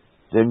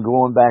 then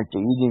going back to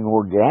eating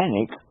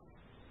organic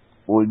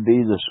would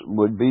be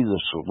the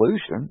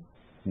solution.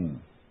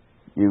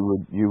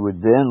 You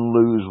would then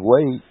lose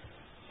weight.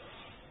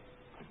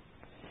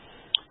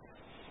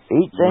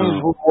 Eat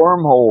things with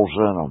wormholes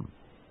in them.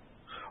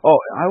 Oh,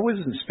 I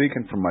wasn't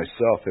speaking for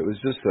myself. It was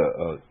just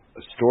a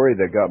story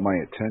that got my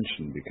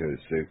attention because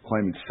they're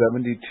claiming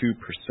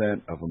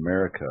 72% of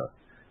America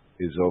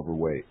is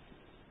overweight.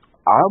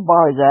 I'll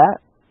buy that.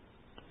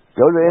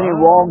 Go to any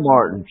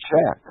Walmart and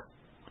check.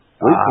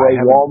 We play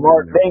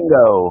Walmart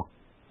bingo.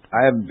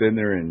 I haven't been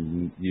there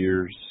in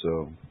years,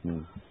 so...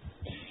 Yeah,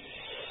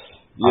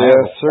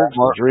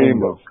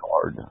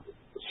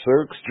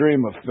 Cirque's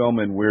dream of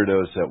filming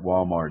weirdos at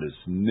Walmart is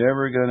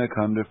never going to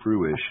come to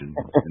fruition in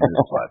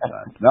this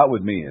lifetime. Not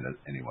with me,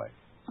 anyway.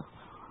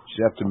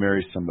 You have to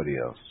marry somebody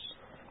else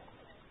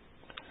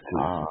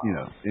to,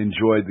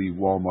 enjoy the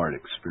Walmart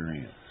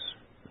experience.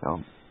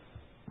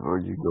 Or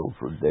you go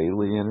for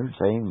daily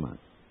entertainment.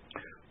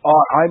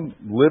 I'm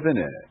living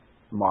in it.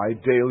 My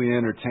daily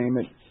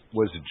entertainment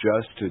was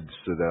adjusted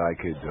so that I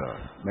could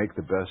make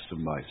the best of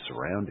my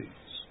surroundings.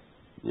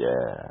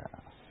 Yeah.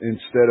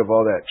 Instead of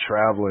all that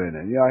traveling.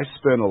 And, I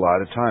spent a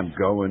lot of time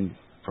going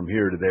from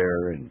here to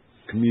there and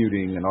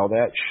commuting and all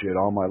that shit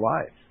all my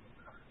life.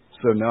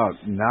 So now,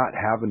 not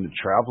having to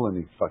travel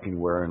any fucking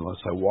where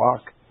unless I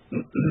walk,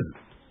 that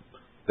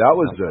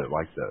was the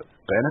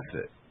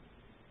benefit.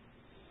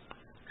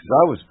 Because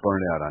I was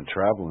burnt out on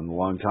traveling a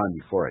long time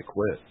before I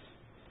quit.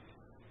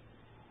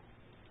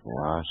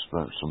 Yeah, I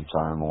spent some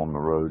time on the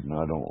road and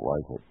I don't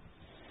like it.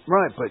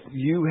 Right, but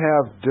you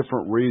have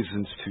different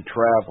reasons to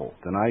travel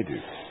than I do.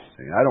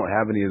 I don't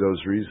have any of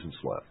those reasons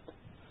left.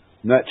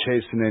 I'm not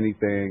chasing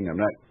anything. I'm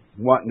not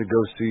wanting to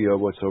go see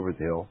what's over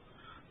the hill.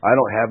 I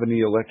don't have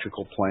any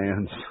electrical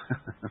plans.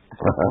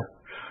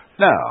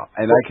 No,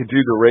 and I could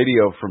do the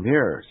radio from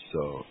here,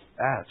 so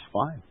that's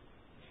fine.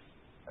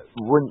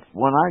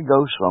 When I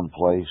go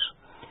someplace,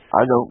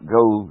 I don't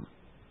go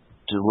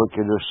to look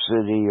at a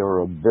city or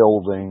a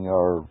building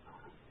or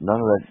none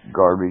of that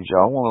garbage.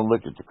 I want to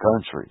look at the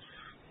country.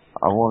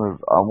 I want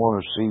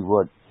to see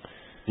what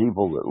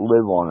people that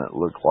live on it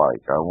look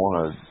like. I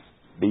want to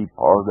be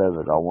part of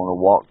it. I want to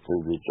walk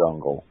through the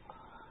jungle.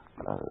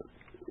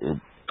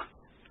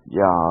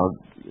 The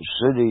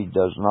city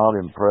does not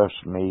impress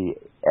me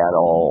at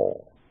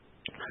all.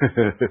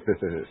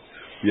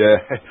 Yeah,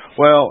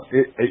 well,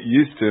 it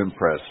used to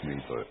impress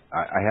me, but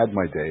I had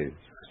my days.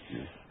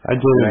 I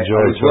did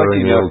enjoy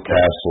touring the old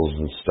castles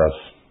and stuff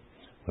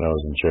when I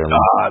was in Germany.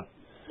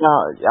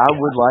 I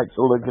would like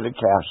to look at a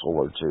castle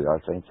or two. I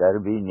think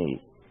that'd be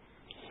neat.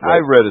 I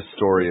read a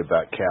story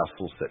about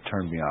castles that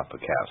turned me off of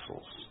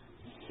castles.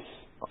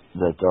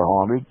 That they're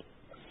haunted?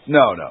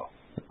 No.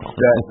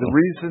 That the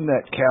reason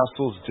that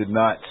castles did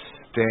not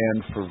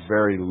stand for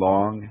very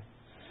long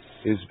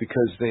is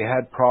because they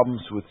had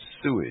problems with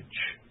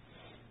sewage.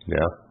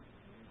 Yeah.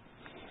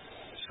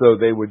 So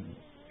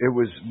it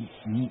was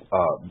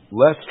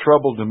less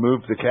trouble to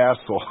move the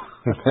castle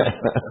than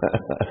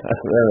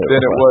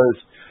it was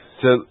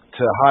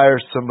to hire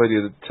somebody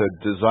to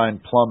design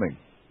plumbing.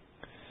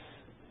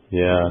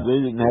 Yeah. They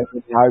didn't have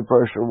any high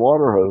pressure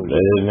water hose.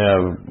 They didn't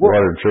have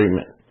water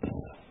treatment.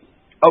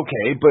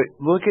 Okay, but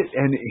look at,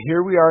 and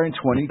here we are in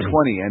 2020,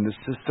 and the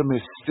system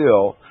is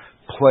still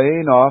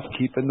playing off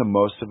keeping the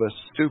most of us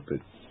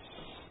stupid.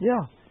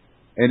 Yeah.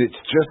 And it's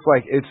just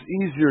like, it's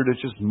easier to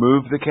just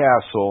move the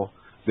castle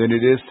than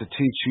it is to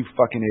teach you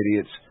fucking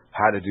idiots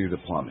how to do the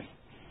plumbing.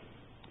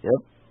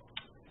 Yep.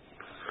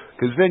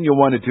 Because then you'll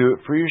want to do it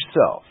for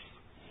yourself.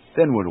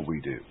 Then what do we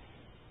do?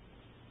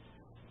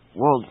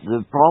 Well,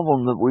 the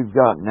problem that we've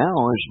got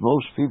now is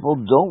most people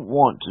don't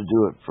want to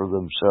do it for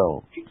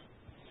themselves.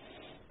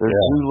 They're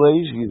too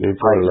lazy to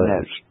tighten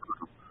that.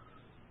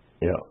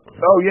 Yeah.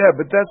 Oh yeah,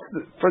 but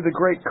that's for the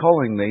great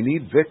culling. They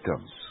need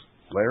victims,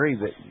 Larry.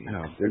 That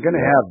they're going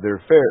to have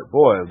their fair.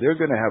 Boy, they're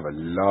going to have a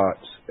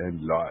lots and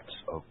lots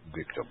of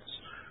victims,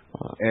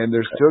 and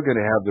they're still going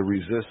to have the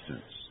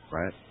resistance,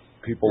 right?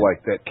 People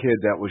like that kid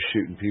that was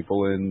shooting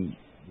people in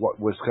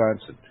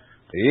Wisconsin.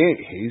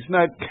 He's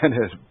not going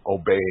to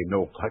obey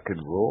no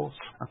fucking rules.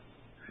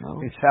 No.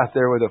 He's out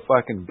there with a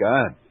fucking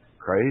gun.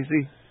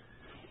 Crazy.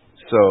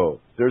 So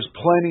there's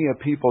plenty of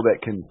people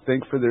that can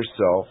think for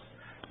themselves.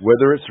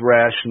 Whether it's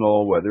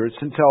rational, whether it's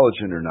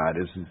intelligent or not,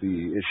 isn't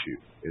the issue.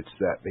 It's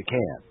that they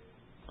can.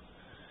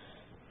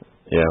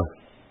 Yeah.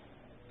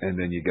 And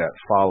then you got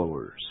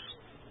followers.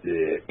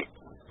 Dick.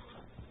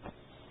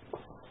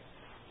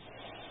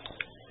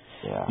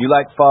 Yeah. You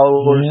like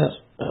followers?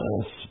 Yeah,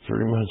 that's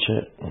pretty much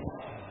it.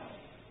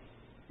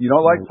 You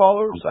don't like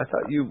followers? I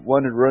thought you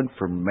wanted to run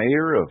for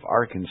mayor of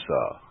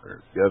Arkansas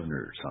or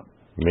governor or something.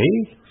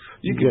 Me?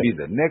 You could be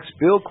the next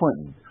Bill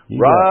Clinton.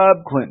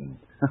 Rob Clinton.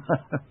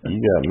 You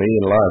got me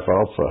in life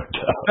all fucked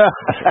up.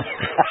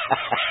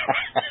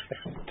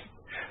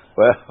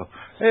 Well,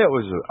 hey,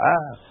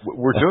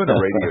 we're doing a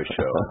radio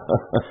show.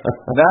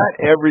 Not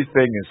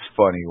everything is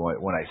funny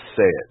when I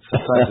say it.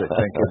 Sometimes I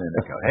think it and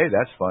I go, hey,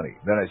 that's funny.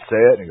 Then I say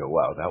it and I go,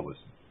 wow, that was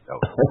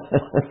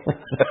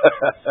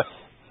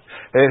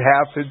it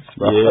happens.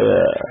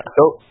 Yeah.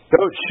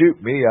 Don't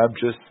shoot me. I'm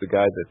just the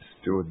guy that's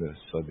doing this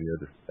on the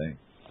other thing.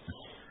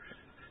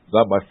 It's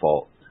not my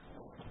fault.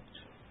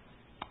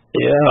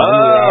 Yeah,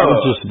 I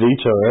would just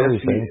veto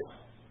everything.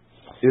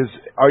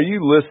 Are you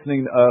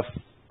listening?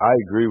 I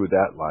agree with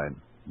that line.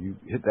 You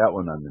hit that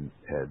one on the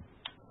head.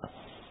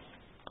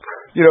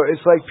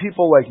 It's like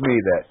people like me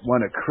that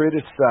want to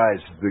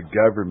criticize the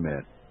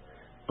government,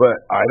 but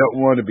I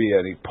don't want to be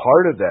any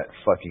part of that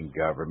fucking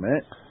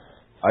government.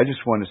 I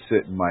just want to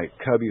sit in my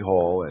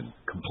cubbyhole and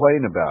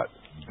complain about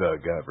the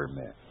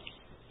government.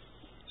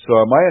 So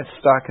am I a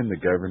stock in the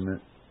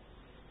government?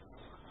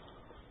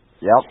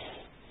 Yep.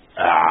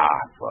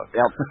 Fuck.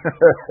 Yep.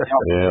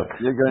 Yep.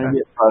 You're going to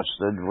get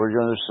busted. We're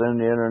going to send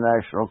the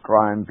international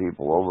crime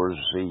people over to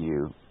see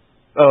you.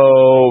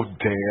 Oh,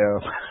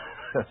 damn.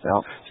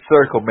 Yep.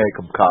 Circle, make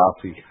them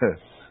coffee.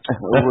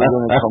 We're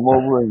going to come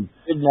over and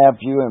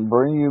kidnap you and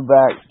bring you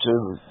back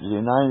to the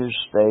United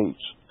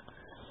States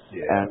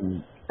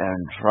and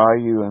try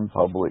you in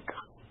public.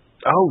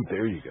 Oh,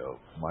 there you go.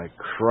 My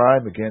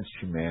crime against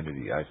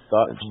humanity. I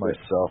thought to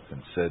myself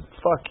and said,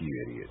 fuck you,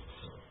 idiots.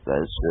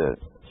 That's it.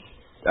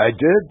 I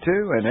did,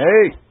 too. And,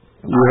 hey,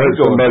 you heard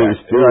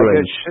somebody's feeling. I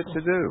got shit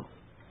to do.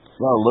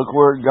 Well, look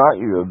where it got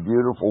you. A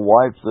beautiful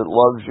wife that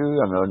loves you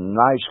and a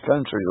nice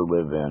country to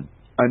live in.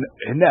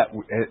 And that,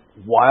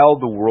 while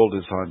the world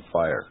is on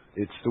fire,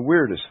 it's the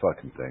weirdest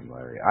fucking thing,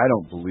 Larry. I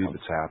don't believe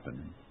it's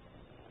happening.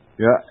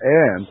 Yeah,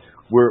 and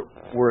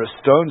we're a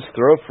stone's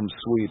throw from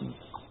Sweden.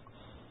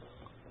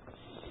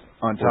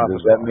 On top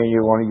does that mean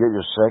you want to get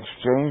your sex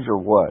changed or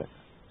what?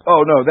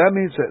 Oh, no, that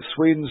means that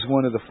Sweden's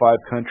one of the 5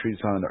 countries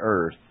on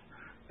Earth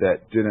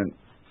that didn't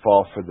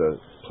fall for the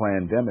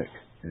pandemic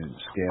and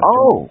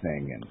scam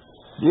thing. And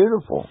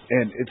beautiful.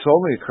 And it's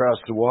only across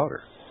the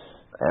water.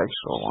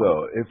 Excellent.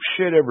 So if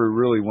shit ever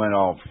really went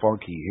all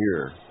funky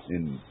here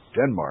in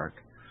Denmark,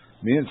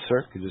 me and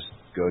Sir could just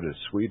go to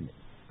Sweden.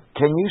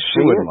 Can you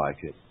see She wouldn't it?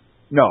 like it.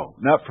 No,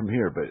 not from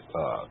here, but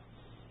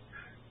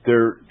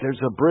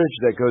there's a bridge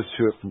that goes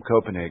to it from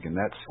Copenhagen.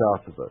 That's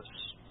south of us.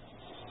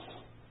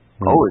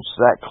 Oh, it's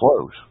that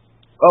close.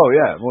 Oh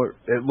yeah.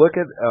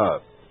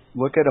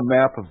 Look at a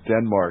map of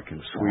Denmark,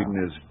 and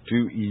Sweden is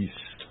due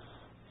east.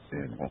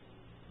 And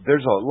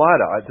there's a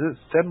lot of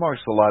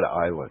Denmark's a lot of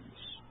islands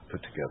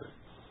put together.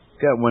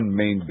 It's got one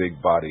main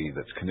big body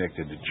that's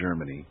connected to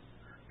Germany,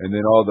 and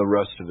then all the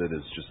rest of it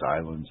is just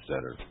islands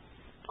that are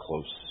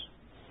close.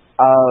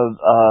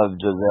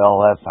 Do they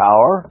all have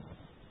power?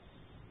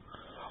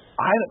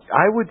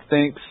 I would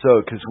think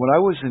so, because when I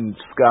was in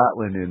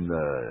Scotland in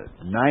the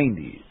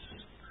 90s,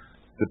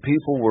 the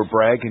people were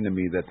bragging to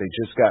me that they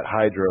just got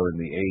hydro in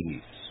the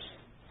 80s.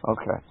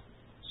 Okay.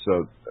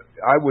 So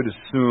I would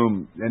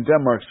assume, and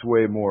Denmark's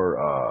way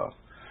more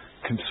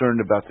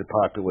concerned about the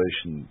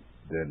population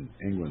than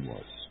England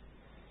was.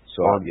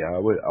 So yeah,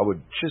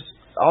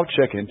 I'll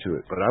check into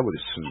it, but I would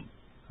assume.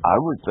 I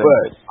would think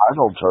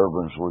tidal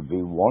turbines would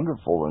be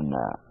wonderful in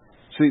that.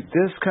 See,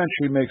 this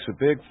country makes a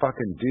big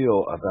fucking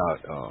deal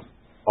about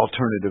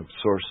alternative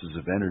sources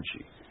of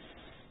energy.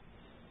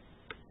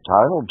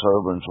 Tidal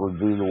turbines would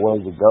be the way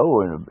to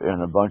go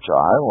in a bunch of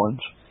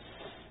islands,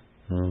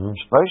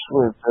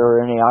 especially if there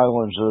are any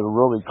islands that are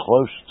really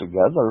close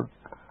together,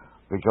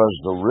 because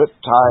the rip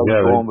tides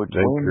going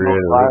between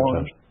those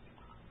islands.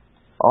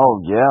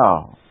 Oh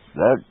yeah,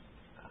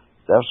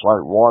 that's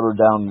like water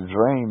down the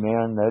drain,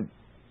 man.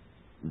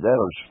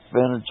 That'll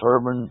spin a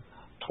turbine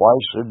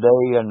twice a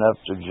day, enough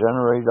to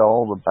generate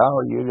all the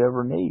power you'd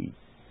ever need.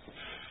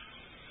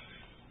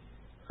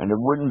 And it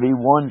wouldn't be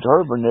one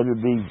turbine;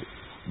 it'd be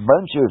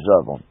bunches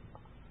of them.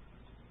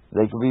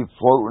 They could be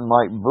floating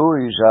like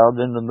buoys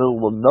out in the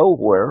middle of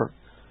nowhere,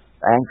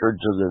 anchored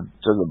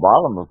to the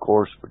bottom, of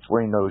course,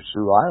 between those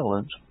two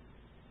islands.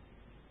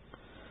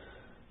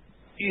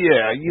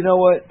 Yeah, you know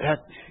what?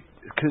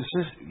 Because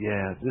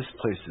this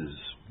place is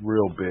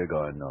real big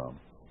on.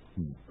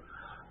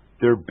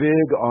 They're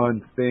big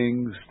on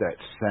things that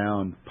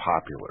sound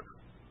popular.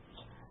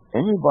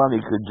 Anybody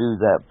could do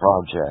that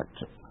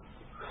project.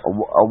 A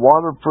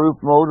waterproof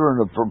motor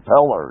and a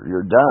propeller,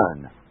 you're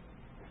done.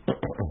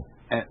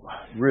 And,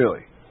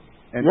 really?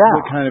 And yeah.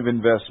 What kind of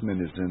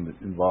investment is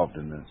involved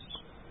in this?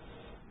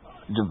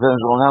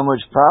 Depends on how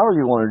much power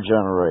you want to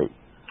generate.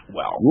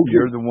 Well,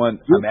 you're the one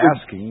I'm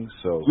asking,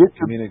 so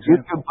give me an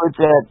example.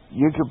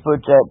 You could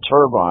put that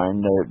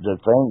turbine,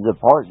 the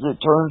part that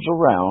turns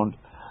around,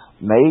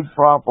 made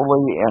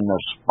properly in a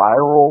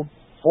spiral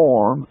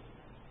form.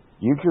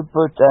 You could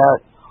put that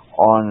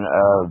on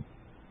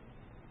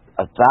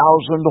a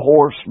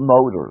 1,000-horse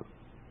motor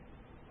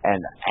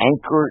and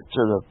anchor it to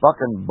the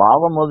fucking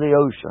bottom of the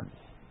ocean.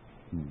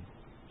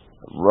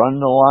 Run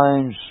the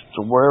lines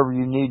to wherever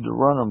you need to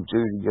run them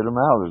to get them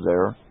out of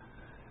there.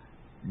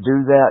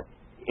 Do that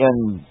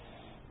in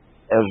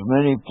as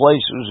many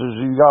places as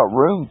you got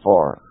room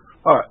for.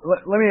 All right,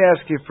 let me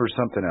ask you for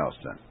something else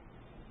then.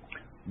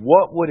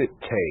 What would it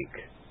take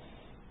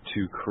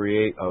to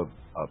create a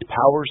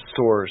power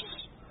source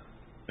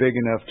big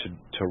enough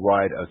to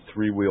ride a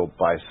three-wheel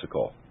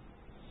bicycle,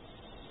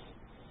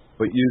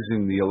 but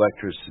using the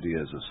electricity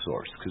as a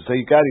source? Because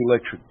they got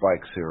electric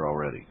bikes here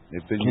already.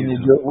 They've been using.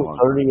 Can you do it with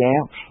 30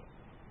 amps?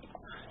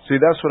 See,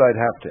 that's what I'd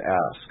have to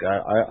ask.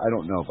 I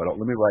don't know, but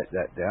let me write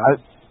that down.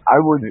 I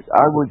would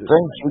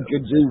think you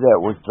could do that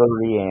with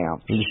 30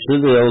 amps. You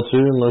should be able to,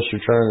 unless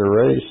you're trying to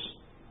race.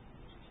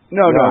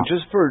 No,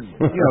 just for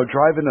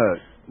driving a.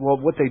 Well,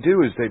 what they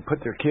do is they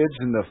put their kids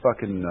in the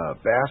fucking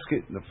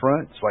basket in the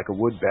front. It's like a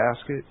wood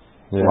basket,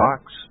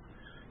 blocks.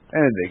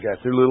 And they got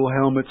their little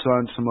helmets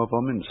on, some of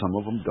them, and some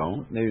of them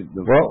don't. The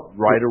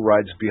rider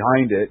rides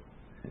behind it,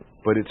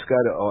 but it's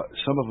got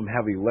some of them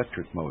have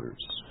electric motors.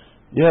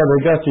 Yeah,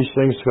 they got these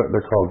things,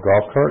 they're called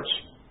golf carts.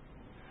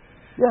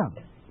 Yeah.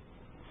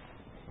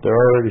 They're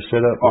already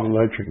set up with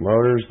electric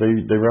motors.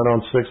 They run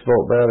on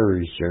 6-volt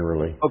batteries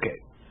generally. Okay,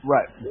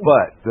 right.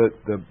 But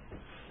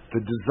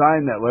the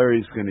design that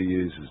Larry's going to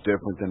use is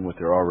different than what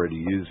they're already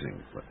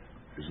using.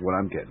 Is what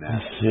I'm getting at.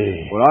 Let's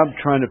see. What I'm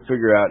trying to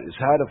figure out is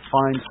how to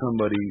find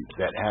somebody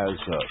that has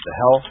the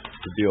health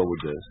to deal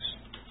with this.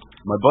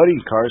 My buddy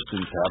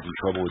Carson's having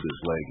trouble with his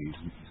leg.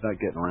 He's not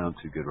getting around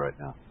too good right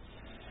now.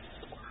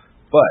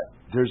 But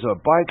there's a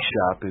bike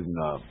shop in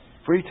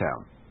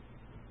Freetown.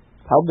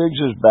 How big's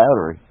his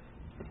battery?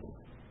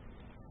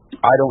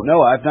 I don't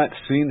know. I've not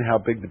seen how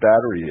big the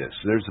battery is.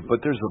 There's a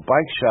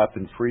bike shop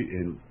in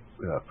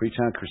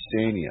Freetown,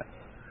 Christiania.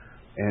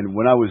 And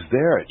when I was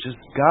there, it just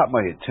got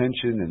my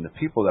attention, and the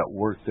people that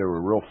worked there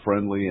were real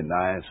friendly and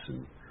nice,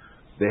 and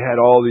they had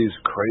all these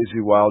crazy,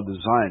 wild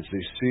designs.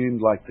 They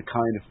seemed like the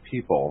kind of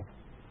people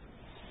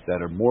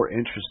that are more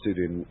interested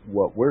in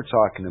what we're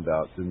talking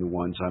about than the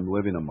ones I'm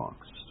living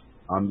amongst.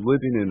 I'm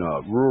living in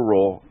a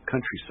rural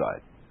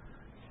countryside.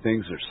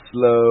 Things are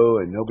slow,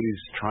 and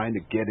nobody's trying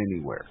to get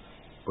anywhere.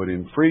 But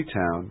in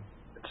Freetown,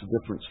 it's a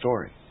different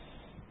story.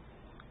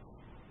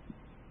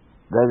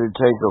 That'd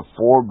take a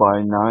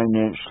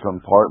 4x9-inch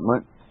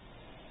compartment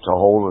to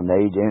hold an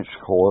 8-inch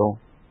coil.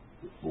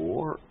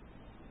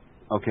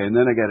 Okay, and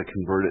then I got to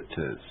convert it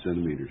to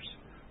centimeters.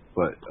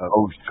 But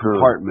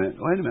compartment.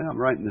 Wait a minute, I'm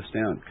writing this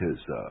down because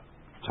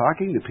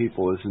talking to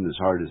people isn't as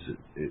hard as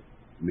it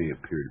may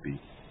appear to be.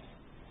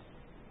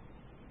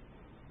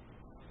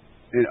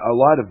 And a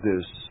lot of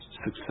this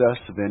success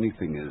of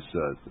anything is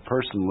the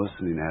person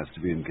listening has to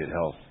be in good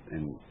health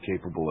and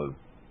capable of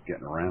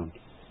getting around.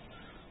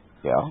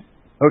 Yeah.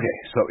 Okay,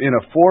 so in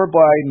a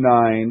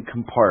 4x9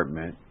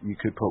 compartment, you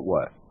could put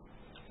what?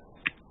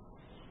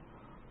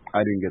 I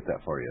didn't get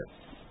that far yet.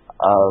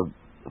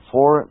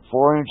 4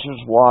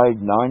 inches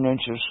wide, 9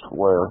 inches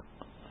square.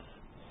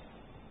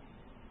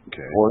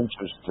 Okay. 4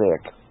 inches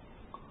thick.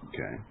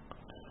 Okay.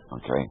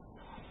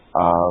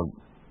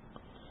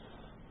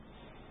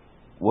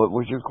 What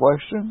was your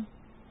question?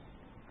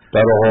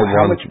 That'll hold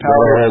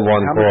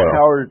one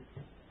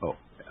coil.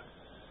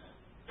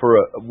 For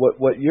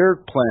what you're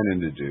planning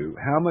to do,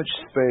 how much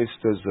space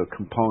does the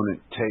component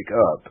take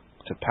up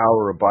to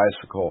power a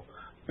bicycle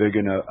big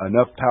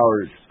enough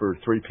power for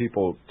 3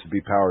 people to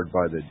be powered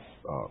by the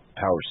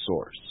power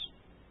source.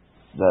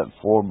 That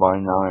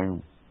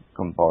 4x9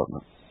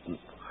 compartment.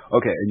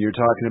 Okay, and you're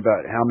talking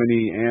about how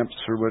many amps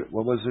or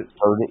what was it?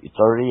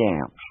 30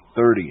 amps.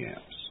 30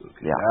 amps.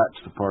 Okay, yeah.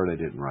 That's the part I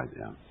didn't write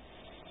down.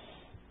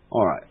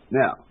 All right,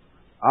 now,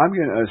 I'm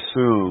going to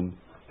assume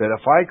that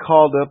if I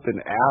called up and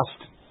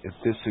asked if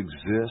this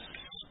exists,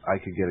 I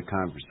could get a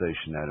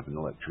conversation out of an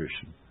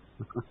electrician.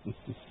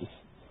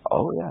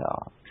 Oh, yeah.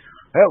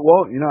 Hey,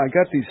 well, I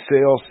got these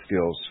sales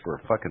skills for a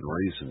fucking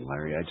reason,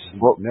 Larry. I just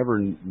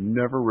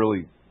never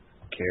really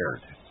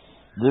cared.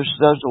 This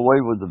does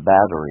away with the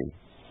battery.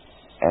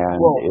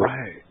 And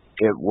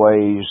it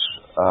weighs,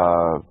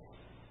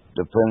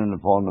 depending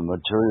upon the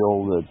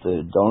material that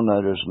the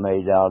donut is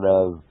made out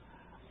of,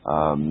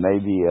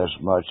 maybe as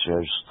much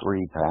as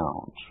 3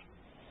 pounds.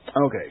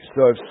 Okay,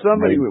 so if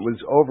somebody that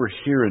was over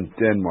here in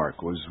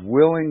Denmark was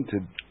willing to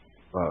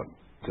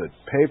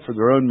pay for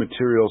their own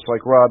materials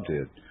like Rob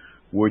did,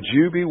 would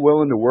you be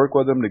willing to work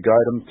with them to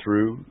guide them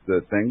through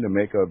the thing to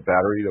make a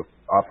battery to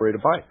operate a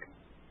bike?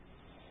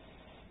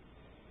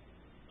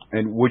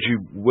 And could you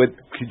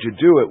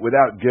do it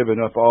without giving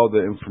up all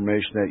the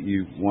information that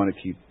you want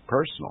to keep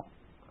personal?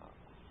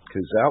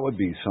 Because that would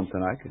be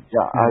something I could.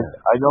 Yeah,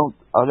 I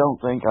don't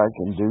think I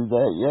can do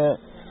that yet.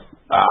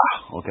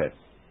 Okay.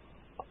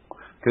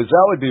 Because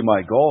that would be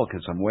my goal.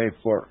 Because I'm way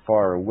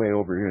far away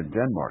over here in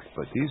Denmark,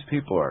 but these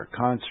people are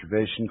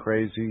conservation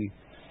crazy.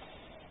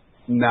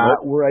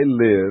 Not where I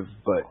live,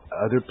 but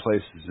other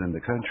places in the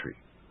country.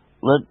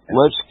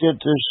 Let's get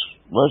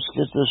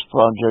this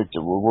project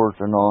that we're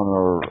working on,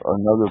 or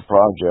another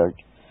project,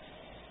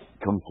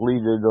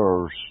 completed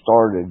or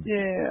started.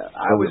 Yeah,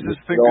 I was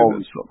just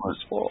thinking this was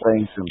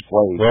things in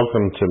place.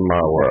 Welcome to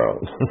my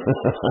world.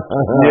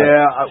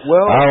 Yeah,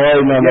 well, I'm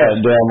waiting on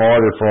that damn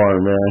order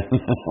form,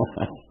 man.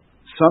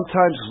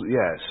 Sometimes,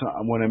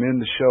 when I'm in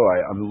the show,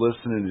 I'm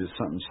listening to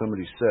something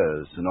somebody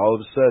says, and all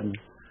of a sudden,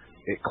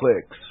 it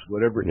clicks,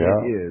 whatever it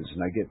is, and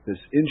I get this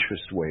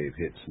interest wave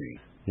hits me.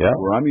 Yeah.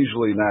 Where I'm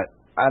usually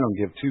I don't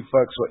give 2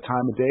 fucks what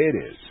time of day it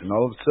is. And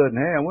all of a sudden,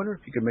 hey, I wonder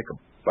if you could make a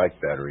bike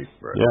battery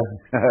for it. Yeah.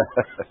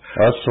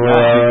 That's the way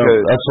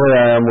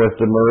I am with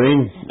the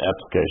marine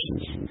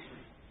applications.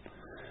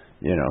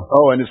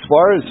 Oh, and as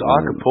far as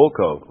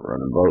Acapulco.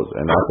 Running boats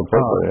in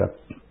Acapulco,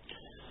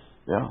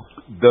 Yeah.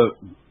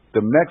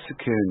 The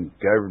Mexican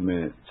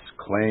government's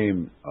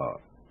claim, at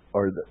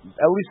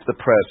least the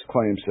press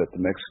claims that the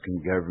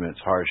Mexican government's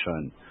harsh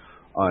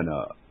on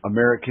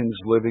Americans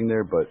living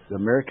there, but the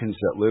Americans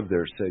that live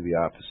there say the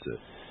opposite.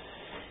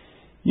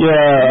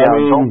 Yeah,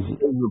 don't believe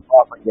the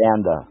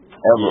propaganda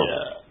ever.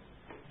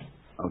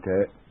 Yeah.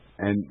 Okay.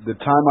 And the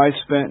time I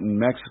spent in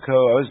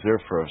Mexico, I was there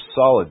for a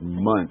solid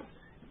month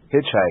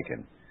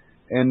hitchhiking,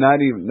 and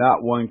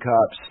not one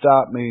cop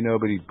stopped me.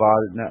 Nobody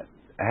bothered.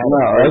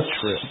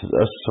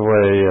 That's the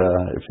way.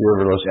 If you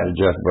ever listen to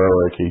Jeff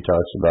Berwick, he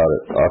talks about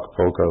it.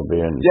 Acapulco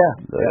being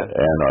the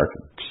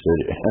anarchic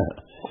city.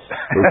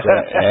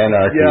 It's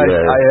anarchy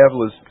there. I have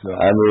listened to it.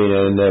 I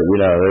mean,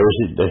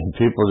 and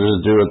people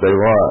just do what they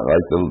want.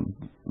 Like the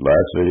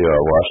last video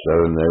I watched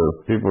of them, there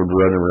were people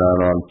running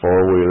around on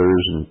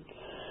 4-wheelers and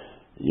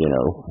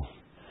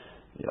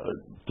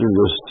through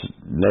this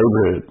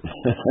neighborhood.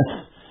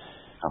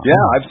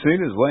 Yeah, I've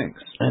seen his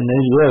links. And they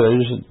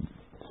just.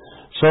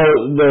 So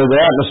the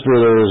atmosphere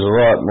there is a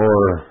lot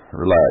more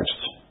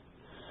relaxed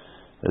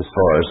as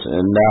far as,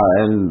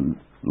 and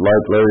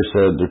like Larry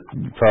said,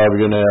 they're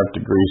probably going to have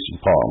to grease some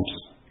palms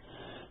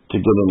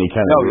to get any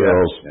kind of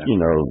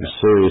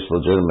serious,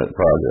 legitimate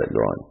project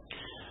going.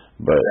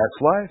 But that's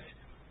life.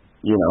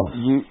 You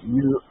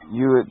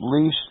at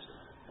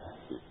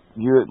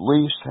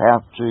least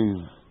have to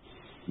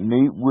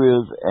meet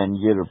with and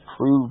get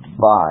approved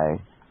by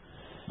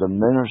the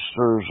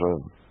ministers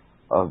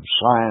of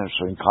science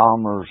and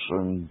commerce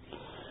and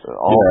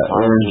all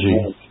kinds of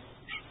things.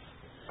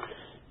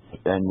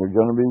 And you're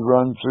going to be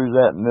run through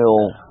that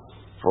mill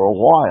for a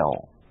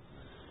while.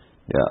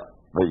 Yeah.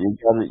 But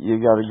you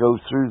got to go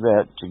through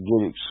that to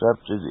get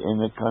accepted in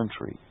the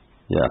country.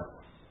 Yeah.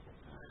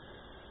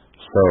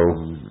 So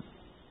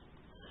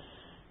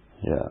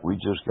we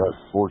just got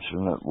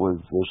fortunate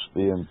with this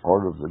being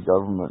part of the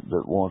government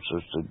that wants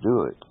us to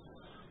do it.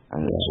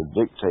 And it's a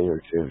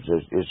dictatorship.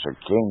 It's a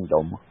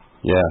kingdom.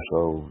 Yeah.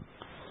 So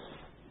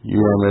you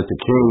want to let the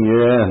king,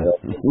 yeah.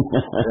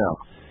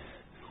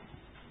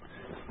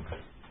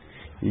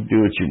 You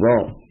do what you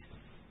want.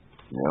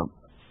 Yeah.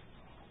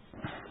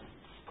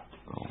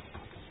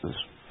 So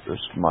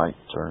this might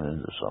turn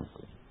into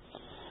something.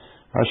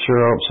 I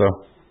sure hope so.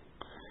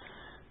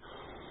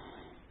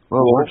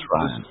 Well, we're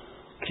trying.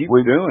 Keep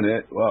doing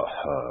it. Well,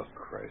 oh,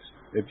 Christ.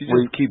 If you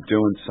just keep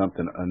doing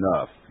something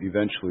enough,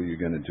 eventually you're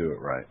going to do it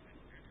right.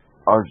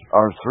 Our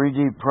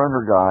 3D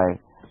printer guy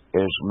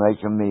is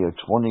making me a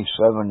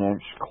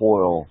 27-inch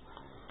coil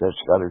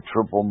that's got a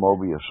triple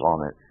Mobius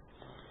on it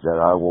that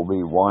I will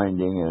be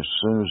winding as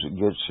soon as it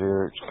gets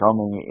here. It's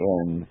coming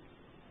in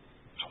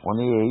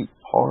 28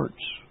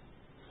 parts.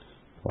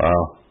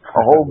 Wow.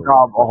 a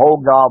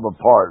whole gob of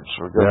parts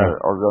are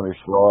gonna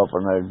show up,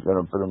 and they're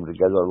gonna put them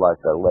together like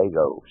the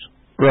Legos.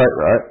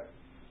 Right.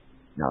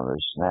 Now they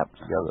snap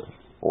together.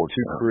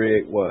 To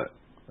create what?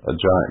 A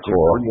giant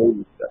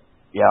coil.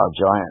 Yeah, a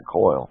giant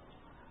coil.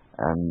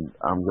 And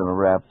I'm gonna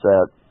wrap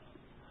that.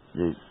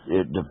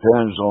 It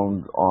depends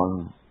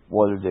on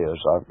what it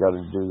is. I've got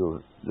to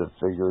do the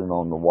figuring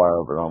on the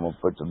wire, but I'm gonna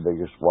put the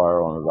biggest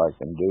wire on it I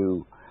can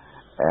do,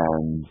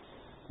 and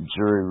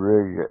jury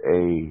rig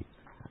a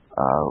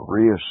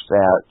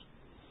rheostat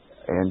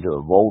and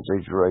a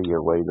voltage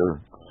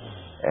regulator,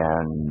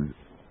 and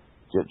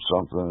get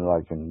something that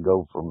I can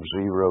go from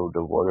 0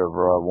 to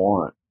whatever I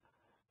want,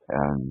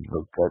 and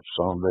hook that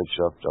son of a bitch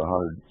up to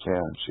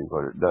 110, see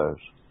what it does.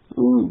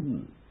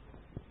 Ooh.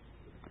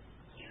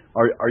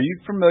 Are you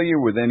familiar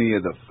with any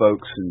of the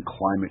folks in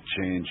climate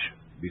change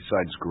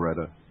besides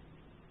Greta?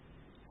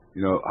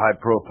 You know,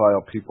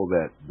 high-profile people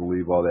that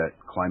believe all that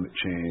climate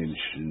change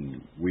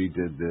and we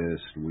did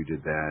this and we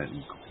did that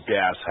and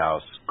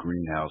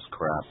greenhouse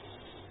crap.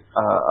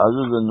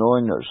 Other than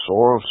knowing that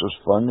Soros is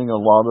funding a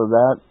lot of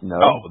that, no.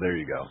 Oh, there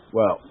you go.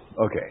 Well,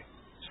 okay.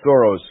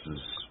 Soros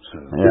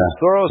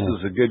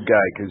is a good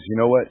guy because you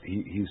know what?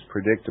 He's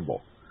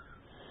predictable.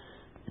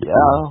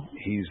 Yeah.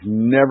 He's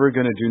never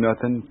going to do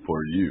nothing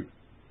for you.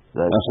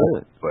 That's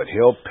it. But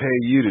he'll pay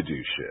you to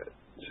do shit.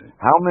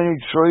 How many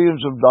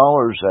trillions of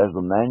dollars has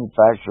the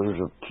manufacturers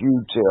of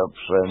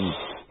Q-tips and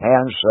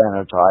hand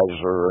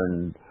sanitizer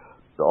and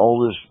all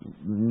this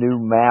new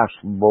mask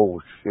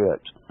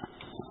bullshit?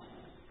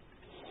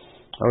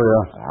 Oh,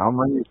 yeah. How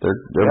many?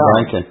 They're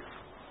banking.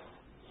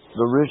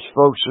 The rich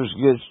folks just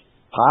get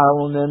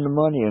piling in the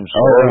money, and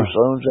Soros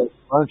owns a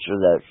bunch of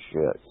that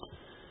shit.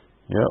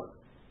 Yep.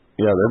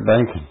 Yeah, they're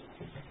banking.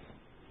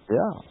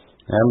 Yeah.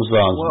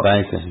 Amazon's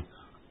banking.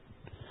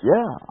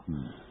 Yeah.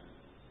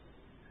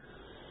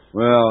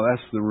 Well,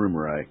 that's the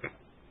rumor, Ike.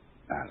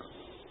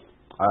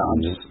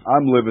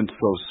 I'm living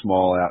so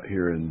small out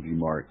here in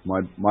V-Mark.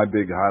 My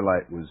big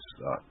highlight was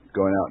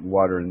going out and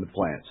watering the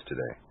plants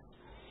today.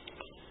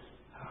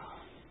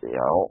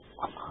 Yeah.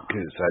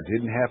 Because I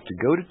didn't have to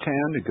go to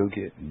town to go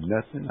get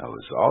nothing. I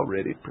was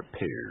already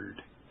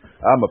prepared.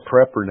 I'm a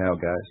prepper now,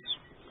 guys.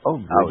 Oh,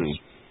 I was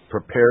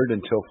prepared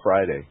until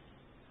Friday.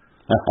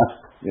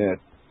 Yeah.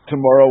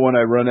 Tomorrow when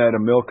I run out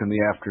of milk in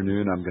the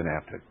afternoon, I'm going to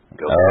have to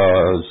go.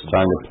 Oh, it's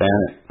time to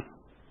panic.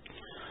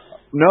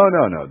 No.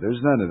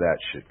 There's none of that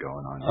shit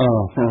going on.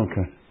 Oh,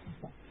 okay.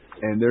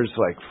 And there's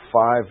like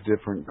 5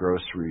 different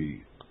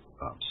grocery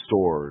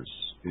stores,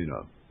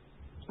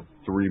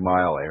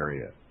 3-mile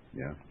area.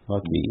 Yeah.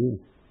 Lucky you.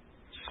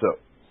 So,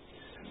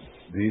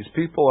 these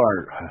people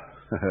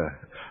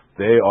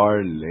they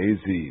are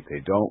lazy.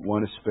 They don't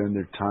want to spend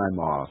their time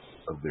off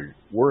of their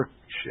work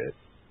shit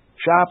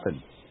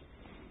shopping.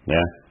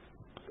 Yeah.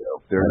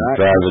 They're not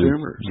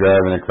consumers.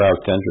 Driving across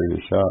country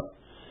to shop.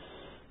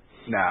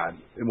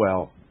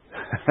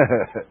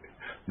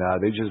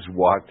 They just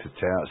walk to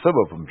town. Some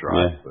of them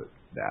drive, but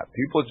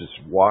people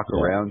just walk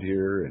around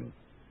here and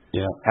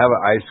have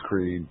an ice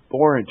cream.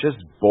 Boring,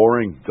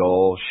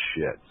 dull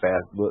shit.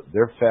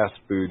 Their fast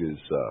food is,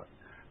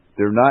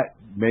 they're not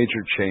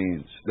major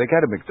chains. They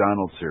got a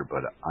McDonald's here,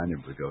 but I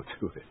never go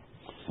to it.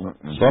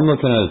 So I'm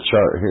looking at a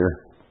chart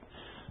here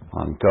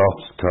on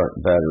golf cart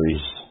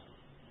batteries.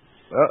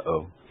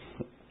 Uh-oh.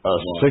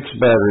 6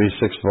 battery,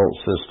 6-volt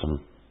system.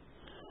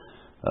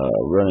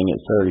 Running at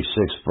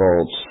 36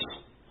 volts.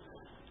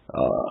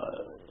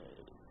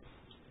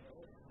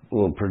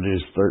 Will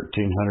produce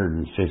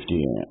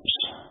 1,350 amps.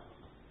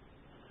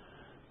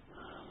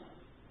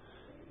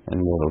 And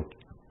we'll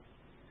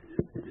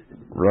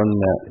run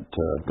that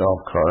golf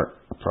cart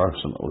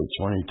approximately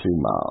 22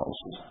 miles.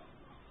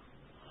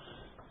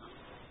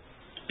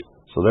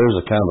 So there's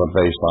a kind of a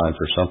baseline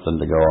for something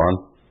to go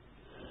on.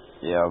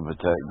 Yeah, but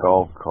that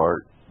golf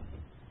cart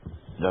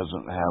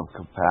doesn't have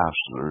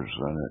capacitors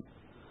in it.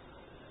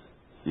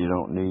 You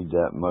don't need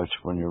that much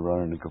when you're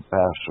running a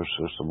capacitor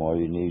system. All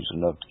you need is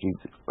enough to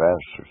keep the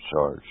capacitor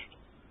charged.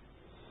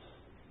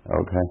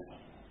 Okay.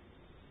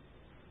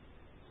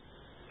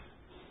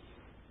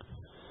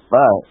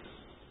 But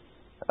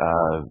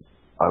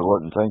I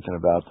wasn't thinking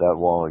about that a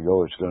while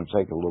ago. It's going to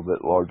take a little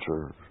bit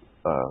larger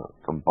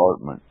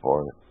compartment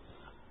for it.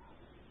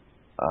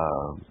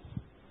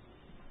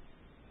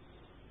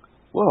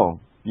 Well,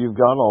 you've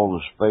got all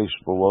the space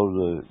below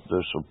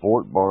the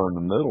support bar in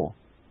the middle.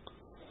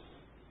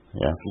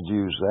 Yeah. We could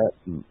use that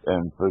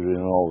and put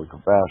in all the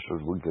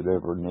capacitors we could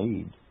ever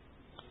need.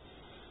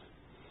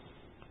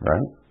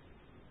 Right.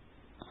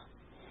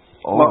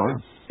 Well,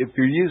 if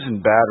you're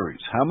using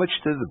batteries, how much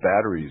do the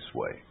batteries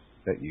weigh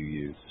that you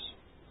use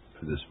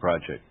for this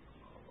project?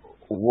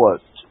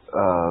 What?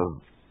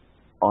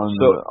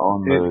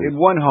 In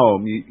one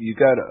home, you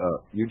got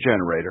your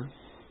generator,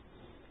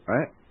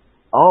 right?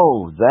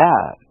 Oh,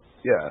 that.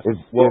 Yeah.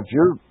 If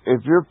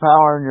you're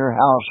powering your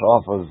house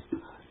off of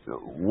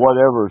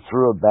whatever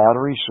through a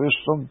battery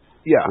system,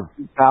 if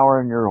you're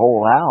powering your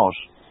whole house,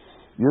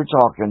 you're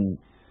talking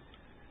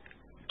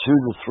 2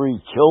 to 3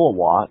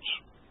 kilowatts.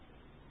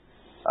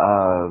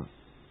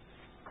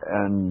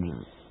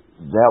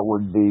 that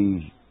would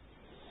be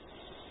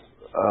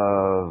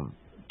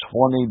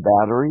 20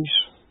 batteries.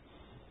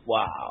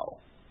 Wow.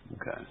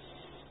 Okay.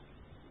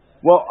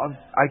 Well,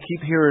 I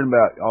keep hearing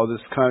about all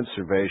this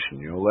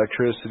conservation.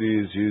 Electricity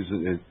is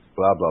using it,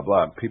 blah, blah,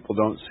 blah. People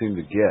don't seem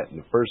to get, in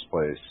the first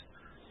place,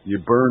 you're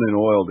burning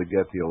oil to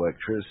get the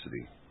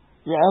electricity.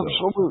 Yeah,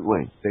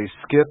 absolutely. So they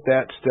skip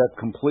that step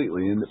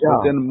completely.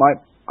 But then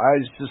I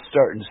was just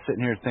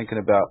sitting here thinking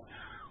about,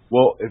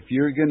 well, if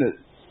you're gonna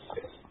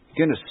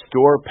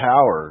store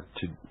power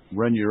to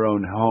run your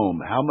own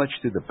home, how much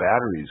do the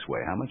batteries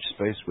weigh? How much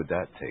space would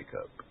that take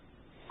up?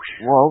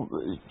 Well,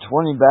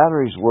 20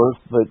 batteries worth,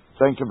 but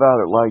think about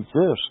it like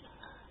this.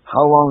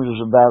 How long does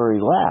a battery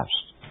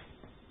last?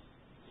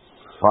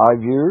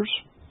 5 years?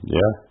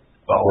 Yeah.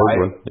 Oh,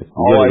 you get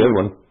a good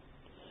one.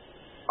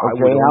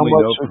 Okay, how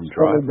much does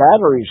 20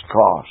 batteries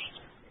cost?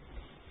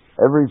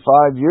 Every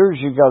 5 years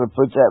you got to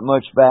put that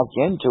much back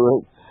into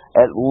it,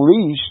 at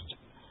least,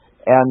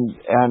 and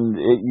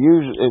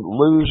it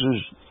loses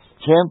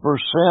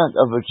 10%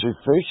 of its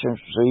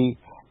efficiency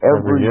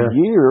every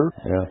year.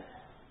 Yeah.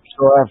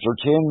 So after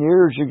 10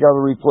 years, you got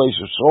to replace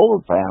the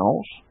solar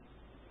panels.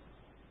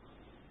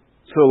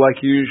 So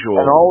like usual,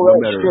 and all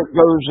that shit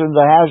goes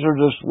into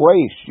hazardous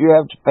waste. You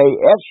have to pay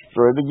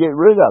extra to get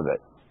rid of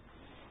it.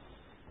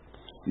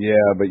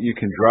 Yeah, but you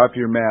can drop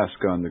your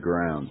mask on the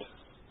ground.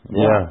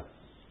 Yeah.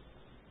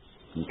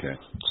 Okay.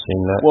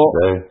 Seen that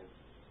today.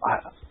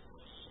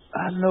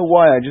 I don't know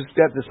why. I just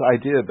got this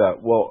idea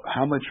about, well,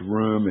 how much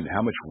room and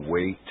how much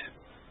weight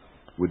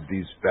would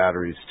these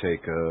batteries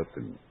take up?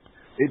 And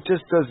it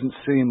just doesn't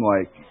seem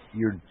like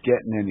you're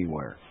getting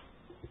anywhere.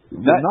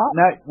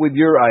 Not with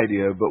your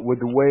idea, but with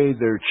the way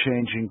they're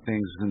changing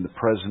things in the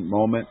present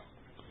moment.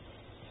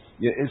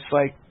 Yeah, it's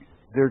like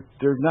they're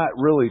not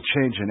really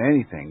changing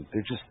anything.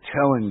 They're just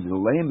telling the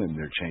layman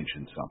they're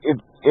changing something.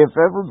 If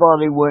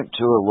everybody went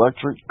to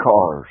electric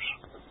cars,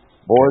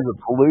 boy, the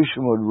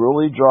pollution would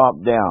really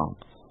drop down.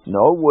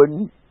 No, it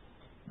wouldn't,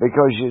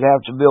 because you'd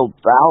have to build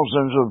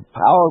thousands of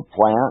power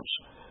plants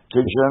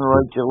to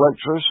generate the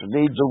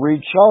electricity to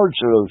recharge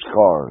those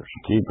cars.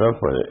 Keep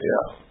up with it,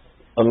 yeah.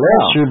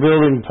 Unless you're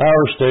building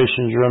power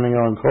stations running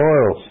on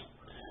coils.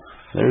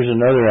 There's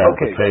another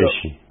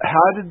application. So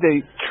how did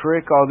they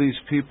trick all these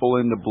people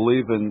into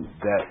believing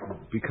that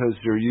because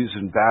they're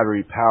using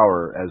battery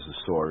power as a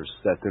source,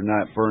 that they're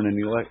not burning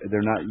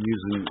they're not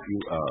using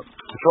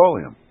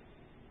petroleum?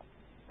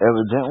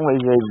 Evidently,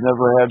 they've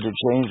never had to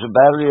change the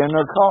battery in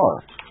their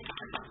car.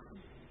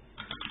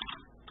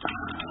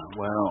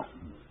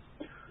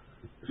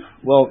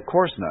 Well, of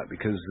course not,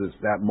 because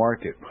that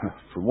market,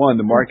 for one,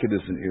 the market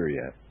isn't here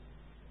yet.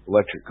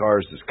 Electric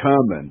cars is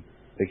coming.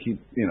 They keep,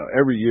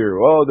 every year,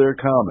 they're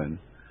coming.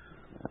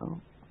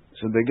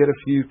 So they get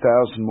a few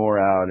thousand more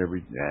out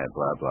every,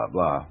 blah, blah,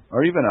 blah.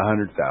 Or even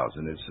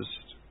 100,000. It's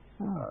just,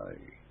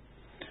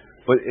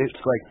 but it's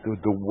like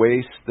the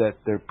waste that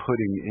they're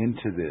putting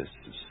into this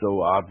is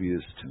so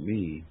obvious to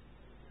me,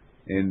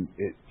 and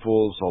it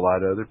fools a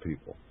lot of other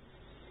people.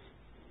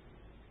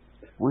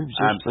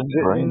 I'm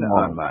sitting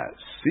on my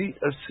seat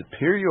of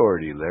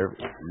superiority,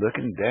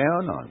 looking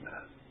down on the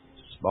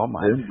small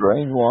mind. Been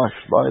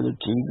brainwashed by the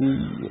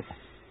TV.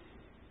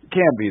 It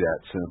can't be that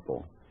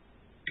simple.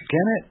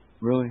 Can it?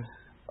 Really?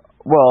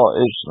 Well,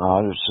 it's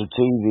not. It's the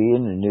TV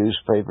and the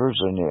newspapers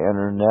and the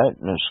internet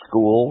and the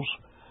schools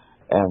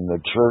and the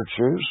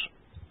churches.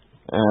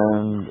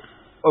 And,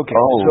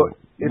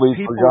 we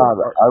forgot.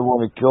 I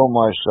want to kill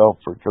myself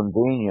for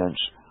convenience.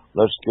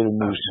 Let's get a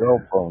new cell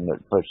phone that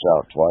puts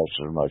out twice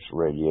as much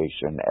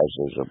radiation as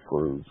is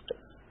approved.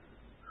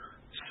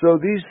 So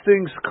these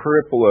things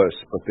cripple us,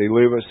 but they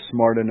leave us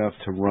smart enough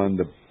to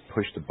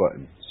push the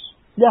buttons.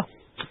 Yeah.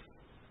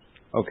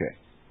 Okay.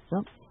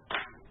 Yep.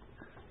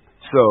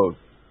 So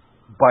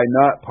by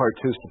not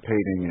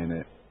participating in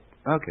it,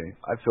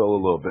 I feel a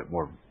little bit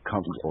more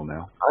comfortable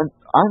now.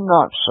 I'm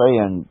not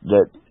saying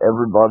that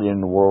everybody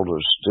in the world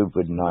is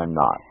stupid, and I'm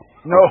not.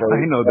 No,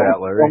 I know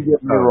that, Larry. Don't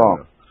get me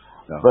wrong.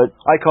 No. But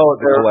I call it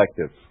the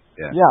collective.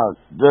 Yeah,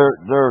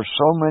 there are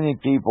so many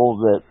people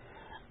that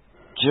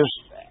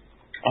just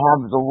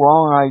have the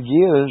wrong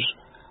ideas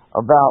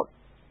about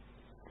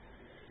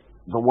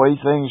the way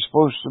things are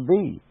supposed to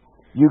be.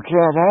 You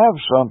can't have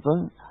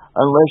something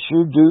unless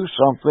you do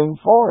something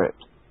for it.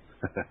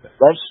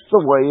 That's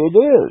the way it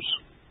is.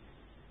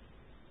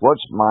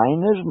 What's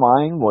mine is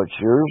mine. What's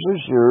yours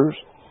is yours.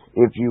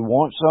 If you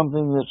want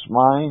something that's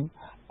mine,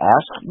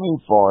 ask me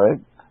for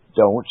it.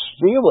 Don't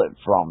steal it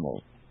from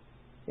me.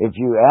 If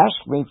you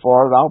ask me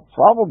for it, I'll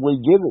probably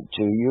give it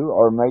to you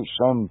or make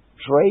some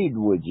trade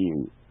with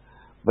you.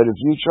 But if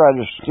you try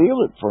to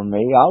steal it from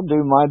me, I'll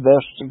do my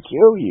best to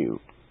kill you.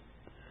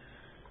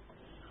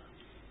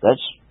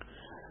 That's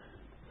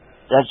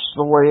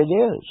the way it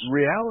is.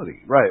 Reality.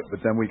 Right,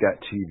 but then we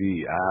got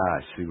TV.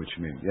 I see what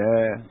you mean.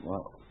 Yeah,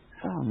 well.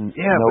 But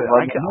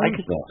I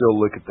can still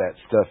look at that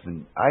stuff,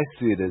 and I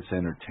see it as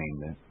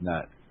entertainment,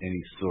 not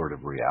any sort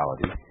of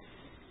reality.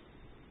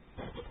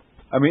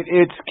 I mean,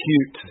 it's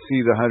cute to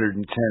see the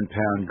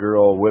 110-pound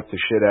girl whip the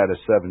shit out of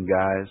 7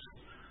 guys.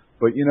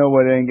 But you know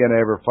what ain't gonna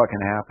ever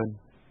fucking happen?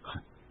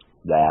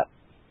 That.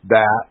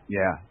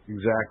 Yeah,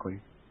 exactly.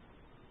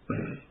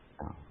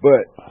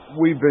 But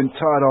we've been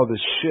taught all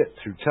this shit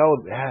through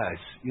television. Yeah,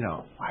 you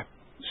know, I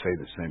say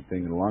the same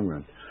thing in the long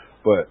run.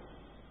 But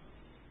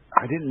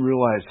I didn't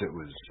realize it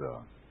was...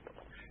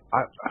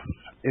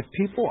 if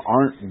people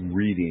aren't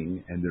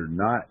reading and they're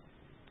not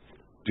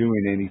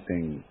doing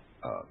anything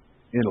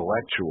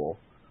intellectual,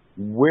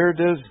 where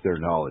does their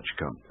knowledge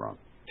come from?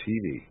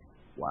 TV.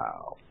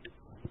 Wow.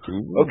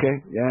 TV.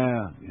 Okay.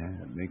 Yeah,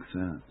 it makes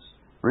sense.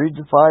 Read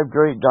the 5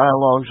 great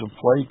dialogues of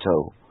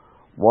Plato.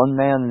 One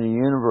Man in the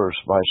Universe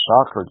by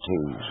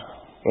Socrates.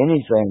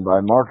 Anything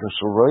by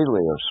Marcus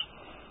Aurelius.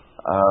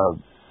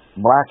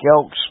 Black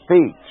Elk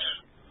Speaks.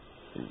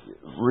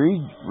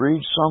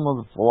 Read some of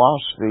the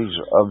philosophies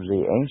of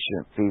the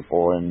ancient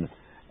people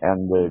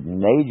and the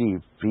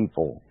native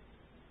people.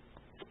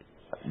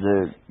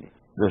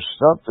 The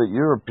stuff that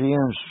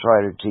Europeans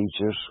try to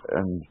teach us,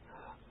 and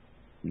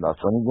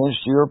nothing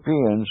against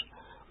Europeans,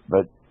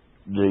 but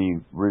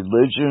the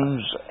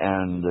religions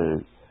and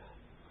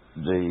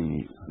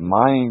the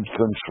mind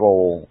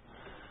control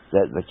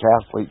that the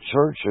Catholic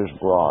Church has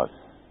brought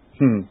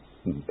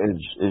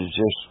is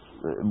just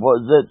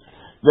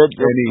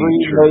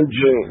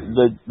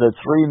the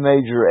three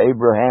major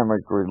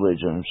Abrahamic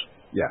religions.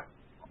 Yeah.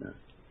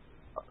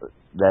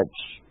 That's,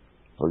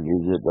 for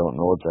you that don't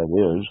know what that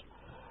is,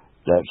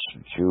 that's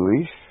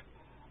Jewish,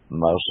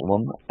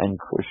 Muslim, and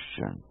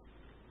Christian.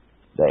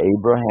 The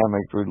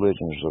Abrahamic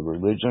religions, the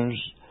religions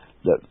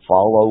that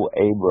follow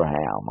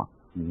Abraham.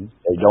 Mm-hmm.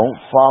 They don't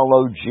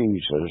follow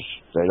Jesus.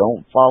 They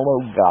don't follow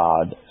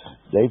God.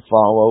 They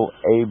follow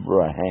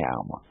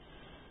Abraham.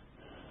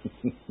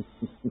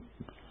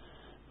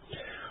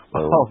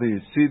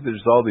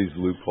 There's all these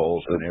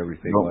loopholes and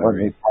everything. Don't let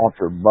me pop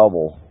your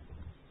bubble.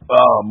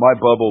 Oh, my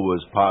bubble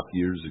was popped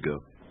years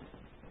ago.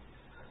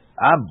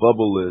 I'm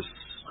bubbleless.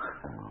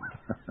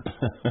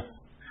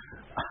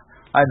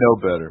 I know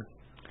better.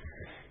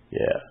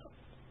 Yeah.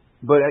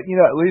 But you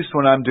know, at least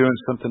when I'm doing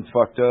something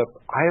fucked up,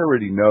 I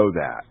already know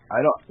that.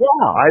 I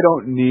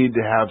don't need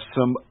to have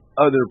some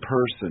other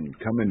person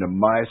come into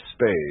my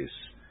space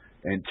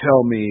and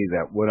tell me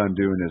that what I'm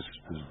doing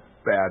is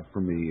bad for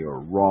me or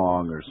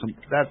wrong or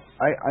something. That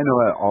I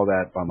know all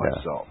that by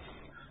myself.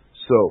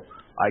 So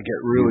I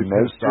get really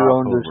pissed off over. Make your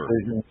own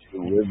decisions to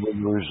live with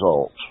the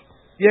results.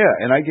 Yeah,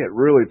 and I get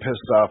really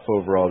pissed off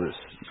over all this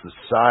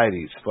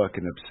society's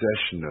fucking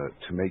obsession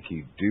to make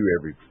you do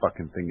every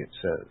fucking thing it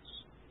says.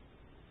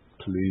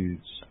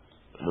 Please.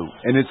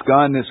 And it's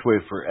gone this way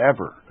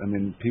forever. I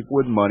mean, people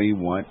with money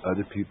want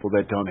other people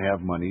that don't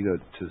have money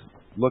to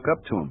look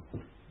up to them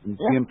and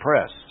be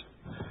impressed.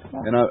 Yeah.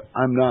 And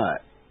I'm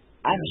not.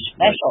 I'm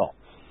special.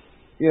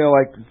 You know,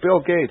 like Bill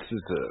Gates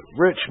is a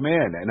rich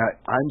man, and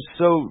I'm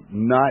so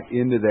not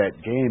into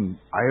that game.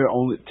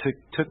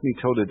 Took me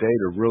till today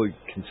to really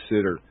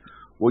consider,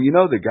 well, you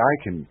know, the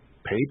guy can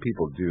pay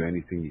people to do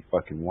anything he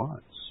fucking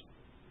wants.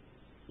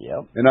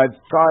 Yep. And I've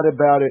thought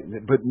about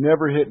it, but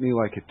never hit me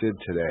like it did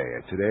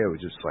today. Today it was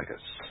just like a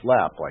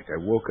slap, like I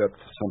woke up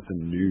to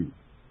something new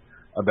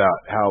about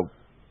how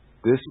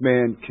this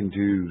man can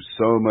do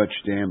so much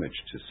damage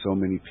to so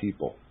many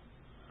people.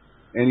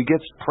 And he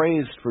gets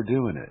praised for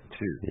doing it,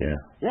 too. Yeah.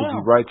 Because he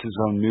writes his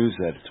own news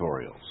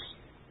editorials.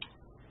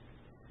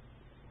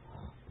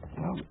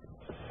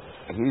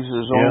 He's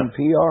his own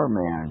PR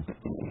man.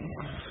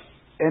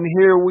 And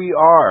here we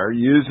are,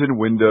 using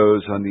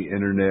Windows on the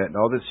internet and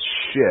all this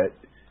shit.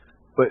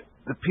 But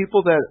the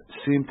people that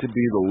seem to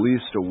be the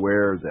least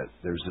aware that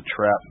there's a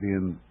trap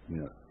being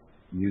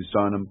used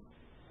on them,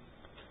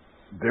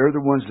 they're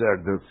the ones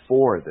that are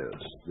for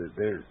this.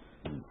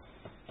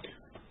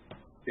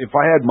 If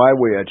I had my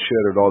way, I'd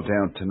shut it all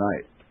down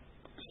tonight.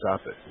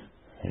 Stop it.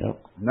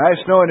 Yep.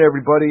 Nice knowing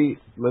everybody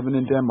living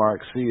in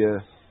Denmark. See ya.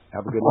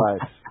 Have a good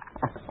life.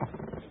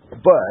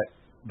 But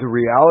the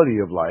reality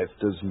of life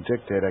doesn't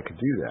dictate I could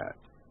do that.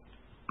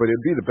 But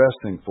it'd be the best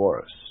thing for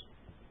us.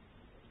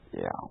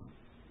 Yeah.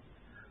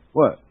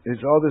 What?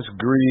 It's all this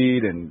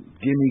greed and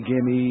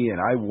gimme and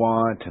I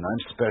want and I'm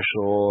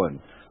special and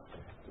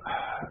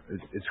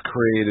it's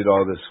created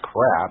all this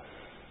crap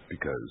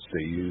because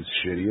they use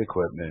shitty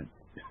equipment.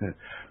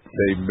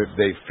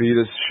 They feed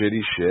us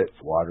shitty shit,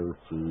 water,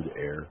 food,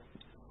 air.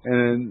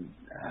 And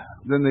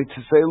then they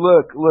just say,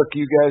 look,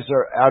 you guys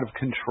are out of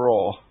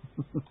control.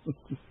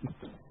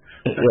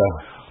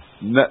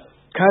 Yeah.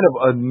 Kind of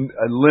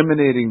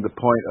eliminating the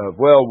point of,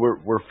 well,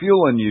 we're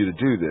fueling you to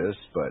do this,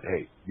 but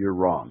hey, you're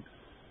wrong.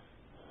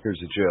 Here's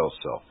a jail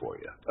cell for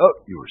you. Oh,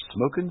 you were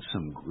smoking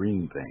some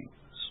green things.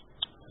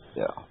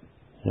 Yeah.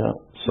 Yeah.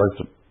 It's like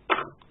the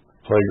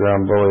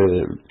playground bully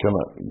that would come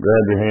up,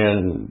 grab your hand,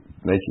 and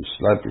make you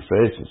slap your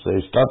face and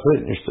say, "Stop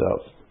hitting yourself.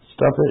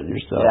 Stop hitting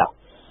yourself." Yeah.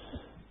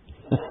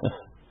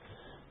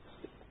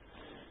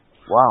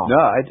 Wow. No,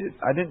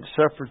 I didn't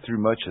suffer through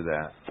much of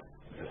that.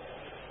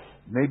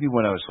 Maybe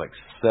when I was like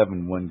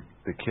 7, when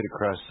the kid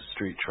across the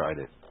street tried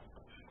it.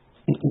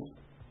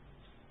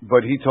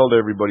 But he told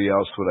everybody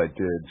else what I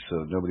did,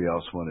 so nobody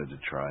else wanted to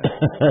try it.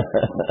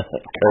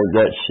 Cause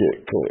that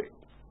shit quick.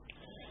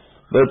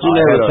 But you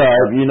know the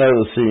type, you know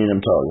the scene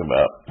I'm talking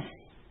about.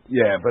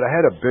 Yeah, but I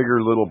had a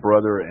bigger little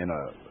brother and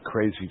a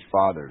crazy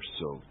father,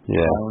 so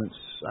violence,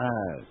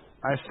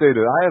 I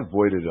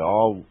avoided it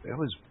all. It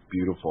was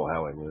beautiful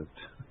how I lived.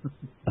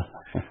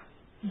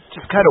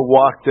 Just kind of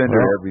walked into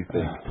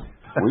everything.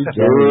 We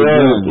did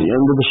at the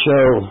end of the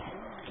show.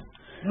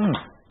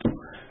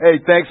 Hey,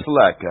 thanks a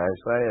lot, guys.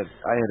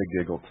 I had a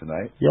giggle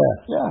tonight.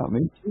 Yeah,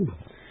 me too.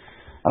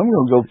 I'm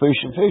going to go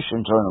fishing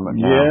tournament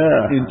now.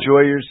 Yeah.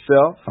 Enjoy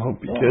yourself. I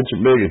hope you catch a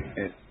big one.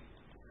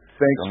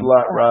 Thanks a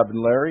lot, Rob and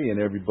Larry, and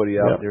everybody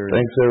out there.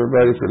 Thanks,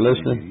 everybody, for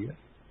listening.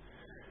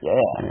 Yeah.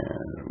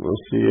 And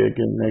we'll see you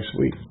again next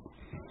week.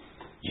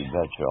 You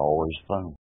betcha, always fun.